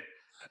did.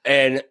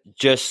 And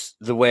just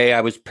the way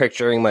I was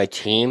picturing my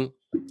team,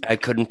 I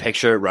couldn't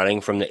picture it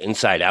running from the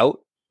inside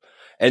out.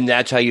 And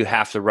that's how you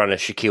have to run a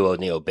Shaquille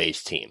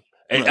O'Neal-based team.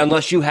 And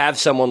unless you have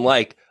someone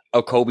like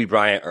a Kobe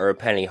Bryant or a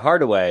Penny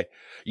Hardaway,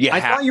 I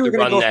thought you were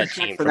going to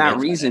go for that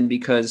reason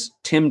because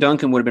Tim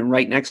Duncan would have been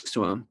right next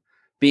to him,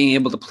 being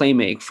able to play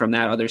make from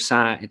that other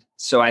side.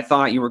 So I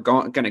thought you were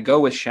going to go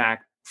with Shaq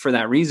for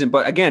that reason.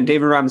 But again,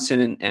 David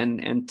Robinson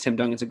and Tim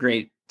Duncan's a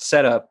great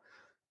setup,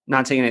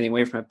 not taking anything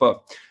away from it.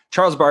 But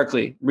Charles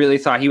Barkley really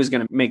thought he was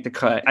going to make the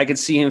cut. I could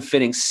see him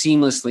fitting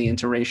seamlessly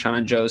into Rayshawn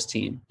and Joe's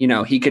team. You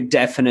know, he could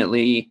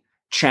definitely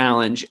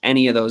challenge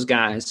any of those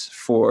guys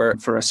for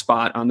a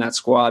spot on that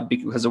squad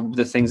because of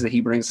the things that he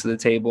brings to the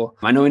table.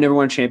 I know he never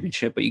won a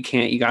championship, but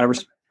you got to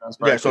respect Charles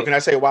Barkley. Yeah, so can I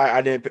say why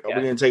we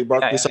didn't take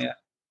Barkley? Yeah.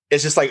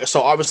 It's just like,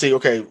 so obviously,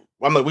 okay,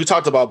 I mean, we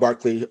talked about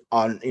Barkley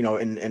on,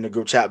 in the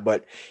group chat,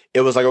 but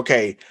it was like,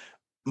 okay,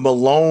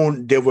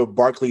 Malone did what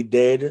Barkley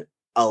did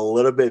a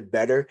little bit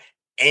better.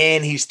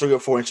 And he's 3 or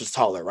 4 inches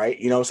taller, right?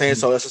 You know what I'm saying? Mm-hmm.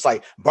 So it's just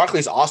like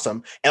Barkley's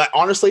awesome. And like,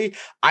 honestly,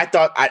 I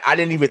thought I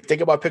didn't even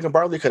think about picking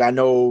Barkley because I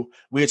know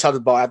we had talked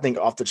about, I think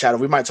off the chat,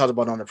 we might have talked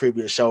about it on the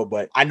previous show,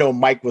 but I know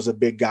Mike was a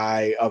big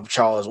guy of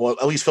Charles. Well,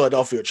 at least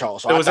Philadelphia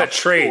Charles. So it was that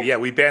trade. Yeah,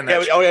 we banned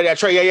that. Yeah, that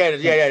trade.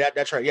 Yeah,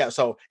 that trade. Yeah.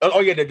 So,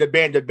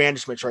 the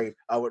banishment trade.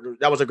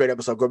 That was a great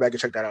episode. Go back and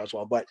check that out as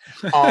well. But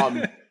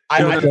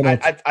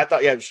I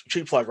thought,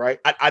 cheap plug, right?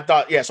 I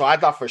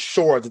thought for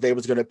sure that they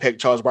was going to pick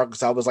Charles Barkley.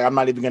 So I was like, I'm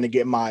not even going to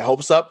get my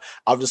hopes up.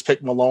 I'll just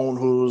pick Malone,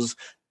 who's,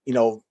 a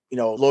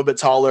little bit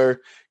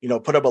taller,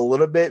 put up a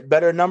little bit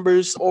better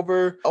numbers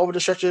over the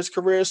stretch of his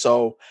career.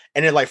 So,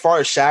 and then like far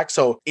as Shaq,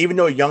 so even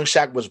though young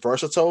Shaq was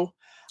versatile,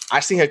 I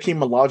seen Hakeem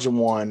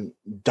Olajuwon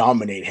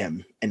dominate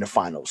him in the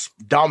finals,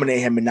 dominate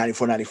him in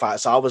 94, 95.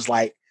 So I was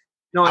like,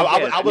 no,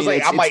 I was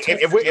like,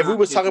 if we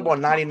was talking about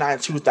 99,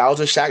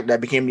 2000 Shaq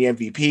that became the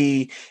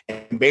MVP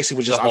and basically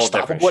was just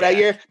unstoppable that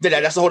year,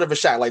 then that's a whole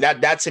different Shaq. Like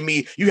that to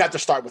me, you have to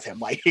start with him.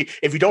 Like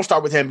if you don't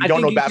start with him, you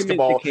don't know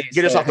basketball.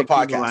 Get us off the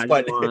podcast.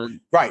 But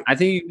right, I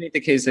think you can make the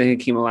case that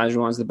Hakeem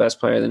Olajuwon is the best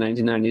player of the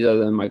 1990s,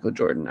 other than Michael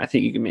Jordan. I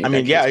think you can make.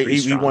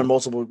 He won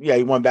multiple. Yeah,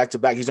 he won back to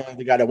back. He's the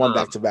only guy that won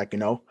back to back.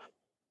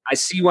 I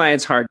see why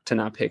it's hard to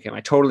not pick him. I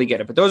totally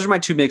get it. But those are my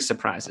two big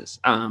surprises.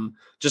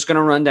 Just going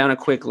to run down a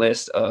quick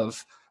list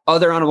of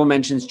other honorable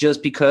mentions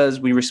just because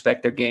we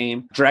respect their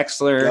game.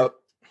 Drexler,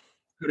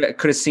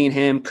 could have seen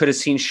him. Could have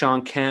seen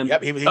Sean Kemp.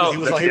 Yep, he was on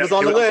the list. He was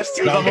on the list.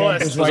 He was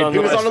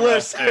on the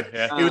list.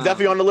 He was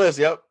definitely on the list.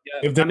 Yep.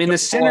 I mean, the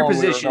center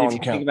position, if you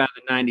think about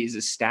the 90s,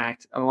 is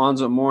stacked.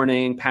 Alonzo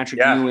Mourning, Patrick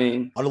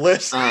Ewing. On the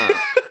list. On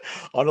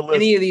the list.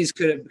 Any of these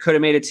could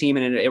have made a team,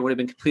 and it would have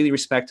been completely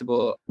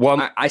respectable.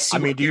 Well, I see. I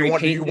mean,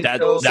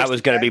 that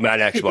was going to be my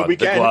next one. The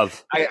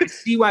glove. I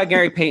see why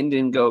Gary Payton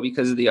didn't go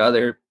because of the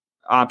other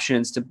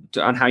options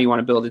on how you want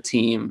to build a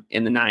team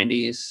in the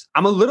 90s.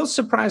 I'm a little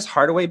surprised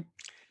Hardaway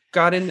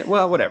got in.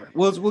 Well, whatever.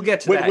 We'll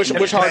get to that.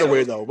 Which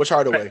Hardaway though? Which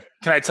Hardaway?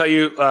 Can I tell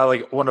you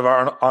like one of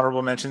our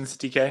honorable mentions,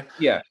 DK?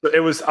 Yeah. It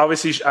was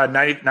obviously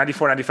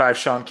 94, 95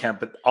 Sean Kemp,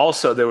 but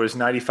also there was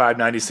 95,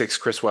 96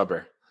 Chris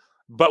Webber.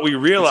 But we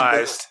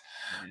realized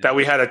that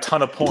we had a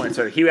ton of points.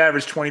 So he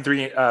averaged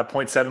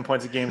 23.7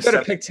 points a game. You could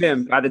have picked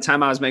him by the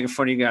time I was making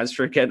fun of you guys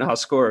for getting all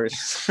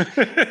scores.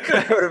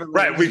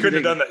 Right, we could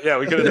have done that. Yeah,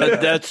 we could have done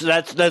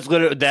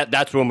that.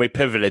 That's when we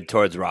pivoted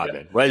towards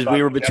Rodman. Yeah.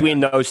 We were between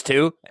those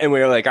two, and we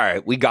were like, all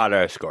right, we got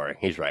our scoring.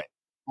 He's right.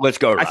 Let's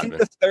go, Rodman. I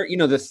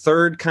think the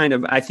third kind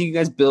of, I think you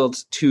guys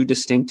built two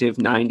distinctive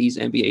 90s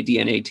NBA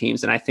DNA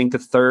teams, and I think the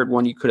third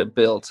one you could have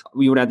built,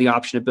 we would have the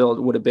option to build,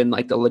 would have been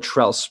like the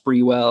Latrell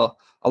Sprewell,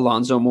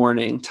 Alonzo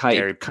Mourning type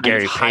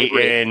Gary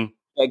Payton.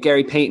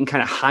 Gary Payton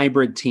kind of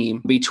hybrid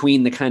team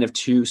between the kind of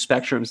two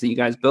spectrums that you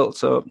guys built.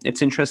 So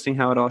it's interesting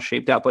how it all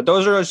shaped out. But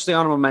those are just the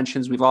honorable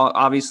mentions. We've all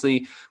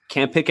obviously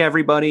can't pick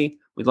everybody.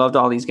 We loved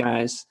all these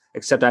guys,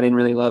 except I didn't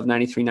really love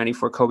 93,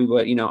 94 Kobe,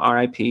 but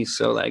RIP.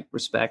 So like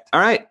respect.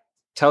 All right.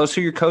 Tell us who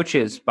your coach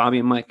is, Bobby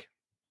and Mike.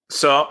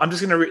 So I'm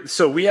just going to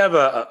so we have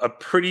a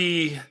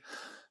pretty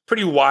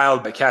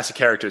wild cast of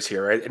characters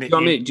here, right? Do you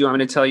want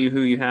me to tell you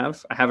who you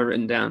have? I have it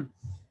written down.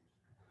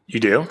 You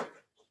do?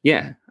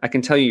 Yeah, I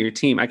can tell you your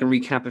team. I can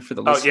recap it for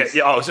the listeners.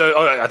 Yeah.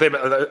 I think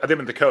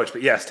I'm the coach,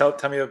 but yes, tell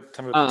me.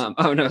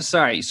 Oh no,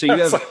 sorry. So you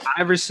have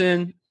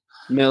Iverson,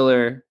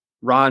 Miller,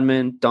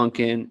 Rodman,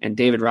 Duncan, and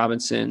David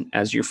Robinson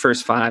as your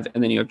first five,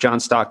 and then you have John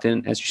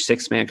Stockton as your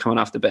sixth man coming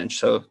off the bench.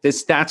 So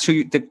that's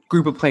who the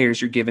group of players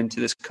you're given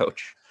to this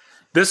coach.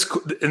 This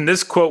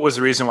quote was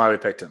the reason why we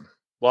picked him.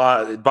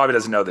 Well, Bobby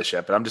doesn't know this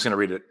yet, but I'm just going to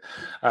read it.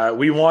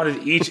 We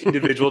wanted each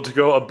individual to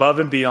go above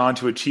and beyond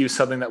to achieve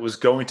something that was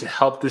going to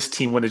help this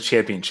team win a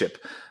championship.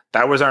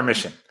 That was our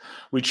mission.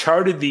 We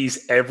charted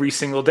these every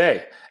single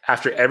day.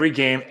 After every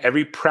game,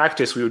 every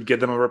practice, we would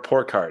give them a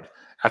report card.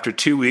 After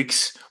 2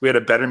 weeks, we had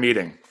a better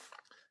meeting.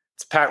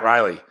 It's Pat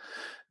Riley.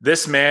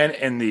 This man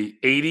in the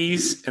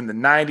 80s and the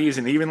 90s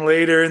and even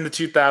later in the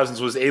 2000s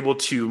was able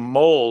to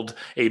mold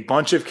a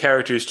bunch of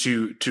characters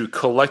to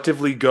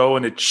collectively go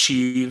and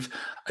achieve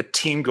a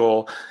team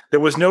goal. There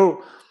was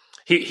no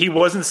he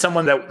wasn't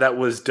someone that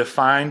was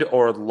defined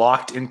or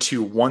locked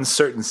into one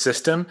certain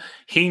system.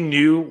 He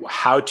knew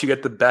how to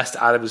get the best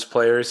out of his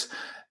players.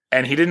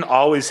 And he didn't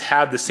always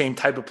have the same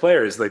type of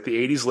players. Like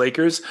the 80s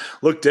Lakers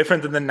looked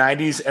different than the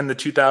 90s and the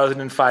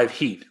 2005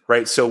 Heat,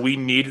 right? So we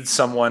needed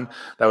someone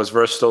that was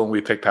versatile, and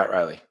we picked Pat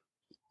Riley.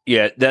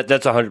 Yeah,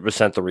 that's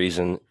 100% the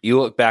reason. You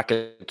look back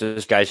at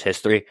this guy's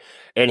history,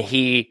 and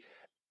he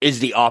is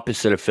the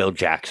opposite of Phil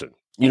Jackson.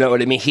 You know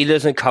what I mean? He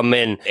doesn't come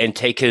in and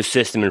take his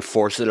system and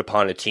force it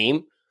upon a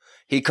team.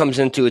 He comes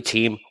into a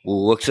team,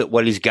 looks at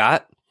what he's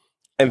got,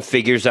 and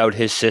figures out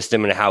his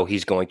system and how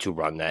he's going to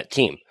run that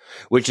team,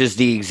 which is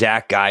the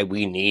exact guy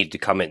we need to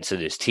come into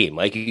this team.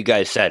 Like you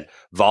guys said,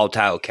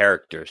 volatile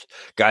characters,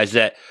 guys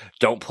that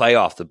don't play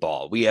off the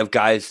ball. We have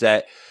guys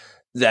that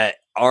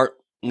aren't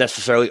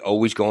necessarily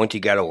always going to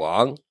get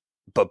along,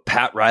 but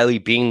Pat Riley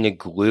being the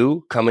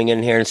glue, coming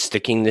in here and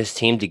sticking this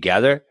team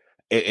together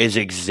is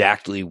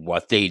exactly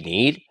what they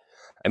need.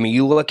 I mean,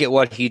 you look at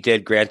what he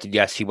did. Granted,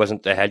 yes, he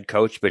wasn't the head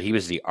coach, but he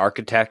was the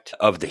architect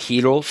of the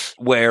Heatles,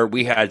 where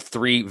we had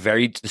three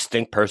very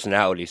distinct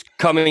personalities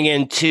coming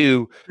in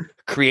to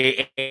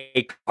create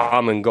a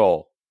common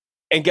goal.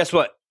 And guess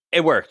what?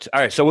 It worked.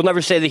 All right, so we'll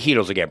never say the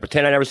Heatles again.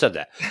 Pretend I never said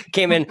that.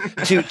 Came in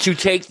to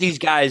take these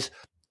guys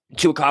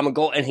to a common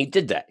goal, and he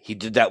did that. He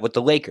did that with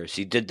the Lakers.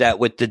 He did that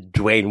with the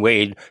Dwayne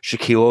Wade,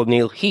 Shaquille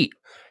O'Neal Heat.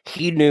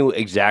 He knew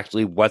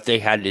exactly what they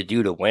had to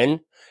do to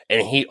win,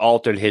 and he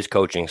altered his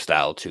coaching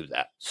style to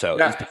that. So,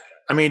 yeah.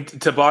 I mean,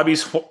 to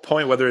Bobby's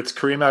point, whether it's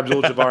Kareem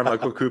Abdul-Jabbar,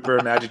 Michael Cooper,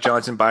 Magic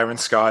Johnson, Byron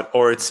Scott,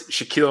 or it's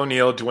Shaquille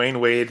O'Neal,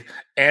 Dwayne Wade,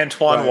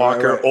 Antoine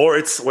Walker, or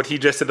it's what he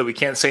just said that we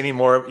can't say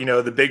anymore,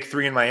 the big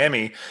three in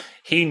Miami,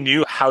 he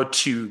knew how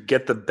to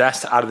get the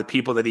best out of the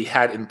people that he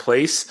had in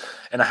place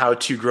and how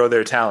to grow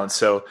their talent.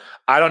 So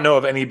I don't know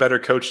of any better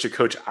coach to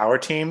coach our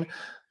team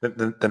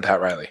than Pat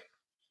Riley.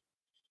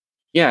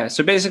 Yeah,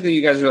 so basically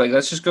you guys are like,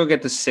 let's just go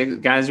get the six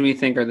guys we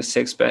think are the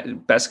six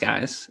best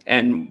guys.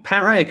 And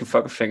Pat Riley can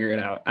fucking figure it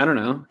out. I don't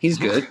know. He's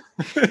good.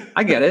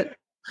 I get it.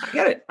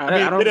 I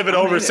mean, a bit of an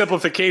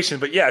oversimplification,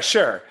 but yeah,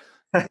 sure.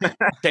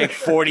 Take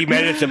 40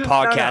 minutes of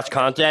podcast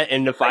content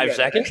into 5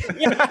 seconds.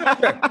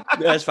 Yeah,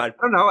 that's fine.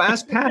 I don't know.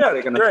 Ask Pat.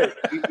 Yeah, great.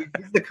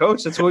 He's the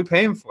coach. That's what we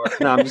pay him for.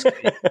 No, I'm just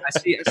kidding. I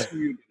see what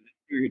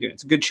you're doing.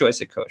 It's a good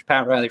choice at coach.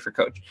 Pat Riley for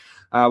coach.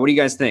 What do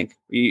you guys think?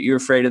 You're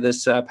afraid of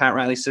this Pat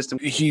Riley system?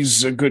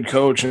 He's a good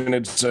coach, and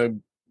it's a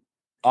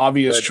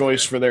obvious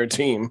choice for their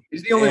team.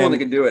 He's the only one that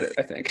can do it,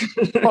 I think.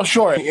 Well,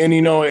 sure.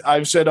 And,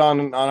 I've said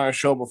on our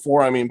show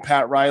before, I mean,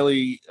 Pat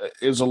Riley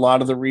is a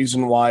lot of the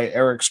reason why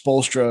Eric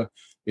Spoelstra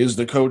is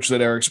the coach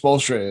that Eric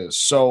Spoelstra is.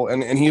 So,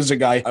 and he's a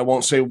guy, I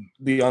won't say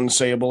the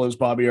unsayable, as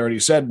Bobby already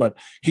said, but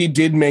he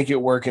did make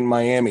it work in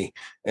Miami,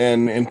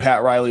 and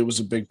Pat Riley was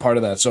a big part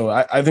of that. So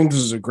I think this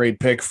is a great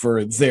pick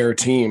for their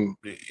team.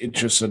 It's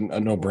just a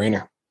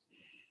no-brainer.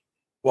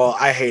 Well,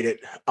 I hate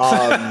it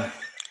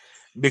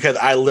because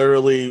I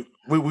literally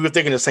we were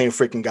thinking the same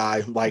freaking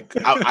guy. Like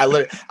I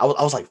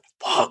was like,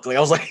 fuck. Like I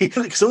was like,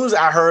 as soon as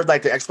I heard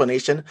like the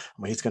explanation, I'm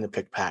like, he's gonna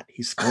pick Pat.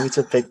 He's going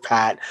to pick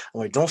Pat. I'm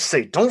like, don't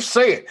say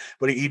it.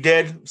 But he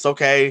did. It's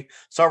okay.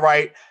 It's all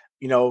right.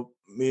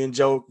 Me and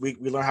Joe, we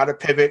learned how to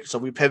pivot, so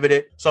we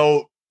pivoted.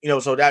 So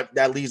so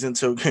that leads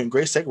into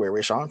great segue,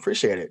 Ray Sean.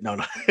 Appreciate it. No.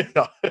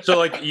 So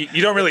like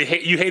you don't really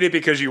hate it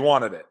because you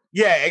wanted it.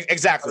 Yeah,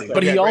 exactly.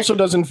 But he also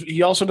doesn't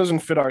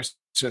fit our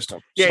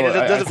system. Yeah,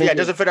 so it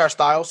doesn't fit our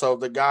style. So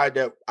the guy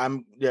that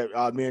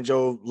me and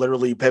Joe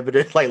literally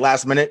pivoted like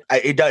last minute.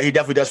 He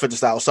definitely does fit the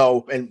style.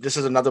 So, and this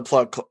is another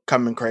plug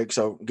coming, Craig.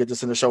 So get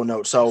this in the show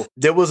notes. So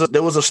there was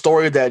a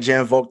story that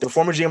Jan Volk, the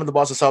former GM of the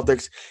Boston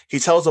Celtics, he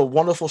tells a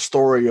wonderful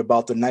story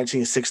about the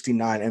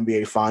 1969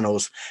 NBA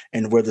Finals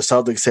and where the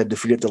Celtics had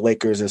defeated the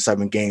Lakers in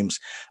 7 games.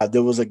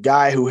 There was a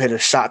guy who hit a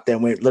shot that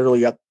went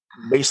literally up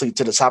basically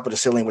to the top of the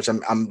ceiling, which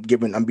I'm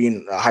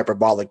being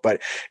hyperbolic,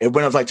 but it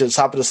went up like to the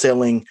top of the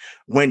ceiling,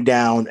 went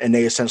down, and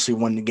they essentially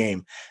won the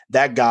game.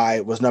 That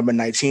guy was number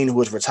 19, who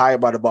was retired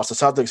by the Boston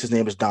Celtics. His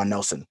name is Don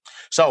Nelson.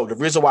 So the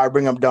reason why I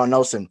bring up Don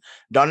Nelson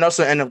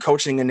ended up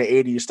coaching in the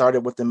 80s,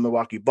 started with the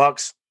Milwaukee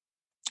Bucks.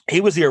 He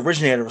was the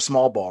originator of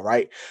small ball,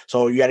 right?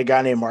 So you had a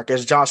guy named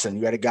Marques Johnson.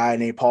 You had a guy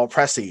named Phil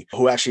Pressey,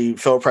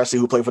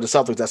 who played for the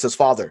Celtics. That's his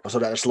father. So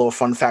that's a little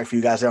fun fact for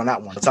you guys there on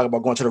that one. Let's talk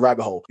about going to the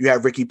rabbit hole. You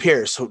had Ricky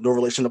Pierce, no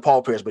relation to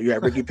Paul Pierce, but you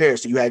had Ricky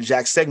Pierce. You had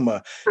Jack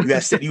Sigma. You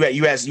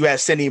had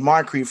Sidney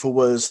Moncrief, who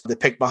was the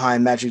pick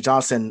behind Magic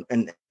Johnson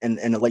in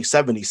the late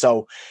 70s.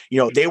 So,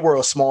 they were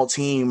a small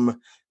team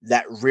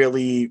that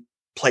really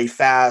played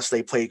fast.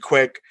 They played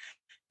quick.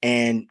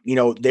 and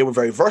they were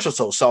very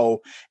versatile.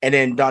 So, and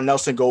then Don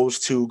Nelson goes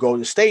to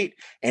Golden State,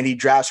 and he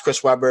drafts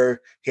Chris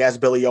Webber. He has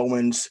Billy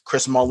Owens,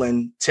 Chris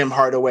Mullin, Tim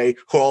Hardaway,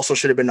 who also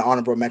should have been the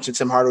honorable mention.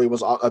 Tim Hardaway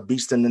was a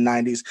beast in the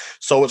 90s.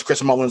 So was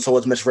Chris Mullin. So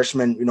was Mitch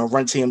Richmond.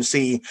 Run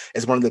TMC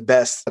is one of the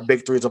best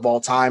big threes of all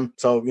time.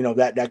 So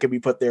that could be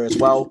put there as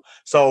well.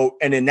 So,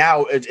 and then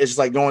now it's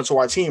like going to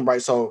our team,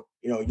 right? So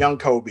young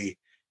Kobe.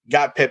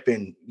 Got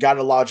Pippen, got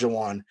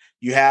Olajuwon.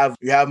 You have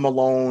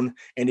Malone,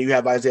 and you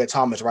have Isaiah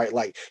Thomas, right?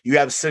 Like you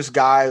have 6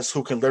 guys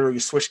who can literally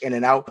switch in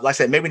and out. Like I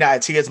said, maybe not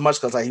at T as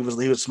much because he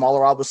was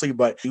smaller, obviously,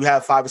 but you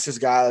have 5 out of 6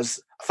 guys,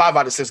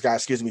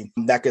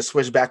 that can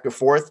switch back and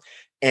forth.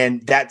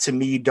 And that, to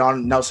me,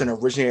 Don Nelson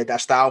originated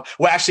that style.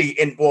 Well, actually,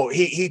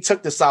 he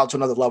took the style to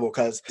another level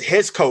because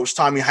his coach,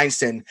 Tommy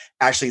Heinsohn,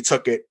 actually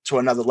took it to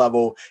another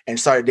level and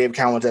started Dave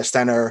Cowens at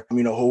center,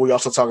 who we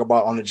also talk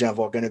about on the Jan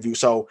Volk interview.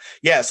 So,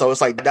 yeah, so it's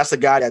like that's the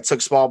guy that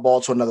took small ball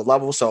to another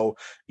level. So,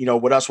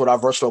 with our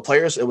versatile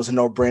players, it was a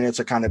no-brainer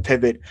to kind of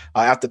pivot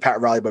after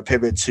Pat Riley, but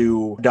pivot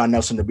to Don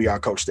Nelson to be our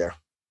coach there.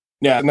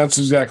 Yeah, and that's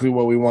exactly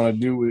what we want to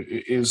do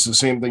is the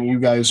same thing you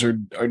guys are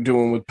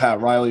doing with Pat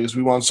Riley is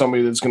we want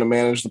somebody that's going to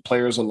manage the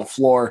players on the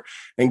floor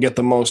and get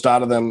the most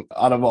out of them,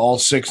 out of all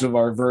 6 of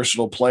our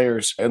versatile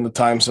players and the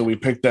times that we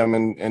picked them.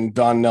 And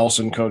Don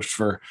Nelson coached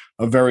for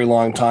a very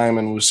long time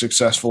and was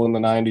successful in the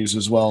 90s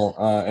as well,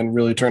 and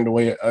really turned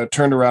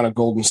around a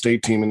Golden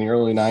State team in the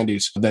early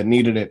 90s that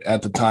needed it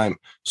at the time.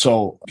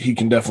 So he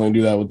can definitely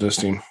do that with this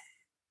team.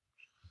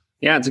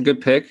 Yeah, it's a good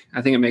pick.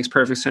 I think it makes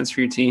perfect sense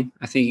for your team.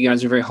 I think you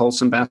guys are a very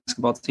wholesome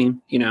basketball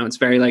team. It's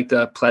very like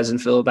the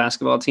Pleasantville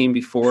basketball team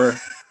before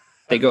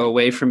they go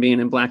away from being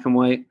in black and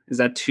white. Is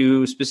that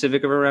too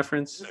specific of a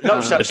reference?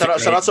 No, shout out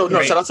to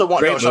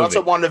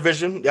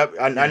WandaVision. Yep,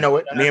 I know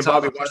it. Me and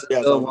Bobby watched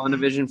it.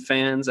 WandaVision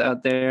fans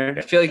out there.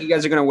 I feel like you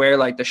guys are going to wear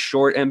like the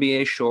short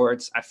NBA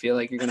shorts. I feel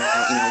like you're going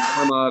to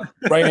warm up.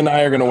 Brian and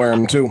I are going to wear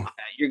them too.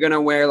 You're going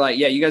to wear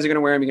you guys are going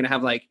to wear them. You're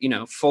going to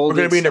have folded.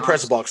 We're going to be in the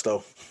press box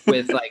though.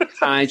 With like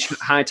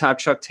high top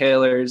Chuck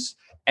Taylors.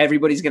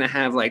 Everybody's going to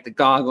have like the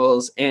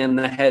goggles and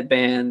the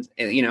headband.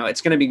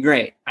 It's going to be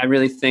great. I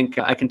really think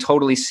I can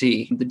totally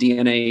see the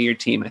DNA of your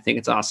team. I think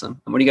it's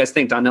awesome. What do you guys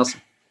think, Don Nelson?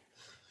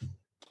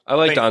 I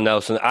like Don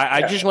Nelson.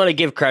 I just want to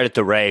give credit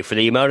to Ray for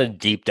the amount of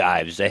deep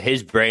dives that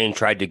his brain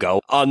tried to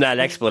go on that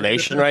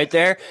explanation right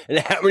there, and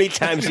how many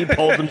times he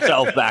pulled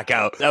himself back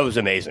out. That was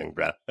amazing,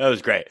 bro. That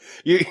was great.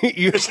 You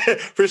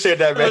appreciate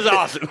that, man. That was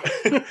awesome.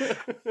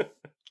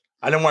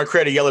 I didn't want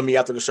Craig to yell at me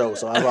after the show,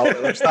 so I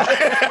was like, stop.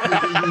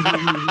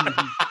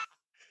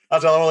 I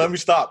was like, let me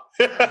stop.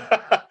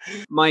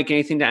 Mike,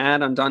 anything to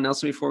add on Don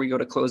Nelson before we go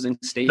to closing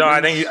statement? No,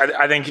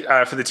 I think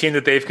for the team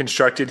that they've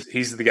constructed,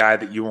 he's the guy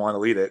that you want to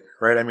lead it,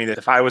 right? I mean,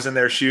 if I was in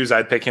their shoes,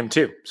 I'd pick him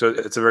too. So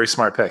it's a very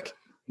smart pick.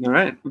 All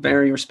right.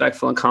 Very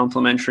respectful and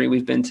complimentary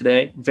we've been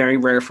today. Very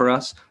rare for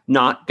us.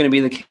 Not going to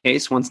be the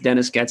case once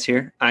Dennis gets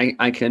here.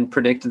 I can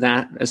predict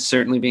that as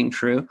certainly being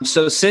true.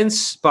 So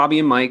since Bobby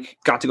and Mike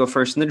got to go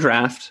first in the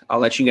draft, I'll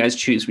let you guys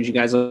choose. Would you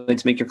guys like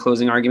to make your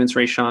closing arguments,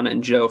 Rayshawn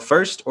and Joe,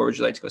 first, or would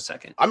you like to go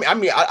second? I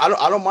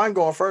don't mind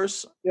going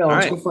first. Yeah,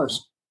 let's go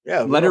first.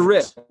 Yeah, let it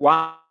rip.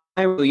 Why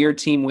will your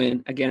team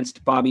win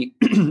against Bobby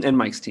and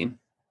Mike's team?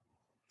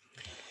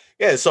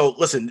 Yeah, so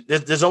listen,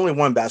 there's only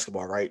one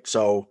basketball, right?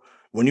 So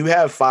when you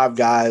have 5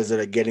 guys that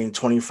are getting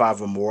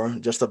 25 or more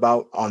just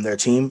about on their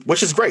team,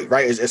 which is great,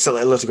 right? It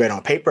looks great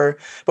on paper,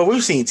 but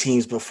we've seen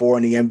teams before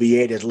in the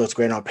NBA that looks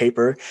great on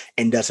paper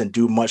and doesn't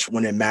do much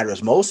when it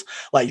matters most.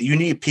 Like you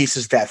need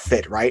pieces that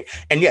fit, right?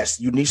 And yes,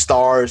 you need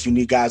stars, you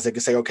need guys that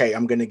can say, okay,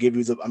 I'm going to give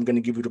you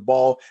the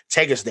ball,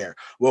 take us there.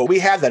 Well, we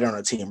have that on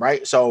our team,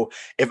 right? So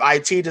if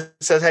IT just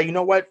says, hey, you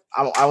know what?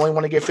 I only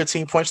want to get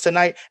 15 points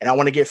tonight and I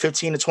want to get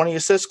 15 to 20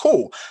 assists,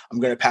 cool. I'm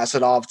going to pass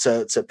it off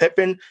to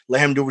Pippen, let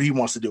him do what he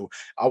wants to do.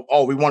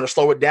 Oh, we want to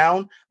slow it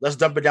down. Let's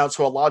dump it down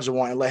to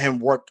Olajuwon and let him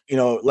work.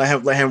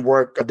 Let him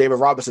work David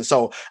Robinson.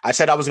 So I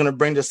said I was going to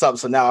bring this up.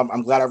 So now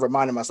I'm glad I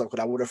reminded myself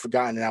because I would have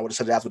forgotten and I would have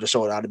said it after the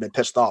show and I'd have been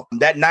pissed off.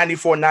 That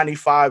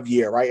 94-95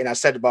 year, right? And I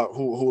said about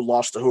who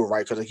lost to who,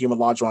 right? Because Hakeem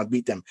Olajuwon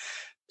beat them.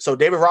 So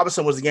David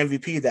Robinson was the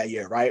MVP that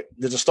year, right?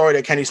 There's a story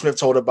that Kenny Smith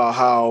told about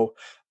how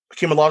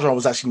Hakeem Olajuwon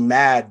was actually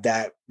mad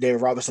that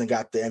David Robinson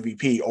got the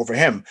MVP over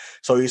him.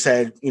 So he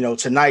said,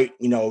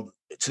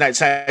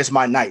 tonight's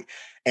my night.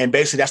 And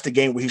basically, that's the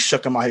game where he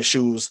shook him out his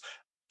shoes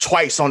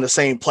twice on the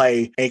same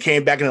play and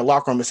came back in the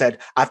locker room and said,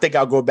 I think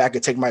I'll go back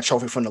and take my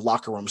trophy from the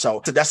locker room.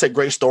 So that's a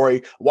great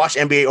story. Watch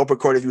NBA Open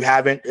Court if you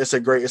haven't. It's a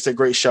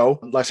great show.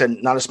 Like I said,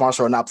 not a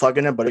sponsor or not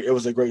plugging it, but it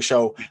was a great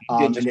show.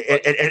 I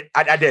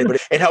did,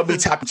 but it helped me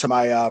tap into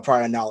my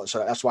prior knowledge. So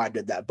that's why I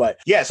did that. But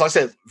yeah, so like I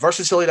said,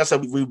 versatility, that's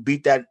we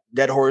beat that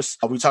dead horse.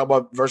 We talk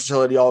about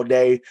versatility all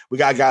day. We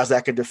got guys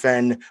that can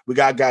defend. We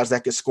got guys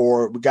that can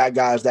score. We got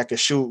guys that can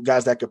shoot,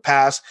 guys that could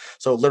pass.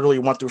 So literally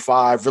 1 through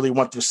 5, really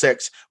 1 through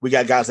 6, we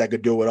got guys that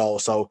could do it all.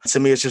 So to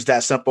me, it's just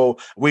that simple.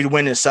 We'd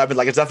win in 7.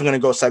 Like it's definitely going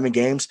to go 7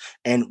 games,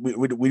 and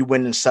we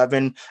win in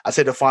 7. I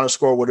say the final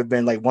score would have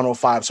been like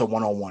 105 to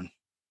 101.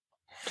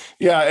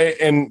 Yeah,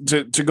 and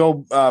to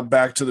go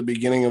back to the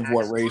beginning of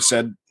what Ray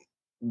said,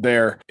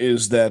 there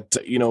is that,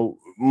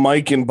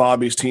 Mike and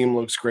Bobby's team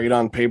looks great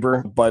on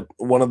paper, but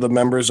one of the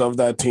members of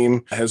that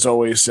team has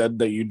always said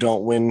that you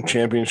don't win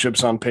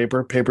championships on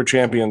paper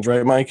champions,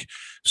 right, Mike?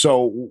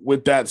 So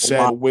with that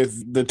said,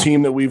 with the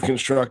team that we've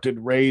constructed,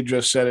 Ray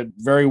just said it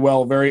very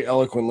well, very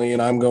eloquently,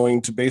 and I'm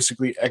going to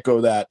basically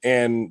echo that.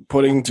 And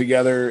putting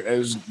together,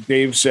 as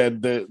Dave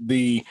said,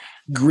 the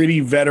gritty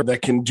veteran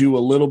that can do a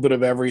little bit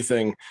of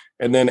everything,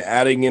 and then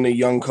adding in a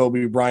young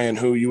Kobe Bryant,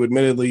 who you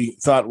admittedly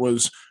thought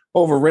was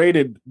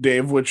overrated,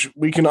 Dave, which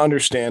we can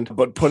understand,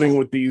 but putting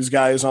with these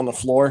guys on the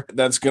floor,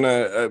 that's going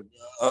to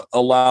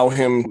allow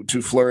him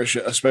to flourish,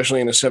 especially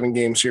in a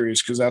 7-game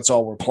series, because that's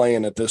all we're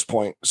playing at this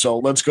point. So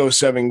let's go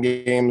 7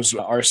 games,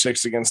 our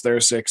 6 against their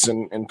 6,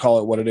 and call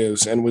it what it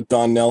is. And with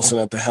Don Nelson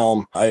at the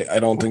helm, I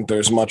don't think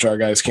there's much our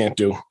guys can't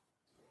do. All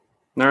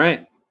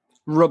right.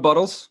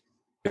 Rebuttals?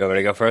 You want me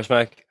to go first,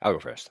 Mike? I'll go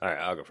first. All right,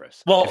 I'll go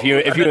first. Well, if you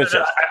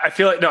insist. I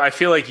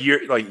feel like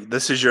you're like,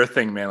 this is your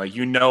thing, man. Like, the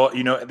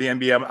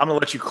NBA. I'm gonna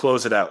let you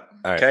close it out.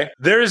 All right. Okay.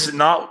 There's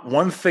not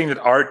one thing that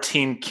our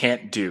team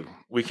can't do.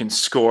 We can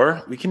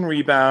score, we can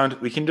rebound,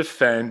 we can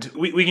defend,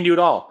 we can do it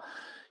all.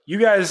 You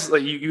guys,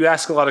 like, you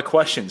ask a lot of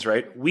questions,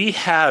 right? We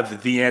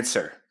have the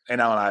answer in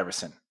Allen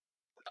Iverson.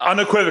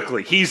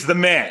 Unequivocally, he's the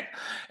man.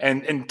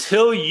 And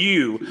until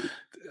you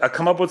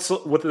come up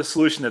with a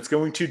solution that's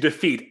going to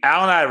defeat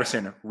Allen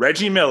Iverson,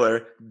 Reggie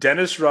Miller,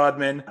 Dennis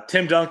Rodman,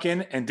 Tim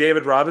Duncan, and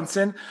David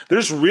Robinson,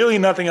 there's really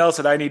nothing else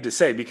that I need to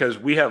say, because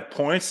we have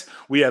points,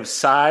 we have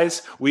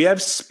size, we have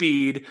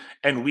speed,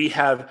 and we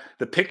have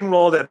the pick and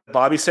roll that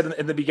Bobby said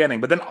in the beginning.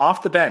 But then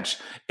off the bench,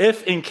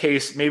 if in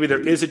case maybe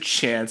there is a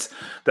chance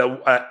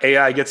that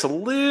AI gets a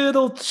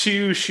little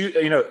too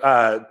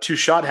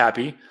shot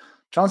happy,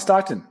 John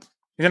Stockton.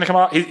 He's going to come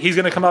out. He's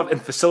going to come out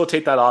and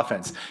facilitate that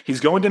offense. He's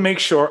going to make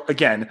sure,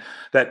 again,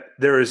 that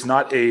there is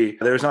not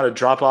a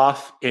drop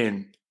off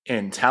in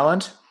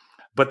talent,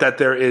 but that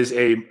there is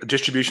a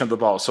distribution of the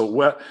ball.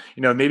 So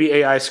maybe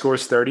AI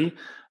scores 30,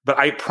 but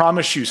I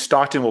promise you,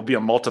 Stockton will be a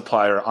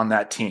multiplier on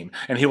that team,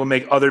 and he will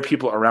make other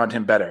people around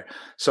him better.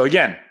 So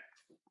again,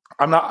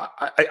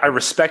 I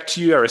respect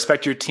you. I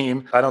respect your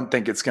team. I don't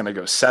think it's going to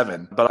go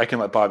 7, but I can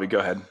let Bobby go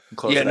ahead and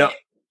close it out.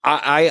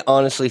 I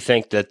honestly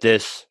think that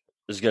this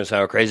is going to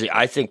sound crazy.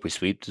 I think we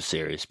sweep the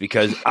series,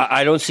 because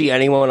I don't see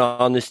anyone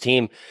on this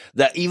team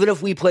that, even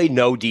if we play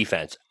no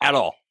defense at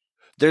all,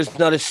 there's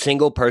not a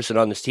single person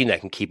on this team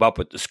that can keep up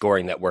with the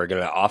scoring that we're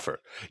going to offer.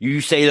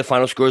 You say the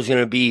final score is going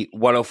to be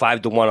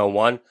 105 to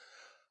 101.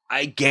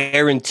 I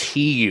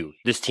guarantee you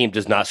this team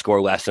does not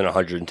score less than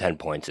 110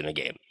 points in a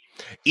game.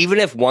 Even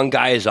if one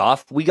guy is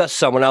off, we got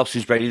someone else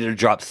who's ready to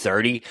drop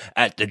 30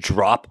 at the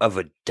drop of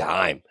a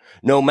dime.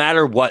 No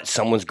matter what,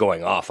 someone's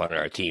going off on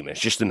our team. It's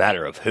just a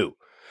matter of who.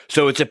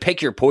 So it's a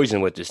pick your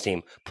poison with this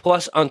team.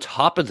 Plus, on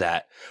top of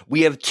that,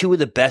 we have 2 of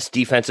the best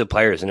defensive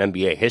players in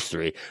NBA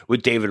history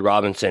with David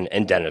Robinson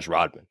and Dennis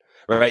Rodman.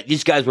 Right?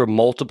 These guys were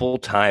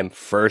multiple-time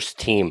first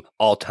team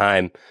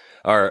all-time,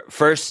 or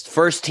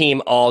first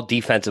team all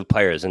defensive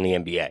players in the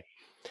NBA.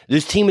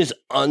 This team is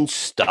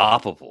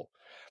unstoppable.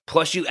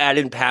 Plus, you add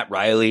in Pat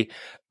Riley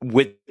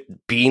with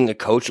being the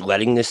coach,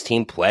 letting this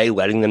team play,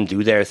 letting them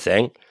do their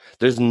thing.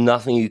 There's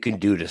nothing you can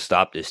do to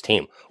stop this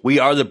team. We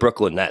are the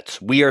Brooklyn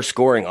Nets. We are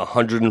scoring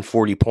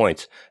 140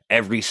 points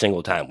every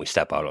single time we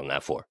step out on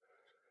that floor.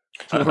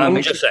 I'm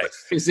just saying.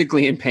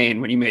 Physically in pain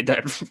when you made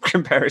that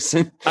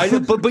comparison.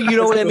 But you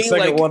know what I mean?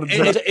 Like,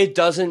 it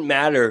doesn't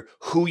matter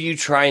who you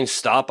try and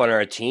stop on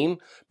our team,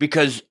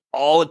 because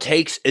all it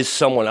takes is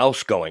someone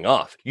else going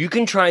off. You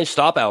can try and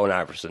stop Allen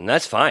Iverson.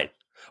 That's fine.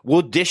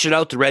 We'll dish it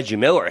out to Reggie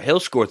Miller. He'll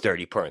score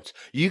 30 points.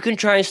 You can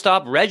try and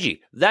stop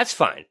Reggie. That's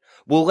fine.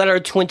 We'll let our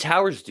Twin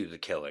Towers do the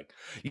killing.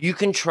 You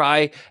can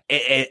try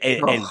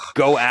and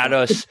go at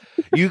us.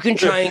 You can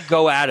try and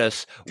go at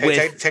us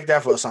with... Take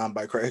that for a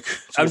soundbite, Craig.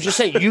 I'm just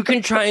saying, you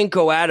can try and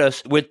go at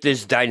us with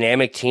this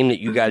dynamic team that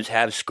you guys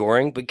have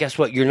scoring, but guess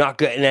what? You're not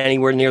getting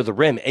anywhere near the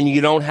rim, and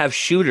you don't have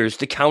shooters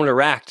to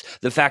counteract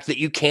the fact that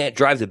you can't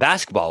drive the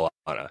basketball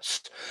on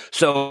us.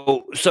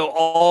 So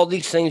all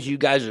these things you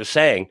guys are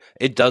saying,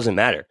 it doesn't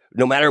matter.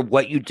 No matter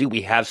what you do,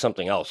 we have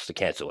something else to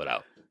cancel it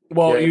out.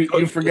 Well,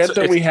 you forget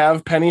that we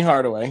have Penny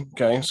Hardaway.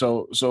 Okay,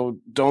 so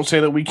don't say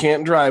that we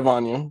can't drive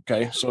on you.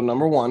 Okay, so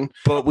number one.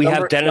 But we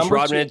have Dennis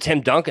Rodman and Tim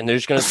Duncan. They're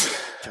just going to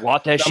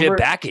swat that shit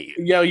back at you.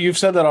 Yeah, you've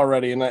said that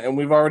already, and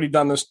we've already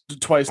done this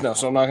twice now,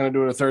 so I'm not going to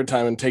do it a third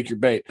time and take your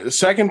bait. The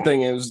second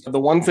thing is, the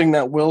one thing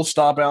that will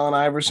stop Allen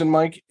Iverson,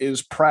 Mike,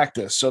 is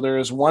practice. So there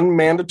is one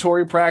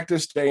mandatory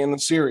practice day in the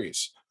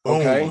series.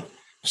 Okay.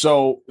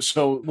 So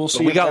we'll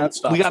see. We got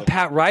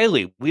Pat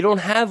Riley. We don't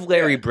have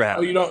Larry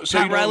Brown.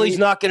 Pat Riley's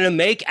not going to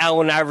make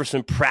Allen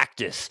Iverson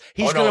practice.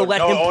 He's going to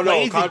let him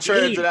play the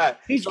game. To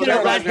that. He's going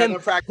to let him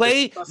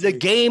play the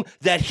game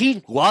that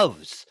he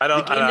loves. I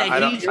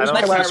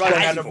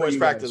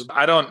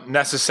don't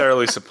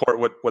necessarily support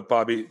what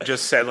Bobby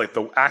just said, like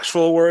the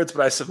actual words,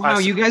 but wow,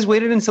 you guys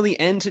waited until the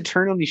end to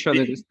turn on each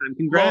other this time.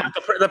 Congrats.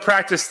 Well, the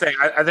practice thing,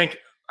 I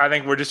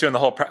think we're just doing the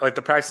whole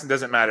the practicing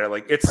doesn't matter.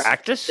 Like, it's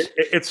practice.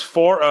 It's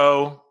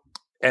 4-0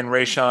 and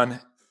Rayshawn.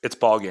 It's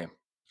ball game.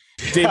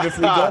 Dave, if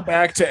we go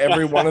back to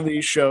every one of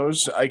these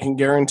shows, I can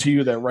guarantee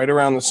you that right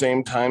around the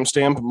same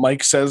timestamp,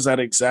 Mike says that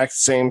exact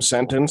same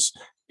sentence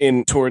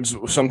in towards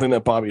something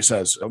that Bobby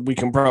says. We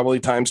can probably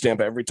timestamp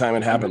it every time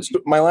it happens.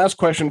 My last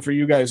question for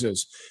you guys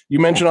is, you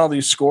mentioned all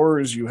these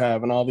scorers you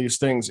have and all these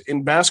things.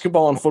 In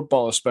basketball and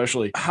football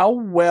especially,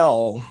 how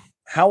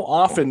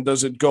often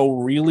does it go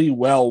really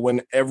well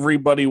when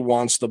everybody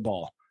wants the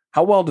ball?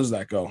 How well does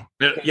that go?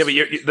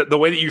 Yeah, but the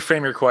way that you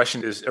frame your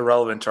question is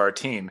irrelevant to our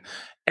team.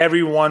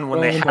 Everyone,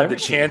 when they have the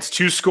chance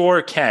to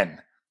score,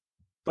 can.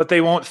 But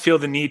they won't feel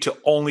the need to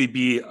only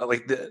be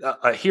like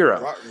a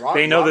hero.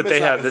 They know that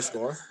they have this.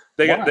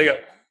 They got.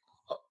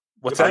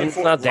 What's that?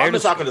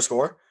 Rodman's not going to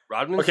score.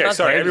 Okay,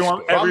 sorry.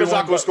 Everyone's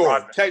not going to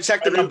score.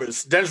 Check the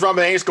numbers. Dennis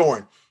Rodman ain't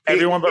scoring.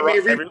 Everyone but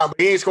Rodman.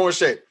 He ain't scoring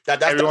shit.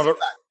 That's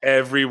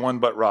everyone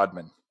but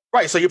Rodman.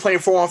 Right. So you're playing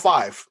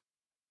 4-on-5.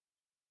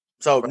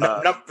 So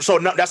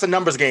that's a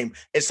numbers game.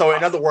 And so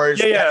in other words,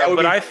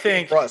 but I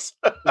think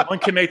one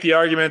can make the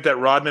argument that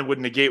Rodman would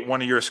negate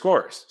one of your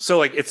scores. So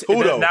like it's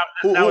now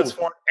it's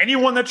for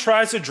anyone that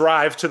tries to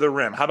drive to the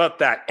rim. How about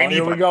that?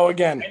 Here we go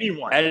again.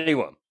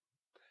 Anyone.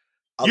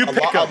 You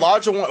pick a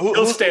larger one.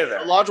 He'll stay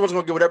there. A larger one's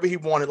going to get whatever he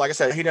wanted. Like I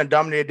said, he done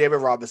dominated David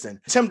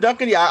Robinson. Tim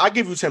Duncan, I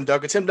give you Tim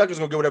Duncan. Tim Duncan's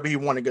going to get whatever he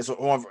wanted.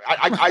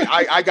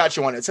 I got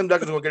you on it. Tim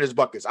Duncan's going to get his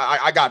buckets.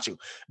 I got you.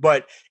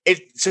 But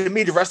to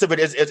me, the rest of it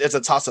is a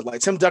toss-up.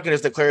 Like Tim Duncan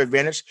is the clear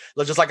advantage.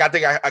 Just like I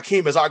think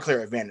Hakeem is our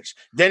clear advantage.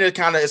 Then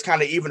it's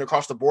kind of even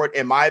across the board,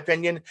 in my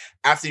opinion,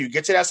 after you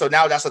get to that. So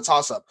now that's a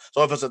toss-up.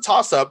 So if it's a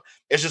toss-up,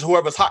 it's just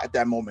whoever's hot at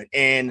that moment.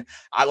 And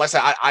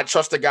I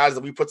trust the guys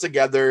that we put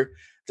together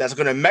that's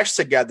going to mesh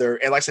together.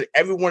 And like I said,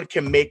 everyone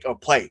can make a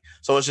play.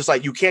 So it's just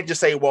like, you can't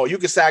just say, well, you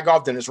can sag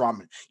off Dennis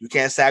Rodman. You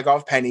can't sag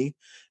off Penny.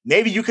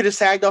 Maybe you could have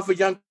sagged off a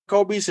young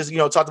Kobe since,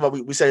 talked about,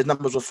 we said his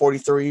numbers were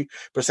 43%,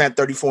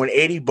 34 and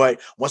 80. But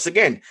once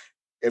again,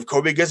 if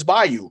Kobe gets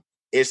by you,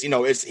 he's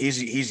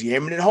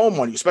yamming it home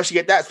on you, especially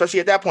at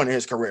that point in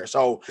his career.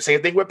 So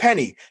same thing with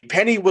Penny.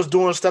 Penny was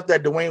doing stuff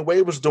that Dwayne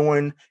Wade was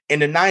doing in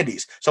the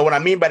 90s. So what I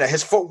mean by that,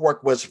 his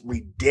footwork was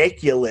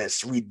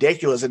ridiculous in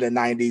the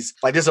 90s.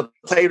 Like there's a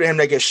play to him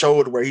that gets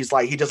showed where he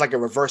does like a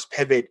reverse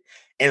pivot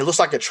and it looks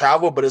like a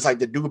travel, but it's like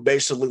the dude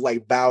basically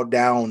like bowed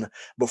down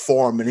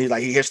before him and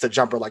he hits the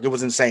jumper. Like it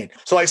was insane.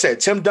 So like I said,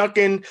 Tim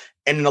Duncan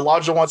and the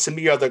larger ones to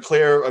me are the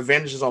clear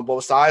advantages on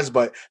both sides,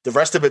 but the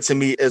rest of it to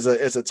me is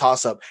a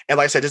toss-up. And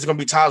like I said, there's going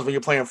to be times when you're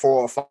playing 4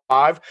 or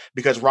 5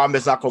 because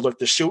Rodman's not going to look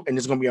to shoot, and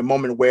there's going to be a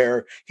moment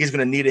where he's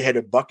going to need to hit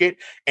a bucket.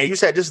 And you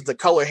said this is the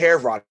color hair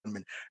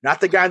Rodman, not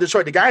the guy in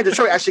Detroit. The guy in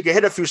Detroit actually could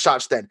hit a few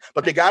shots then,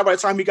 but the guy by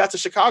the time he got to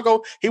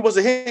Chicago, he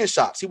wasn't hitting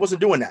shots. He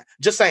wasn't doing that.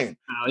 Just saying.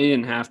 No, he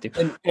didn't have to.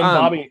 And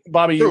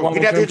Bobby, you want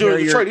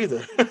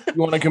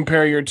to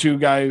compare your two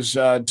guys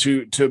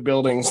to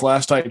buildings.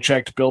 Last I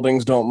checked,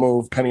 buildings don't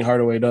move. Penny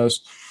Hardaway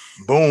does.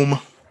 Boom.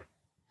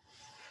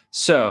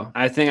 So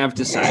I think I've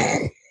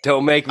decided.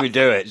 Don't make me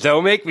do it.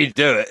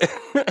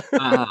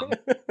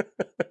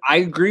 I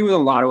agree with a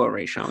lot of what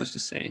Rayshawn was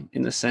just saying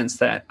in the sense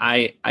that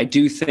I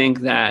do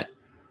think that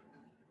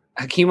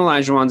Hakeem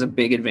Olajuwon's a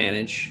big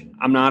advantage.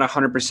 I'm not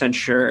 100%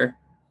 sure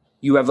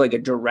you have like a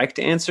direct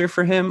answer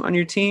for him on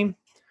your team,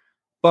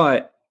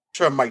 but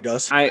sure Mike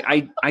does.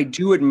 I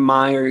do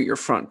admire your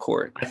front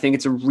court. I think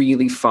it's a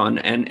really fun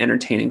and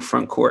entertaining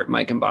front court,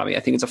 Mike and Bobby. I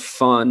think it's a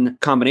fun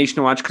combination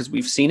to watch because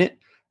we've seen it.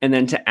 And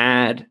then to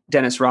add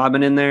Dennis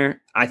Rodman in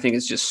there, I think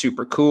it's just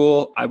super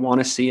cool. I want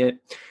to see it.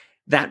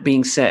 That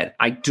being said,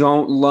 I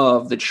don't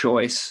love the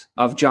choice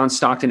of John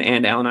Stockton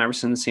and Allen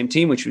Iverson in the same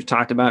team, which we've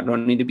talked about.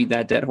 Don't need to beat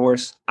that dead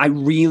horse. I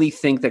really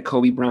think that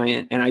Kobe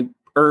Bryant, and I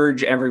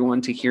urge everyone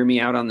to hear me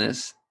out on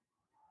this.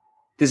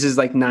 This is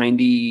like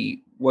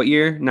 90, what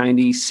year?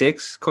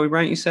 96, Kobe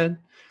Bryant, you said?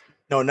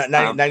 No,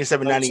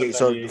 97, 98.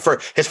 So for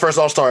his first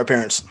All-Star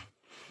appearance.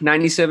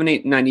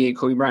 97, 98,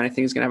 Kobe Bryant, I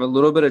think is going to have a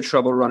little bit of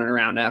trouble running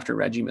around after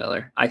Reggie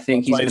Miller. I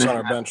think he's going to on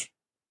our bench.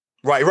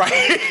 Right.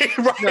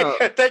 No,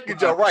 thank you,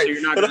 Joe. Right. So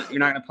you're not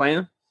going to play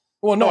him?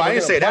 Well, no, I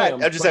didn't say that.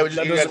 I just said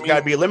you got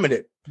to be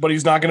limited. But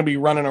he's not going to be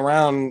running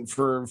around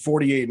for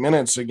 48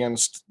 minutes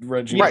against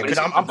Reggie. Right, because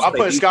I'm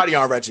putting Scotty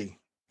on Reggie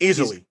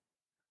easily.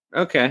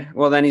 Okay,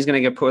 well then he's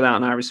going to get put out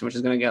on Iverson, which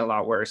is going to get a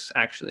lot worse,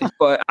 actually.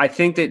 But I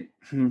think that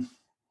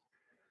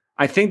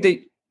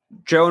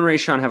Joe and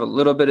Rayshawn have a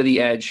little bit of the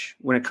edge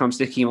when it comes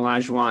to Hakeem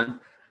Olajuwon.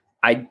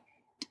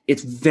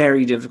 It's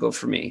very difficult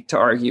for me to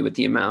argue with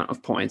the amount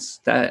of points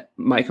that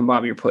Mike and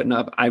Bobby are putting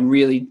up. I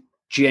really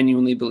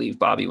genuinely believe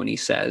Bobby when he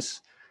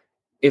says,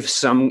 if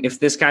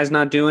this guy's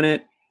not doing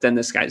it, then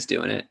this guy's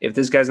doing it. If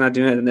this guy's not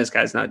doing it, then this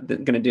guy's not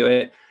going to do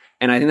it.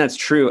 And I think that's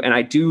true. And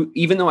I do,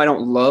 even though I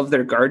don't love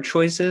their guard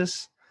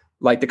choices,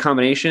 like the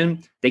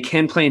combination, they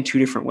can play in two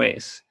different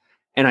ways.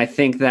 And I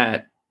think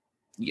that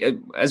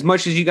as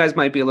much as you guys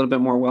might be a little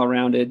bit more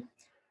well-rounded,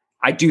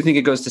 I do think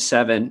it goes to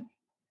 7,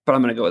 but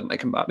I'm going to go with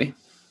Mike and Bobby.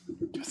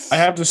 I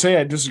have to say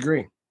I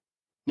disagree.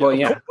 Well,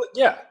 yeah.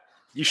 Yeah,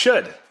 you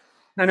should.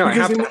 I know.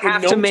 Because I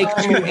have to make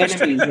two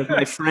enemies with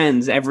my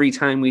friends every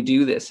time we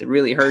do this. It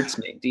really hurts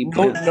me deep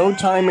down. No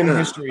time in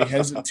history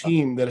has a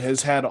team that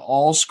has had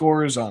all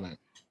scorers on it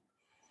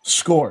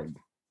scored.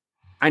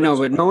 I know,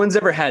 but no one's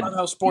ever had That's not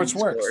how sports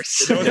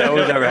works. No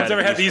one's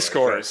ever had these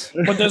scores.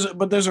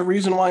 But there's a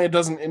reason why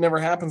it never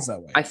happens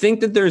that way. I think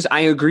that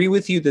I agree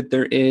with you that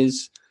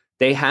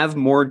they have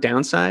more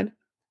downside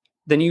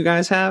than you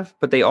guys have,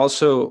 but they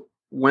also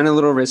went a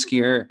little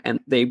riskier and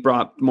they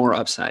brought more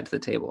upside to the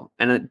table.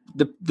 And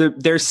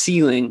their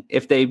ceiling,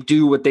 if they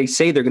do what they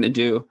say they're going to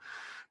do,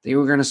 they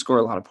were going to score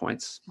a lot of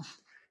points.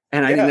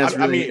 And I think that's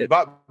really,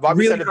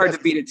 really hard to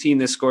beat a team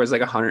that scores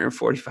like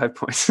 145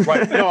 points.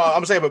 Right. No,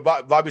 I'm saying,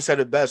 but Bobby said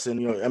it best. And,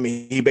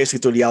 he basically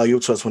threw the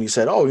alley-oop to us when he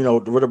said,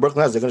 we're the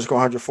Brooklyn Nets, they're going to score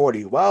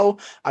 140. Well,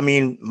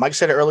 Mike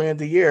said it earlier in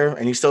the year,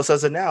 and he still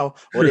says it now.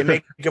 Well, they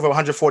may give up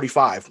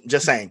 145.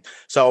 Just saying.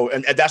 So,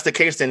 and if that's the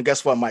case, then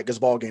guess what, Mike? It's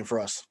ball game for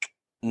us.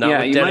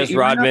 With Dennis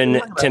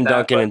Rodman, Tim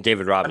Duncan, and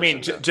David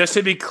Robinson. Just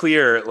to be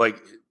clear,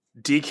 like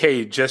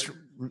DK just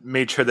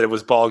made sure that it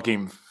was ball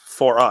game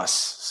for us.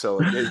 So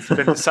it's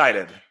been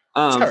decided.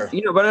 Sure.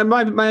 But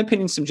my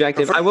opinion's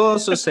subjective. I will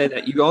also say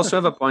that you also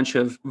have a bunch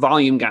of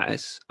volume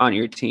guys on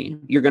your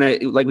team. You're going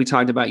to, like we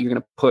talked about, you're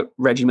going to put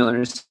Reggie Miller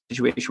in a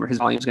situation where his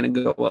volume is going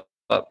to go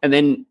up. And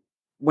then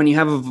when you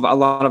have a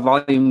lot of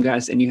volume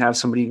guys and you have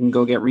somebody who can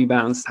go get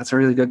rebounds, that's a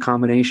really good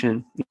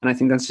combination. And I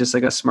think that's just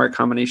like a smart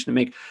combination to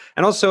make.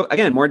 And also,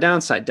 again, more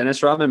downside.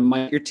 Dennis Rodman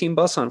might your team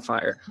bus on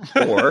fire,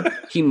 or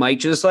he might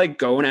just like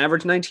go and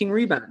average 19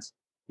 rebounds.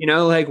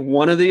 Like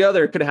one or the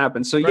other could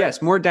happen. So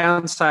yes, more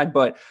downside,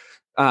 but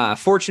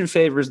fortune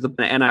favors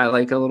and I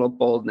like a little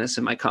boldness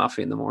in my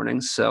coffee in the morning.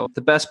 So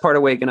the best part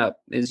of waking up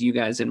is you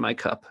guys in my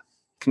cup.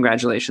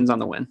 Congratulations on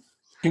the win.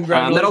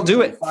 That'll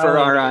do it for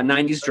our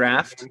 90s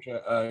draft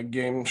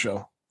game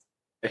show.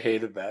 I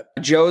hated that.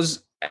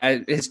 Joe's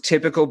his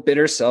typical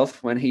bitter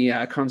self when he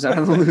comes out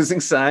on the losing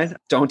side.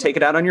 Don't take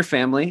it out on your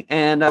family.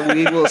 And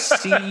we will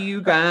see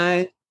you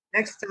guys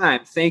next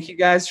time. Thank you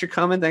guys for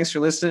coming. Thanks for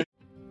listening.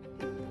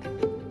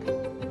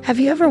 Have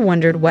you ever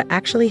wondered what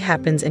actually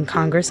happens in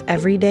Congress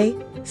every day?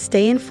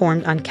 Stay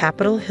informed on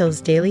Capitol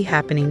Hill's daily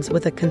happenings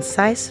with a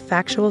concise,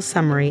 factual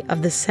summary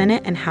of the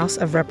Senate and House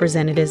of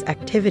Representatives'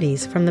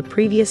 activities from the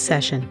previous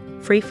session,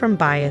 free from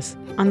bias,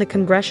 on the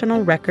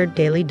Congressional Record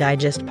Daily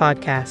Digest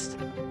podcast.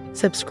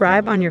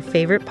 Subscribe on your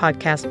favorite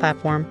podcast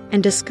platform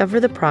and discover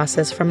the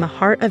process from the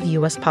heart of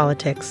U.S.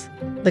 politics.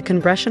 The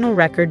Congressional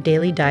Record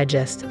Daily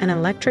Digest, an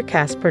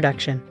Electricast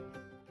production.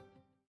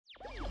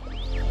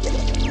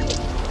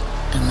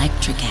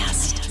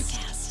 Electricast.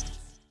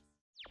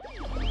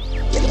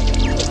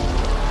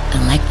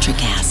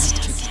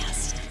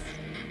 Electricast.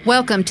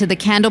 Welcome to the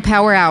Candle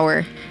Power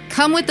Hour.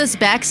 Come with us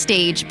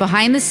backstage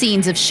behind the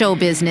scenes of show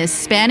business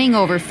spanning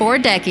over 4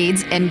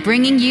 decades and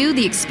bringing you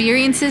the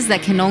experiences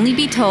that can only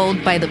be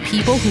told by the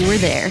people who were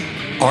there.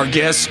 Our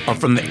guests are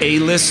from the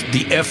A-list,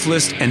 the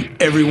F-list, and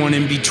everyone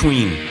in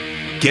between.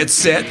 Get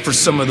set for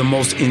some of the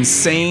most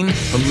insane,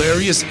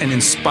 hilarious, and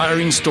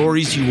inspiring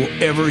stories you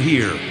will ever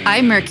hear.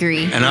 I'm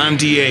Mercury. And I'm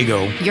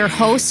Diego. Your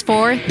host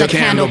for the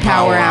Candle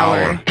Power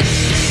Hour.